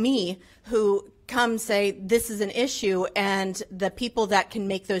people like me who come say this is an issue, and the people that can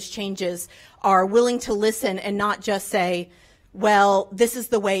make those changes are willing to listen and not just say, well, this is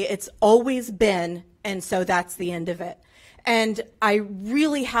the way it's always been, and so that's the end of it. And I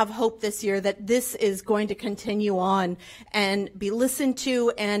really have hope this year that this is going to continue on and be listened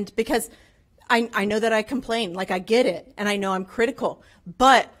to, and because I know that I complain, like I get it, and I know I'm critical,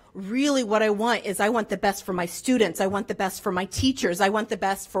 but really what I want is I want the best for my students. I want the best for my teachers. I want the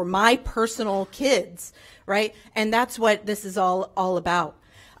best for my personal kids, right? And that's what this is all about.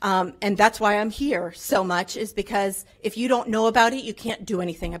 And that's why I'm here so much, is because if you don't know about it, you can't do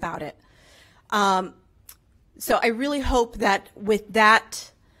anything about it. So I really hope that with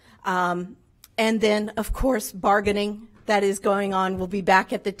that, and then, of course, bargaining that is going on. We'll be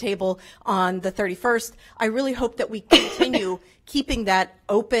back at the table on the 31st. I really hope that we continue keeping that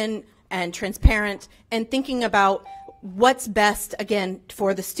open and transparent, and thinking about what's best, again,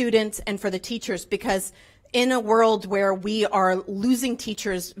 for the students and for the teachers, because in a world where we are losing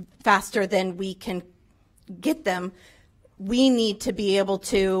teachers faster than we can get them, we need to be able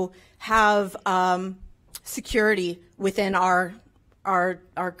to have security within our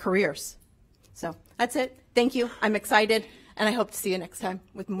careers. So that's it. Thank you. I'm excited, and I hope to see you next time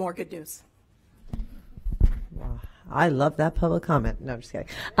with more good news. I love that public comment. No, I'm just kidding.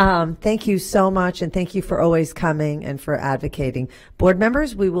 Thank you so much, and thank you for always coming and for advocating. Board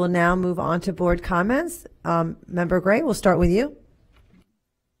members, we will now move on to board comments. Member Gray, we'll start with you.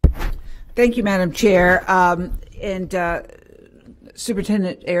 Thank you, Madam Chair.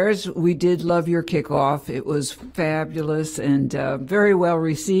 Superintendent Ayers, we did love your kickoff. It was fabulous and very well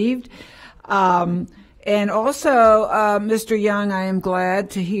received. And also, Mr. Young, I am glad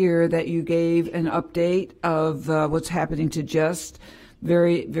to hear that you gave an update of what's happening to JUST.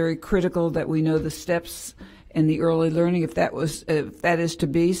 Very, very critical that we know the steps and the early learning, if that is to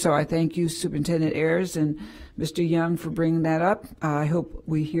be. So I thank you, Superintendent Ayers and Mr. Young, for bringing that up. I hope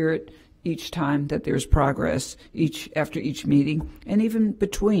we hear it each time that there's progress, after each meeting, and even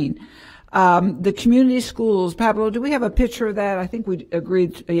between. The community schools, Pablo, do we have a picture of that? I think we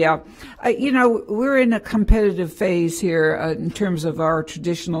agreed. Yeah. We're in a competitive phase here in terms of our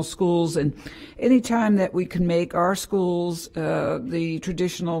traditional schools, and anytime that we can make our schools, the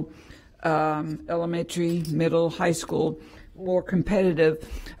traditional elementary, middle, high school, more competitive,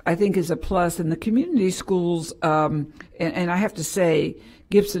 I think is a plus. And the community schools, and I have to say,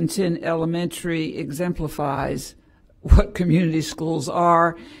 Gibsonton Elementary exemplifies what community schools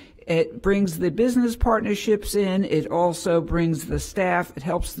are. It brings the business partnerships in. It also brings the staff. It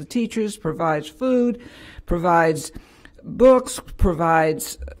helps the teachers, provides food, provides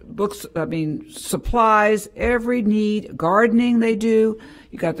supplies, every need, gardening they do.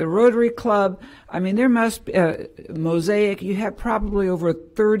 You got the Rotary Club. I mean, there must be Mosaic. You have probably over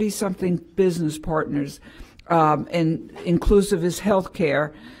 30-something business partners, and inclusive is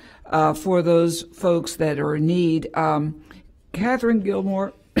healthcare for those folks that are in need. Catherine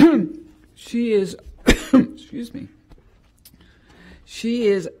Gilmore, she is, excuse me, she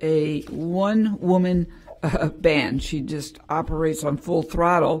is a one-woman band. She just operates on full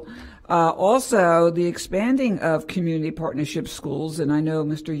throttle. Also, the expanding of community partnership schools, and I know,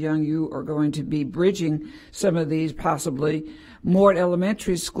 Mr. Young, you are going to be bridging some of these possibly. Mort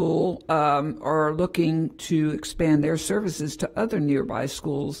Elementary School are looking to expand their services to other nearby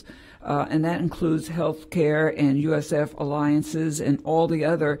schools, and that includes healthcare and USF alliances and all the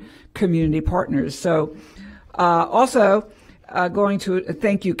other community partners. So also going to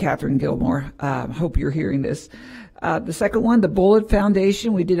thank you, Catherine Gilmore. Hope you're hearing this. The second one, the Bullitt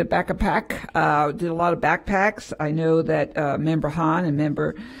Foundation, we did a backpack, did a lot of backpacks. I know that Member Hahn and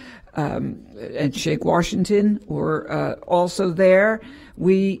Member and Shake Washington were also there.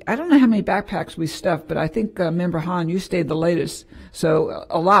 I don't know how many backpacks we stuffed, but I think Member Hahn, you stayed the latest. So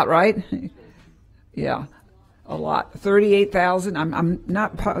a lot, right? Yeah, a lot. 38,000. I'm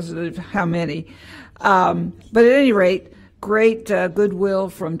not positive how many. But at any rate, great goodwill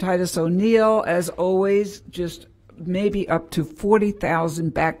from Titus O'Neill, as always, just maybe up to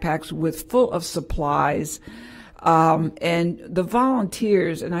 40,000 backpacks full of supplies. And the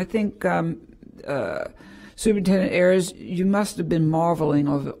volunteers, and I think Superintendent Ayers, you must have been marveling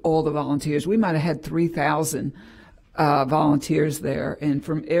of all the volunteers. We might have had 3,000 volunteers there, and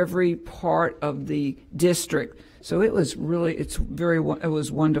from every part of the district. So it was really, it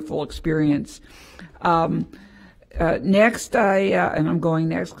was wonderful experience. Next, and I'm going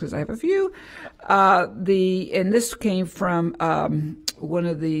next because I have a few. And this came from one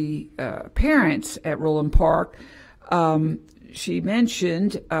of the parents at Roland Park. She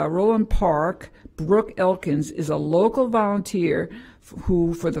mentioned Roland Park, Brooke Elkins is a local volunteer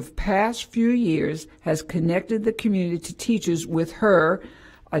who, for the past few years, has connected the community to teachers with her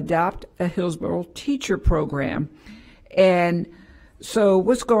Adopt a Hillsborough Teacher program. And so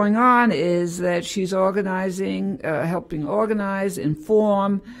what's going on is that she's organizing, helping organize,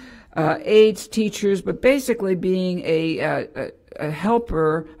 inform, aids teachers, but basically being a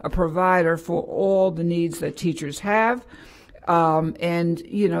helper, a provider for all the needs that teachers have. And,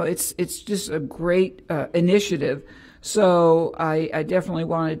 it's just a great initiative. So I definitely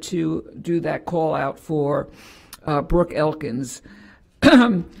wanted to do that call out for Brooke Elkins.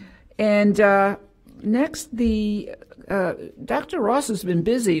 And next, Dr. Ross has been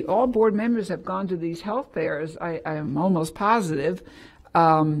busy. All board members have gone to these health fairs. I'm almost positive.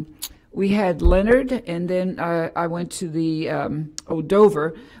 We had Leonard, and then I went to the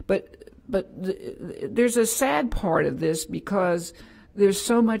Dover. But there's a sad part of this because there's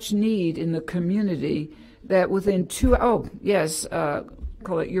so much need in the community that within Colleen,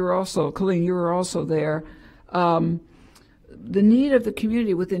 you were also there. The need of the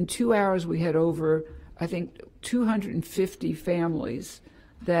community, within 2 hours, we had over, I think, 250 families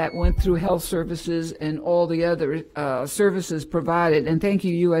that went through health services and all the other services provided. And thank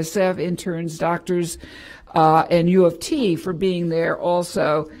you, USF, interns, doctors, and U of T for being there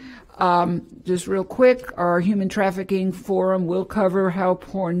also. Just real quick, our Human Trafficking Forum will cover how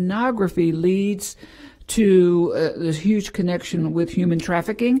pornography leads to this huge connection with human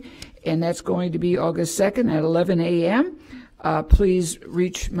trafficking, and that's going to be August 2nd at 11 a.m. Please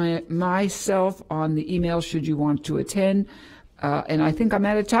reach myself on the email should you want to attend. And I think I'm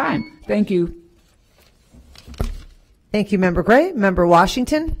out of time. Thank you. Thank you, Member Gray. Member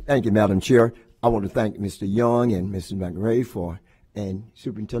Washington. Thank you, Madam Chair. I want to thank Mr. Young and Mrs. McRae and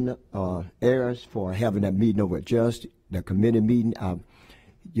Superintendent Ayers for having that meeting over at Just, the committee meeting.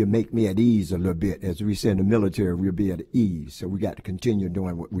 You make me at ease a little bit. As we say in the military, we'll be at ease. So we got to continue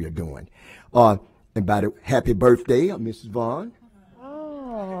doing what we are doing. And by the happy birthday, Mrs. Vaughn.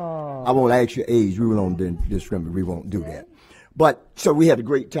 Oh. I won't ask your age. We won't discriminate. We won't do that. But so we had a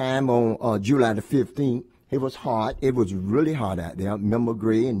great time on July the 15th. It was hot. It was really hot out there. Member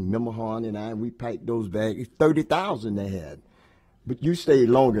Gray and Member Horn and I, we packed those bags. 30,000 they had. But you stayed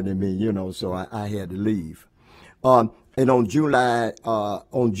longer than me, so I had to leave. And on July the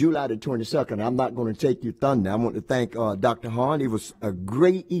 22nd, I'm not going to take your thunder. I want to thank Dr. Horn. It was a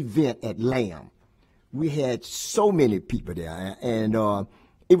great event at Lamb. We had so many people there, and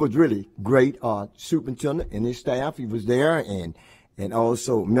it was really great. Superintendent and his staff, he was there, and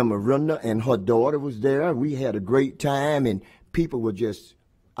also Member Runda and her daughter was there. We had a great time, and people were just,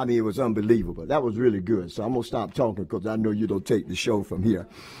 it was unbelievable. That was really good. So I'm going to stop talking because I know you don't take the show from here.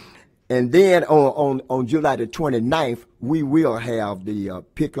 And then on July the 29th, we will have the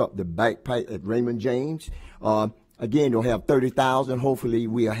pick up the backpack at Raymond James. Again, you'll have 30,000. Hopefully,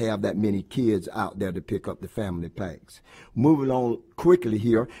 we'll have that many kids out there to pick up the family packs. Moving on quickly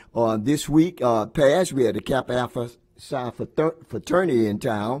here, this week past, we had the Kappa Alpha Psi fraternity in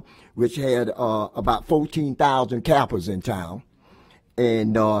town, which had about 14,000 Kappas in town.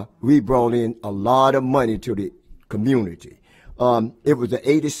 And we brought in a lot of money to the community. It was an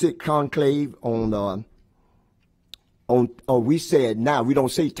 86 conclave we said now, we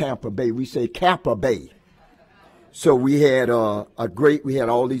don't say Tampa Bay, we say Kappa Bay. So we had we had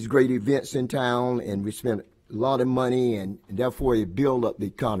all these great events in town, and we spent a lot of money, and therefore it built up the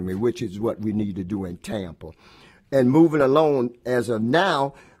economy, which is what we need to do in Tampa. And moving along, as of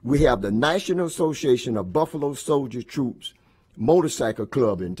now, we have the National Association of Buffalo Soldier Troops Motorcycle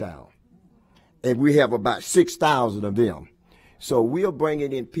Club in town. And we have about 6,000 of them. So we are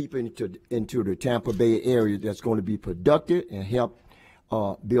bringing in people into the Tampa Bay area that's going to be productive and help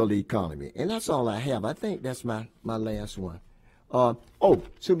build the economy. And that's all I have. I think that's my last one.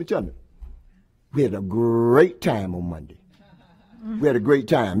 Superintendent, we had a great time on Monday. We had a great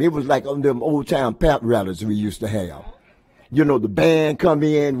time. It was like on them old time pep rallies we used to have. The band come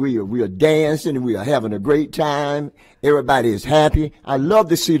in, we are dancing, we are having a great time. Everybody is happy. I love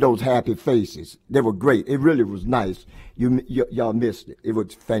to see those happy faces. They were great. It really was nice. Y'all missed it. It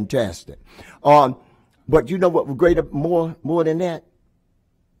was fantastic. But you know what was greater, more than that?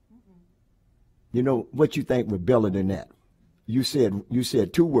 You know what you think was better than that? You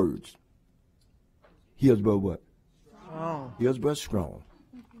said two words. Hillsborough what? Strong. Hillsborough strong.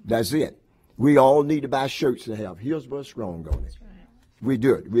 That's it. We all need to buy shirts to have Hillsborough strong on it. Right. We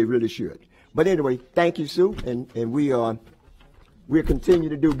do it. We really should. But anyway, thank you, Sue, and we'll continue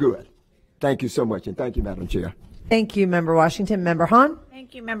to do good. Thank you so much, and thank you, Madam Chair. Thank you, Member Washington. Member Hahn?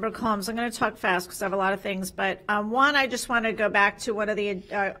 Thank you, Member Combs. I'm going to talk fast because I have a lot of things. But one, I just want to go back to one of the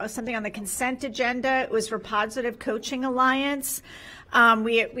something on the consent agenda. It was for Positive Coaching Alliance.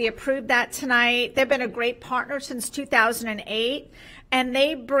 We approved that tonight. They've been a great partner since 2008. And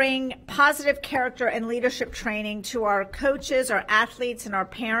they bring positive character and leadership training to our coaches, our athletes, and our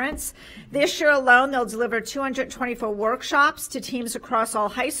parents. This year alone, they'll deliver 224 workshops to teams across all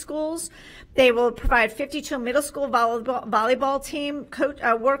high schools. They will provide 52 middle school volleyball team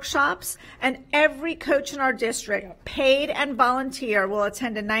workshops. And every coach in our district, paid and volunteer, will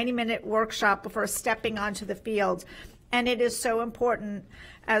attend a 90-minute workshop before stepping onto the field. And it is so important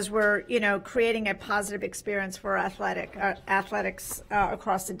as we're, creating a positive experience for athletics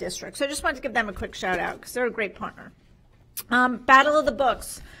across the district. So I just wanted to give them a quick shout out because they're a great partner. Battle of the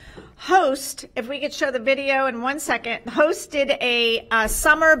Books. Host, if we could show the video in 1 second, Host did a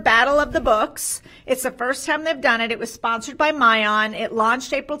summer Battle of the Books. It's the first time they've done it. It was sponsored by Myon. It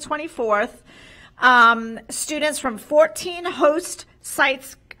launched April 24th. Students from 14 host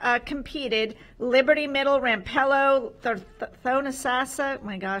sites competed: Liberty Middle, Rampello, Thonotassa, oh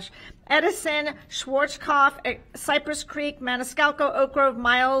my gosh, Edison, Schwarzkopf, Cypress Creek, Maniscalco, Oak Grove,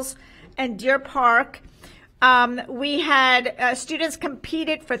 Miles, and Deer Park. We had students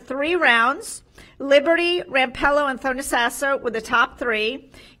competed for 3 rounds. Liberty, Rampello, and Thonotassa were the top 3.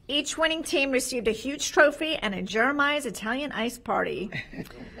 Each winning team received a huge trophy and a Jeremiah's Italian ice party.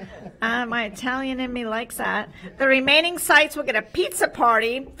 My Italian in me likes that. The remaining sites will get a pizza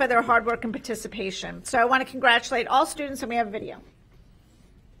party for their hard work and participation. So I want to congratulate all students, and we have a video.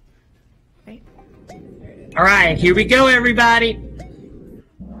 Right. All right, here we go, everybody.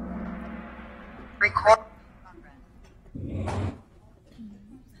 Record.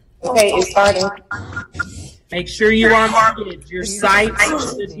 Okay, it's starting. Make sure you are muted. Your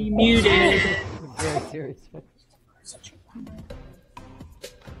sites should be muted.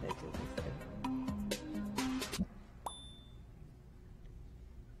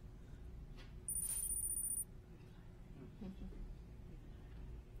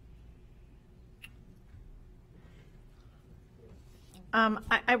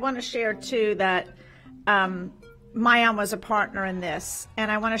 I want to share too that Mayan was a partner in this,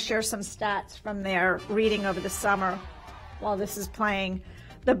 and I want to share some stats from their reading over the summer while this is playing.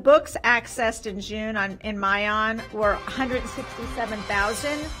 The books accessed in June in Mayan were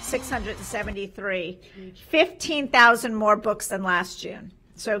 167,673, 15,000 more books than last June.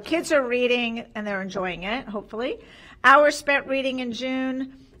 So kids are reading and they're enjoying it, hopefully. Hours spent reading in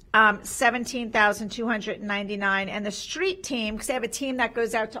June, 17,299. And the street team, because they have a team that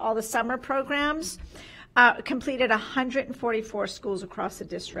goes out to all the summer programs, completed 144 schools across the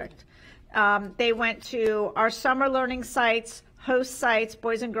district. They went to our summer learning sites, host sites,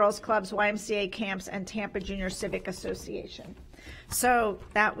 Boys and Girls Clubs, YMCA camps, and Tampa Junior Civic Association. So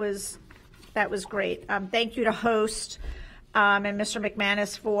that was great. Thank you to Host and Mr.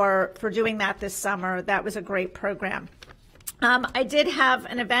 McManus for doing that this summer. That was a great program. I did have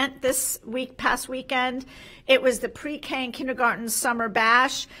an event this past weekend. It was the pre-K and kindergarten summer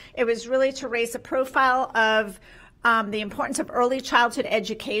bash. It was really to raise the profile of the importance of early childhood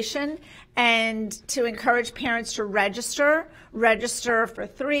education and to encourage parents to register for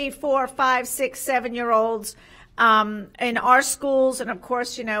 3, 4, 5, 6, 7-year-olds in our schools, and of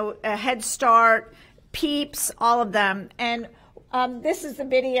course, a Head Start, PEEPS, all of them. And this is the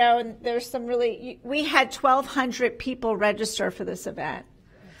video, and there's some we had 1,200 people register for this event.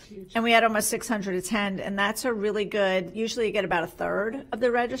 And we had almost 600 attend, and that's a really good, usually you get about a third of the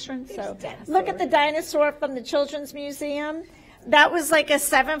registrants. So look at the dinosaur from the Children's Museum. That was like a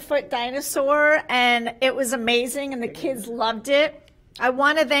 7-foot dinosaur, and it was amazing, and the kids loved it. I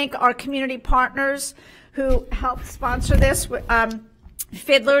want to thank our community partners who helped sponsor this.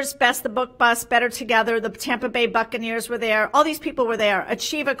 Fiddlers, Best the Book Bus, Better Together, the Tampa Bay Buccaneers were there. All these people were there.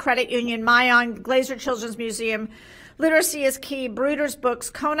 Achieva Credit Union, Mayan, Glazer Children's Museum, Literacy is Key, Breuder's Books,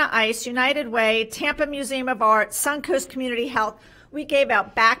 Kona Ice, United Way, Tampa Museum of Art, Suncoast Community Health. We gave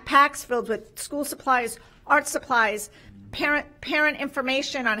out backpacks filled with school supplies, art supplies, parent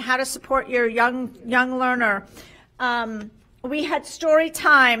information on how to support your young learner. We had story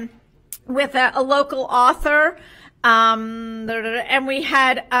time with a local author. And we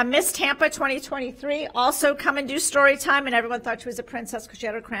had Miss Tampa 2023 also come and do story time, and everyone thought she was a princess because she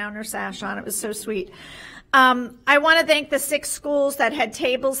had her crown, her sash on. It was so sweet. I want to thank the 6 schools that had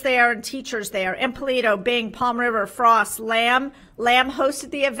tables there and teachers there: Ippolito, Bing, Palm River, Frost, Lamb. Lamb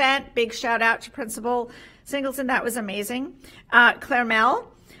hosted the event. Big shout out to Principal Singleton. That was amazing. Claremelle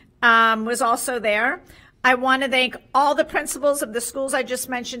was also there. I want to thank all the principals of the schools I just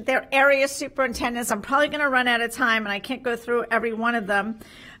mentioned, their area superintendents. I'm probably going to run out of time, and I can't go through every one of them.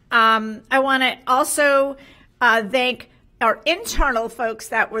 I want to also thank our internal folks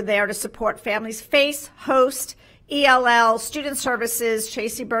that were there to support families: FACE, Host, ELL, Student Services,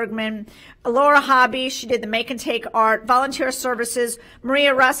 Tracy Bergman, Laura Hobby, she did the Make and Take Art, Volunteer Services,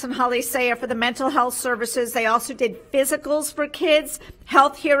 Maria Russ and Holly Sayer for the mental health services. They also did physicals for kids.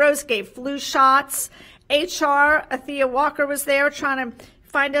 Health Heroes gave flu shots. HR, Athea Walker was there trying to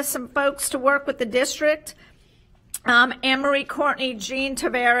find us some folks to work with the district. Anne-Marie Courtney, Jean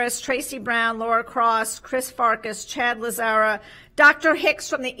Tavares, Tracy Brown, Laura Cross, Chris Farkas, Chad Lazara, Dr. Hicks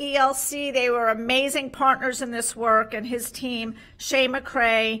from the ELC. They were amazing partners in this work, and his team, Shay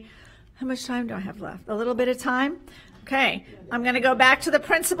McCrae. How much time do I have left? A little bit of time? Okay. I'm going to go back to the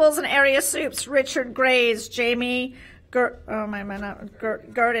principals and area soups: Richard Grays, Jamie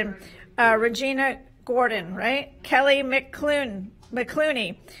Gurdon, Regina Gordon, right? Kelly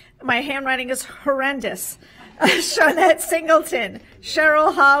McClooney. My handwriting is horrendous. Shawnette Singleton,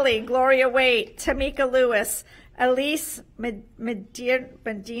 Cheryl Holly, Gloria Waite, Tamika Lewis, Elise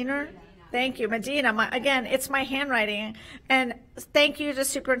Medina. Thank you, Medina. Again, it's my handwriting. And thank you to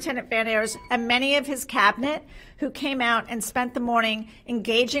Superintendent Van Ayers and many of his cabinet who came out and spent the morning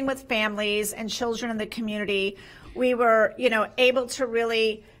engaging with families and children in the community. We were, able to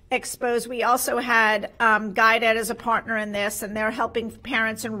really expose. We also had Guide Ed as a partner in this, and they're helping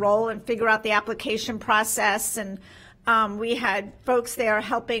parents enroll and figure out the application process. And we had folks there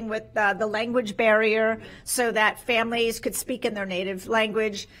helping with the language barrier so that families could speak in their native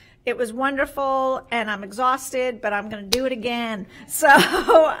language. It was wonderful, and I'm exhausted, but I'm going to do it again. So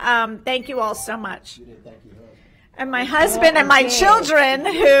thank you all so much. And my husband and my children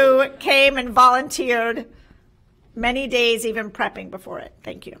who came and volunteered many days, even prepping before it.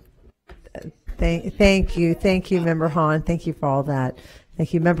 Thank you. Thank you. Thank you, Member Hahn. Thank you for all that.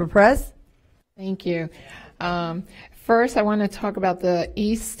 Thank you, Member Perez. Thank you. First, I want to talk about the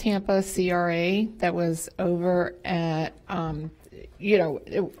East Tampa CRA that was over at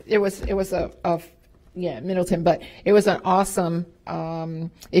it was Middleton, but it was an awesome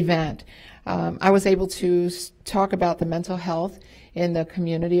event. I was able to talk about the mental health in the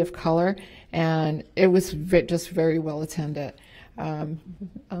community of color, and it was just very well attended.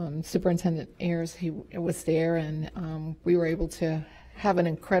 Superintendent Ayers, he was there, and we were able to have an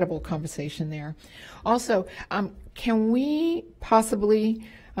incredible conversation there. Also, can we possibly,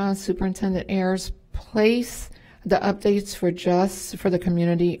 Superintendent Ayers, place the updates for the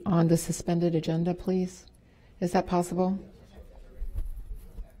community on the suspended agenda, please? Is that possible?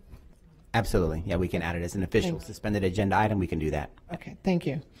 Absolutely. Yeah, we can add it as an official suspended agenda item. We can do that. Okay, thank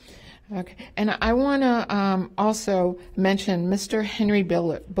you. Okay, and I want to also mention Mr. Henry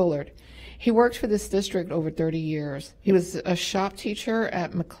Bullard. He worked for this district over 30 years. He was a shop teacher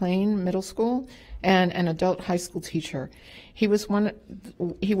at McLean Middle School and an adult high school teacher. He was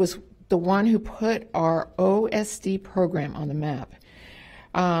the one who put our OSD program on the map,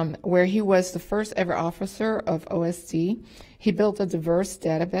 where he was the first ever officer of OSD. He built a diverse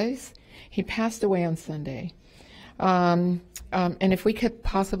database. He passed away on Sunday. And if we could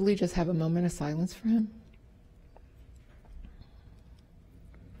possibly just have a moment of silence for him.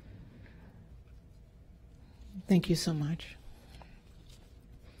 Thank you so much.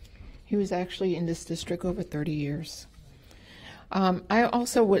 He was actually in this district over 30 years. I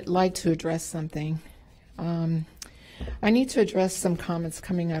also would like to address something. I need to address some comments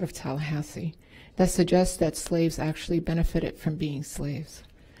coming out of Tallahassee that suggest that slaves actually benefited from being slaves.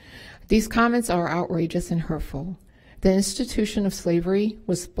 These comments are outrageous and hurtful. The institution of slavery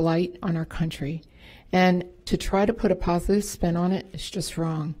was blight on our country, and to try to put a positive spin on it is just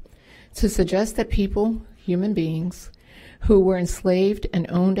wrong. To suggest that people, human beings, who were enslaved and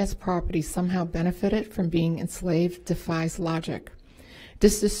owned as property somehow benefited from being enslaved defies logic.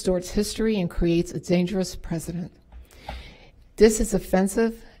 This distorts history and creates a dangerous precedent. This is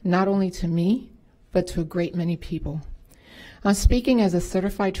offensive not only to me, but to a great many people. I'm speaking as a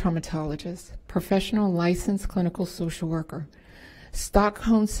certified traumatologist, professional licensed clinical social worker.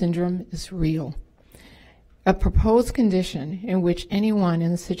 Stockholm Syndrome is real. A proposed condition in which anyone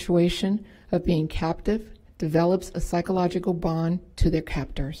in the situation of being captive develops a psychological bond to their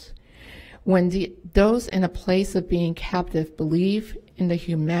captors. When those in a place of being captive believe in the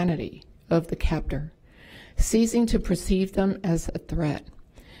humanity of the captor, ceasing to perceive them as a threat.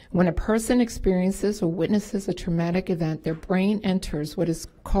 When a person experiences or witnesses a traumatic event, their brain enters what is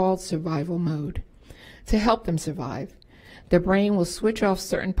called survival mode. To help them survive, their brain will switch off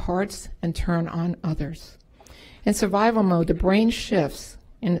certain parts and turn on others. In survival mode, the brain shifts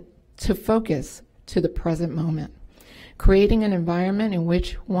to focus to the present moment, creating an environment in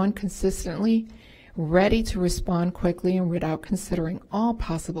which one consistently ready to respond quickly and without considering all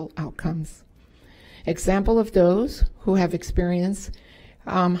possible outcomes. Example of those who have experienced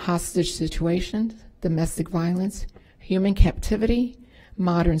hostage situations, domestic violence, human captivity,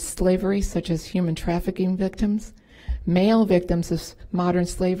 modern slavery such as human trafficking victims, male victims of modern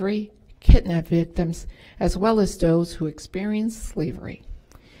slavery, kidnapped victims, as well as those who experience slavery.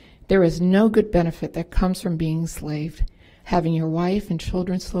 There is no good benefit that comes from being enslaved, having your wife and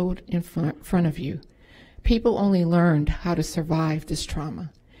children sold in front of you. People only learned how to survive this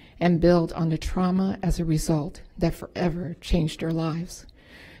trauma and build on the trauma as a result that forever changed their lives.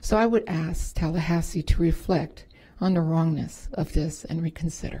 So I would ask Tallahassee to reflect on the wrongness of this and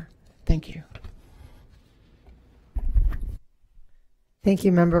reconsider. Thank you. Thank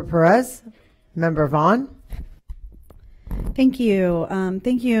you, Member Perez. Member Vaughn. Thank you.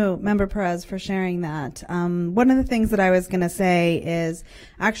 Thank you, Member Perez, for sharing that. One of the things that I was going to say is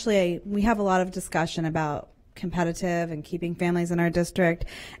actually we have a lot of discussion about competitive and keeping families in our district.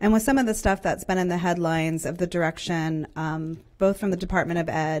 And with some of the stuff that's been in the headlines of the direction, both from the Department of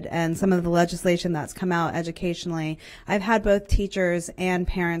Ed and some of the legislation that's come out educationally, I've had both teachers and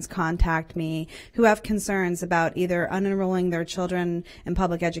parents contact me who have concerns about either unenrolling their children in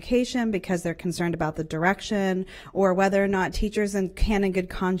public education because they're concerned about the direction, or whether or not teachers can in good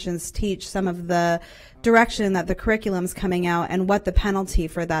conscience teach some of the direction that the curriculum's coming out and what the penalty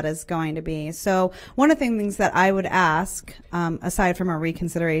for that is going to be. So one of the things that I would ask, aside from a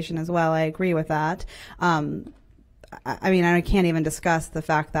reconsideration as well, I agree with that. I mean, I can't even discuss the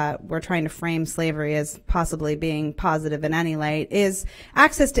fact that we're trying to frame slavery as possibly being positive in any light, is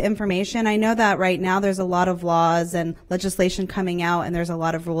access to information. I know that right now there's a lot of laws and legislation coming out, and there's a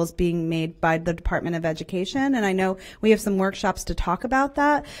lot of rules being made by the Department of Education, and I know we have some workshops to talk about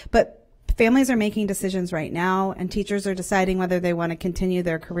that, but families are making decisions right now, and teachers are deciding whether they want to continue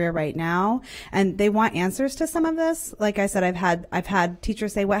their career right now, and they want answers to some of this. Like I said, I've had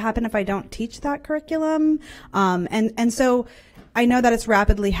teachers say, "What happened if I don't teach that curriculum?" And so I know that it's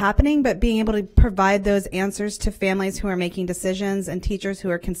rapidly happening, but being able to provide those answers to families who are making decisions and teachers who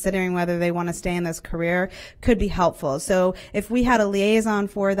are considering whether they want to stay in this career could be helpful. So if we had a liaison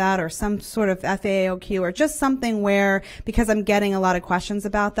for that, or some sort of FAOQ, or just something where, because I'm getting a lot of questions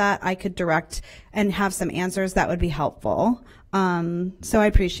about that, I could direct and have some answers, that would be helpful. So I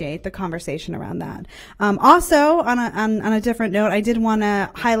appreciate the conversation around that. Also, on a different note, I did want to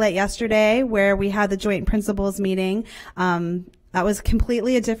highlight yesterday where we had the joint principals meeting. That was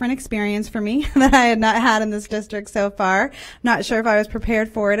completely a different experience for me that I had not had in this district so far. Not sure if I was prepared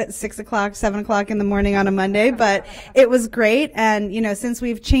for it at 6 o'clock, 7 o'clock in the morning on a Monday, but it was great. And, you know, since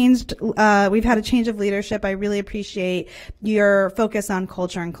we've had a change of leadership, I really appreciate your focus on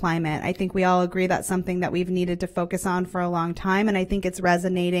culture and climate. I think we all agree that's something that we've needed to focus on for a long time. And I think it's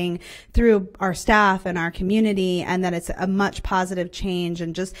resonating through our staff and our community, and that it's a much positive change,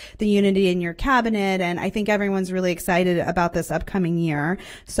 and just the unity in your cabinet. And I think everyone's really excited about this upcoming year.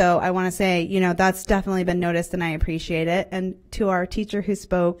 So I want to say, you know, that's definitely been noticed, and I appreciate it. And to our teacher who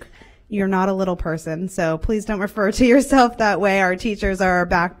spoke, you're not a little person, so please don't refer to yourself that way. Our teachers are our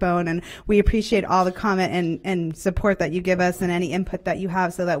backbone, and we appreciate all the comment and support that you give us, and any input that you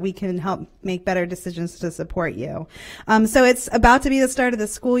have, so that we can help make better decisions to support you. So it's about to be the start of the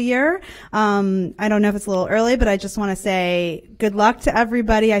school year. I don't know if it's a little early, but I just want to say good luck to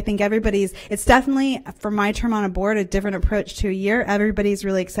everybody. I think it's definitely, for my term on a board, a different approach to a year. Everybody's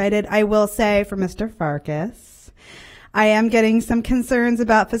really excited. I will say, for Mr. Farkas, I am getting some concerns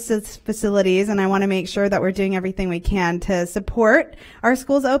about facilities, and I want to make sure that we're doing everything we can to support our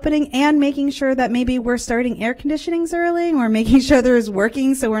schools opening, and making sure that maybe we're starting air conditionings early, and we're making sure they're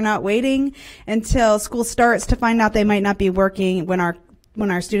working, so we're not waiting until school starts to find out they might not be working when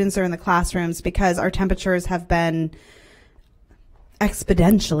our students are in the classrooms, because our temperatures have been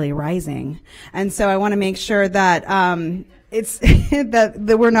exponentially rising. And so I want to make sure that it's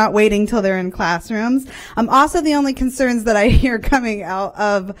that we're not waiting till they're in classrooms. Also, the only concerns that I hear coming out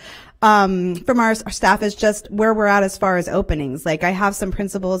of from our staff is just where we're at as far as openings. Like, I have some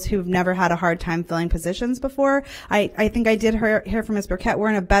principals who've never had a hard time filling positions before. I think I did hear from Ms. Burkett, we're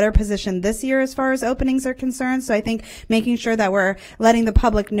in a better position this year as far as openings are concerned. So I think making sure that we're letting the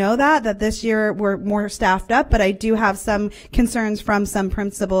public know that this year we're more staffed up, but I do have some concerns from some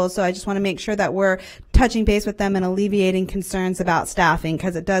principals. So I just want to make sure that we're touching base with them and alleviating concerns about staffing,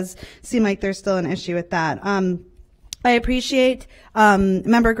 because it does seem like there's still an issue with that. I appreciate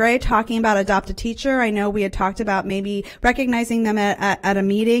Member Gray talking about Adopt a Teacher. I know we had talked about maybe recognizing them at a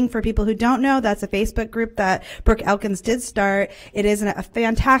meeting. For people who don't know, that's a Facebook group that Brooke Elkins did start. It is a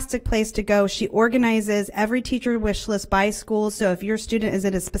fantastic place to go. She organizes every teacher wish list by school. So if your student is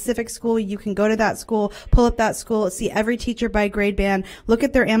at a specific school, you can go to that school, pull up that school, see every teacher by grade band, look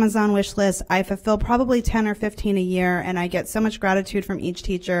at their Amazon wish list. I fulfill probably 10 or 15 a year, and I get so much gratitude from each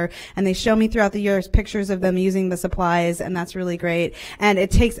teacher. And they show me throughout the years pictures of them using the supplies, and that's really great. And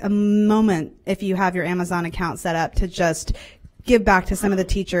it takes a moment, if you have your Amazon account set up, to just give back to some of the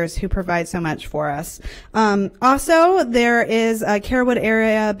teachers who provide so much for us. Also, there is a Carrollwood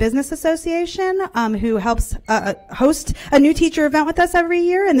Area Business Association who helps host a new teacher event with us every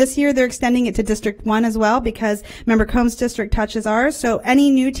year. And this year they're extending it to District 1 as well, because Member Combs' district touches ours. So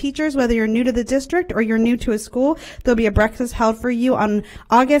any new teachers, whether you're new to the district or you're new to a school, there'll be a breakfast held for you on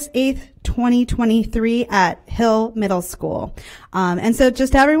August 8th, 2023 at Hill Middle School. And so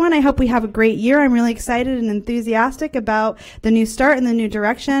just everyone, I hope we have a great year. I'm really excited and enthusiastic about the new start and the new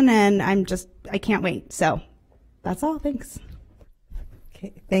direction, and I can't wait. So that's all. Thanks.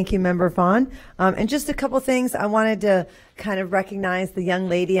 Okay. Thank you, Member Vaughn. And just a couple things I wanted to kind of recognize the young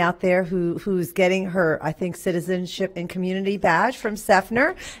lady out there who's getting her, I think, citizenship and community badge from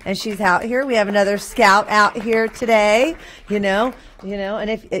Sefner, and she's out here. We have another scout out here today, and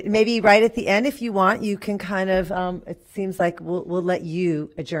if maybe right at the end, if you want, you can kind of, it seems like we'll let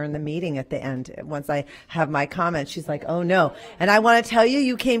you adjourn the meeting at the end once I have my comments. She's like, oh no. And I want to tell you,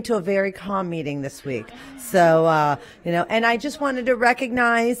 you came to a very calm meeting this week. So, and I just wanted to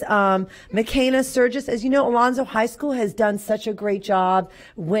recognize, McKenna Sturgis. As you know, Alonzo High School has done such a great job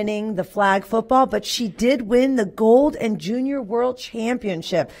winning the flag football, but she did win the gold and junior world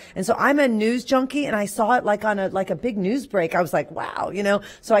championship. And so I'm a news junkie, and I saw it like on a big news break. I was like, wow,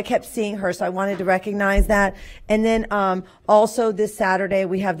 so I kept seeing her. So I wanted to recognize that. And then, also this Saturday,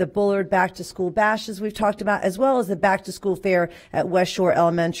 we have the Bullard Back to School Bash, as we've talked about, as well as the Back to School Fair at West Shore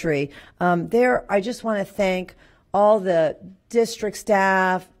Elementary. I just want to thank all the district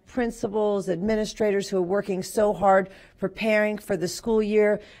staff, principals, administrators who are working so hard preparing for the school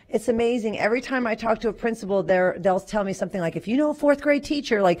year. It's amazing. Every time I talk to a principal, they'll tell me something like, if you know a fourth grade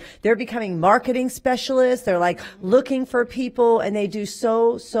teacher, like they're becoming marketing specialists. They're like looking for people, and they do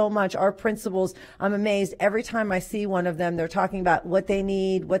so much. Our principals, I'm amazed. Every time I see one of them, they're talking about what they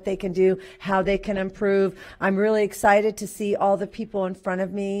need, what they can do, how they can improve. I'm really excited to see all the people in front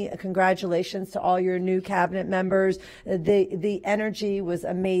of me. Congratulations to all your new cabinet members. The energy was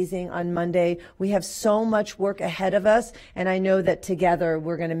amazing on Monday. We have so much work ahead of us, and I know that together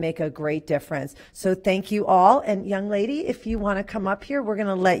we're going to make a great difference. So thank you all. And young lady, if you want to come up here, we're going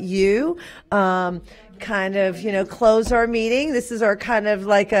to let you kind of, close our meeting. This is our kind of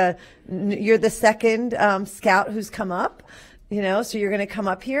like you're the second scout who's come up, so you're going to come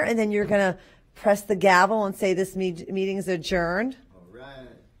up here, and then you're going to press the gavel and say this meeting is adjourned.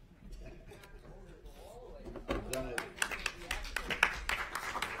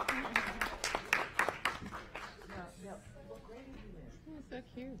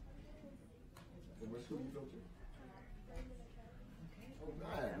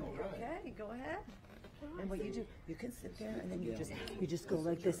 Okay, go ahead. And what you do, you can sit there, and then you just go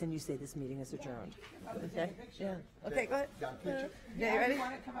like this, and you say this meeting is adjourned. Okay? Yeah. Okay, go ahead. Yeah, you ready?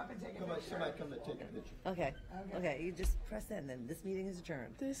 Somebody come to take a picture. Okay. Okay, you just press in, and then this meeting is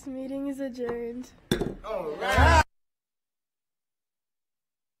adjourned. This meeting is adjourned. All right.